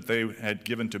petition that they had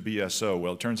given to BSO.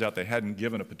 Well, it turns out they hadn't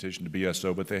given a petition to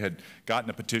BSO, but they had gotten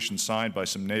a petition signed by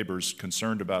some neighbors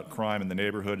concerned about crime in the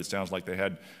neighborhood. It sounds like they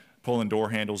had pulling door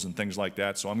handles and things like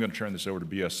that, so I'm going to turn this over to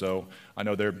BSO. I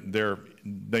know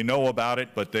they know about it,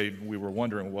 but we were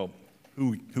wondering, well,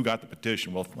 who got the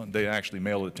petition? Well, they actually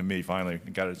mailed it to me finally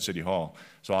and got it at City Hall.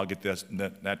 So I'll get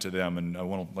that to them, and I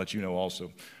want to let you know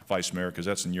also, Vice Mayor, because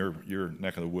that's in your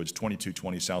neck of the woods,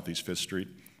 2220 Southeast 5th Street,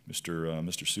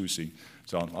 Mr. Susi.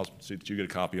 So I'll see that you get a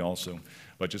copy also.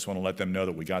 But just want to let them know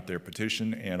that we got their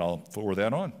petition, and I'll forward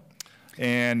that on.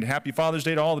 And happy Father's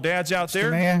Day to all the dads out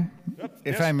there. Mr. Mayor, Yep,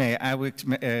 if yes. I may,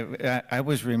 I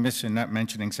was remiss in not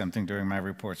mentioning something during my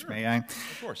reports. Sure. May I?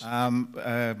 Of course.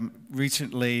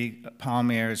 Recently,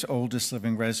 Palmier's oldest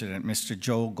living resident, Mr.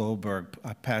 Joel Goldberg,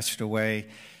 passed away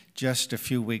just a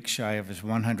few weeks shy of his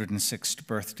 106th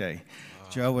birthday. Wow.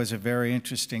 Joe was a very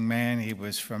interesting man. He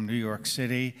was from New York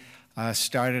City.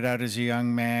 Started out as a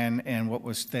young man in what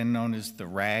was then known as the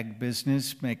rag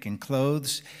business, making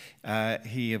clothes.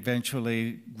 He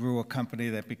eventually grew a company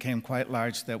that became quite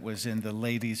large that was in the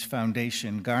ladies'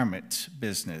 foundation garments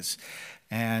business.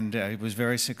 And he was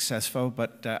very successful,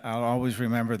 but I'll always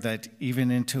remember that even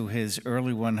into his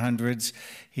early 100s,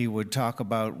 he would talk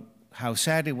about how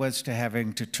sad he was to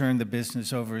having to turn the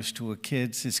business over to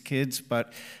his kids,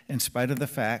 but in spite of the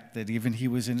fact that even he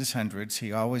was in his hundreds,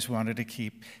 he always wanted to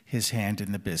keep his hand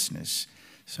in the business.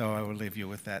 So I will leave you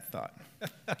with that thought.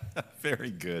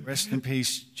 Very good. Rest in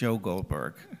peace, Joe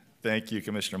Goldberg. Thank you,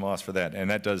 Commissioner Moss, for that. And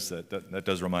that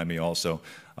does remind me also,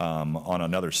 on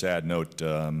another sad note,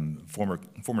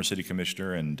 former city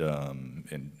commissioner and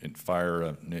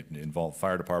involved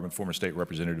fire department, former state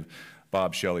representative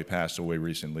Bob Shelley passed away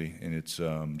recently, and it's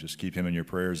just keep him in your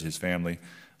prayers. His family.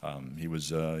 He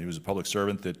was a public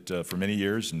servant that for many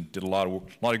years and did a lot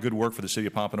of good work for the city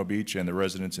of Pompano Beach and the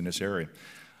residents in this area.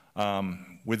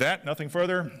 With that, nothing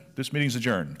further. This meeting's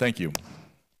adjourned. Thank you.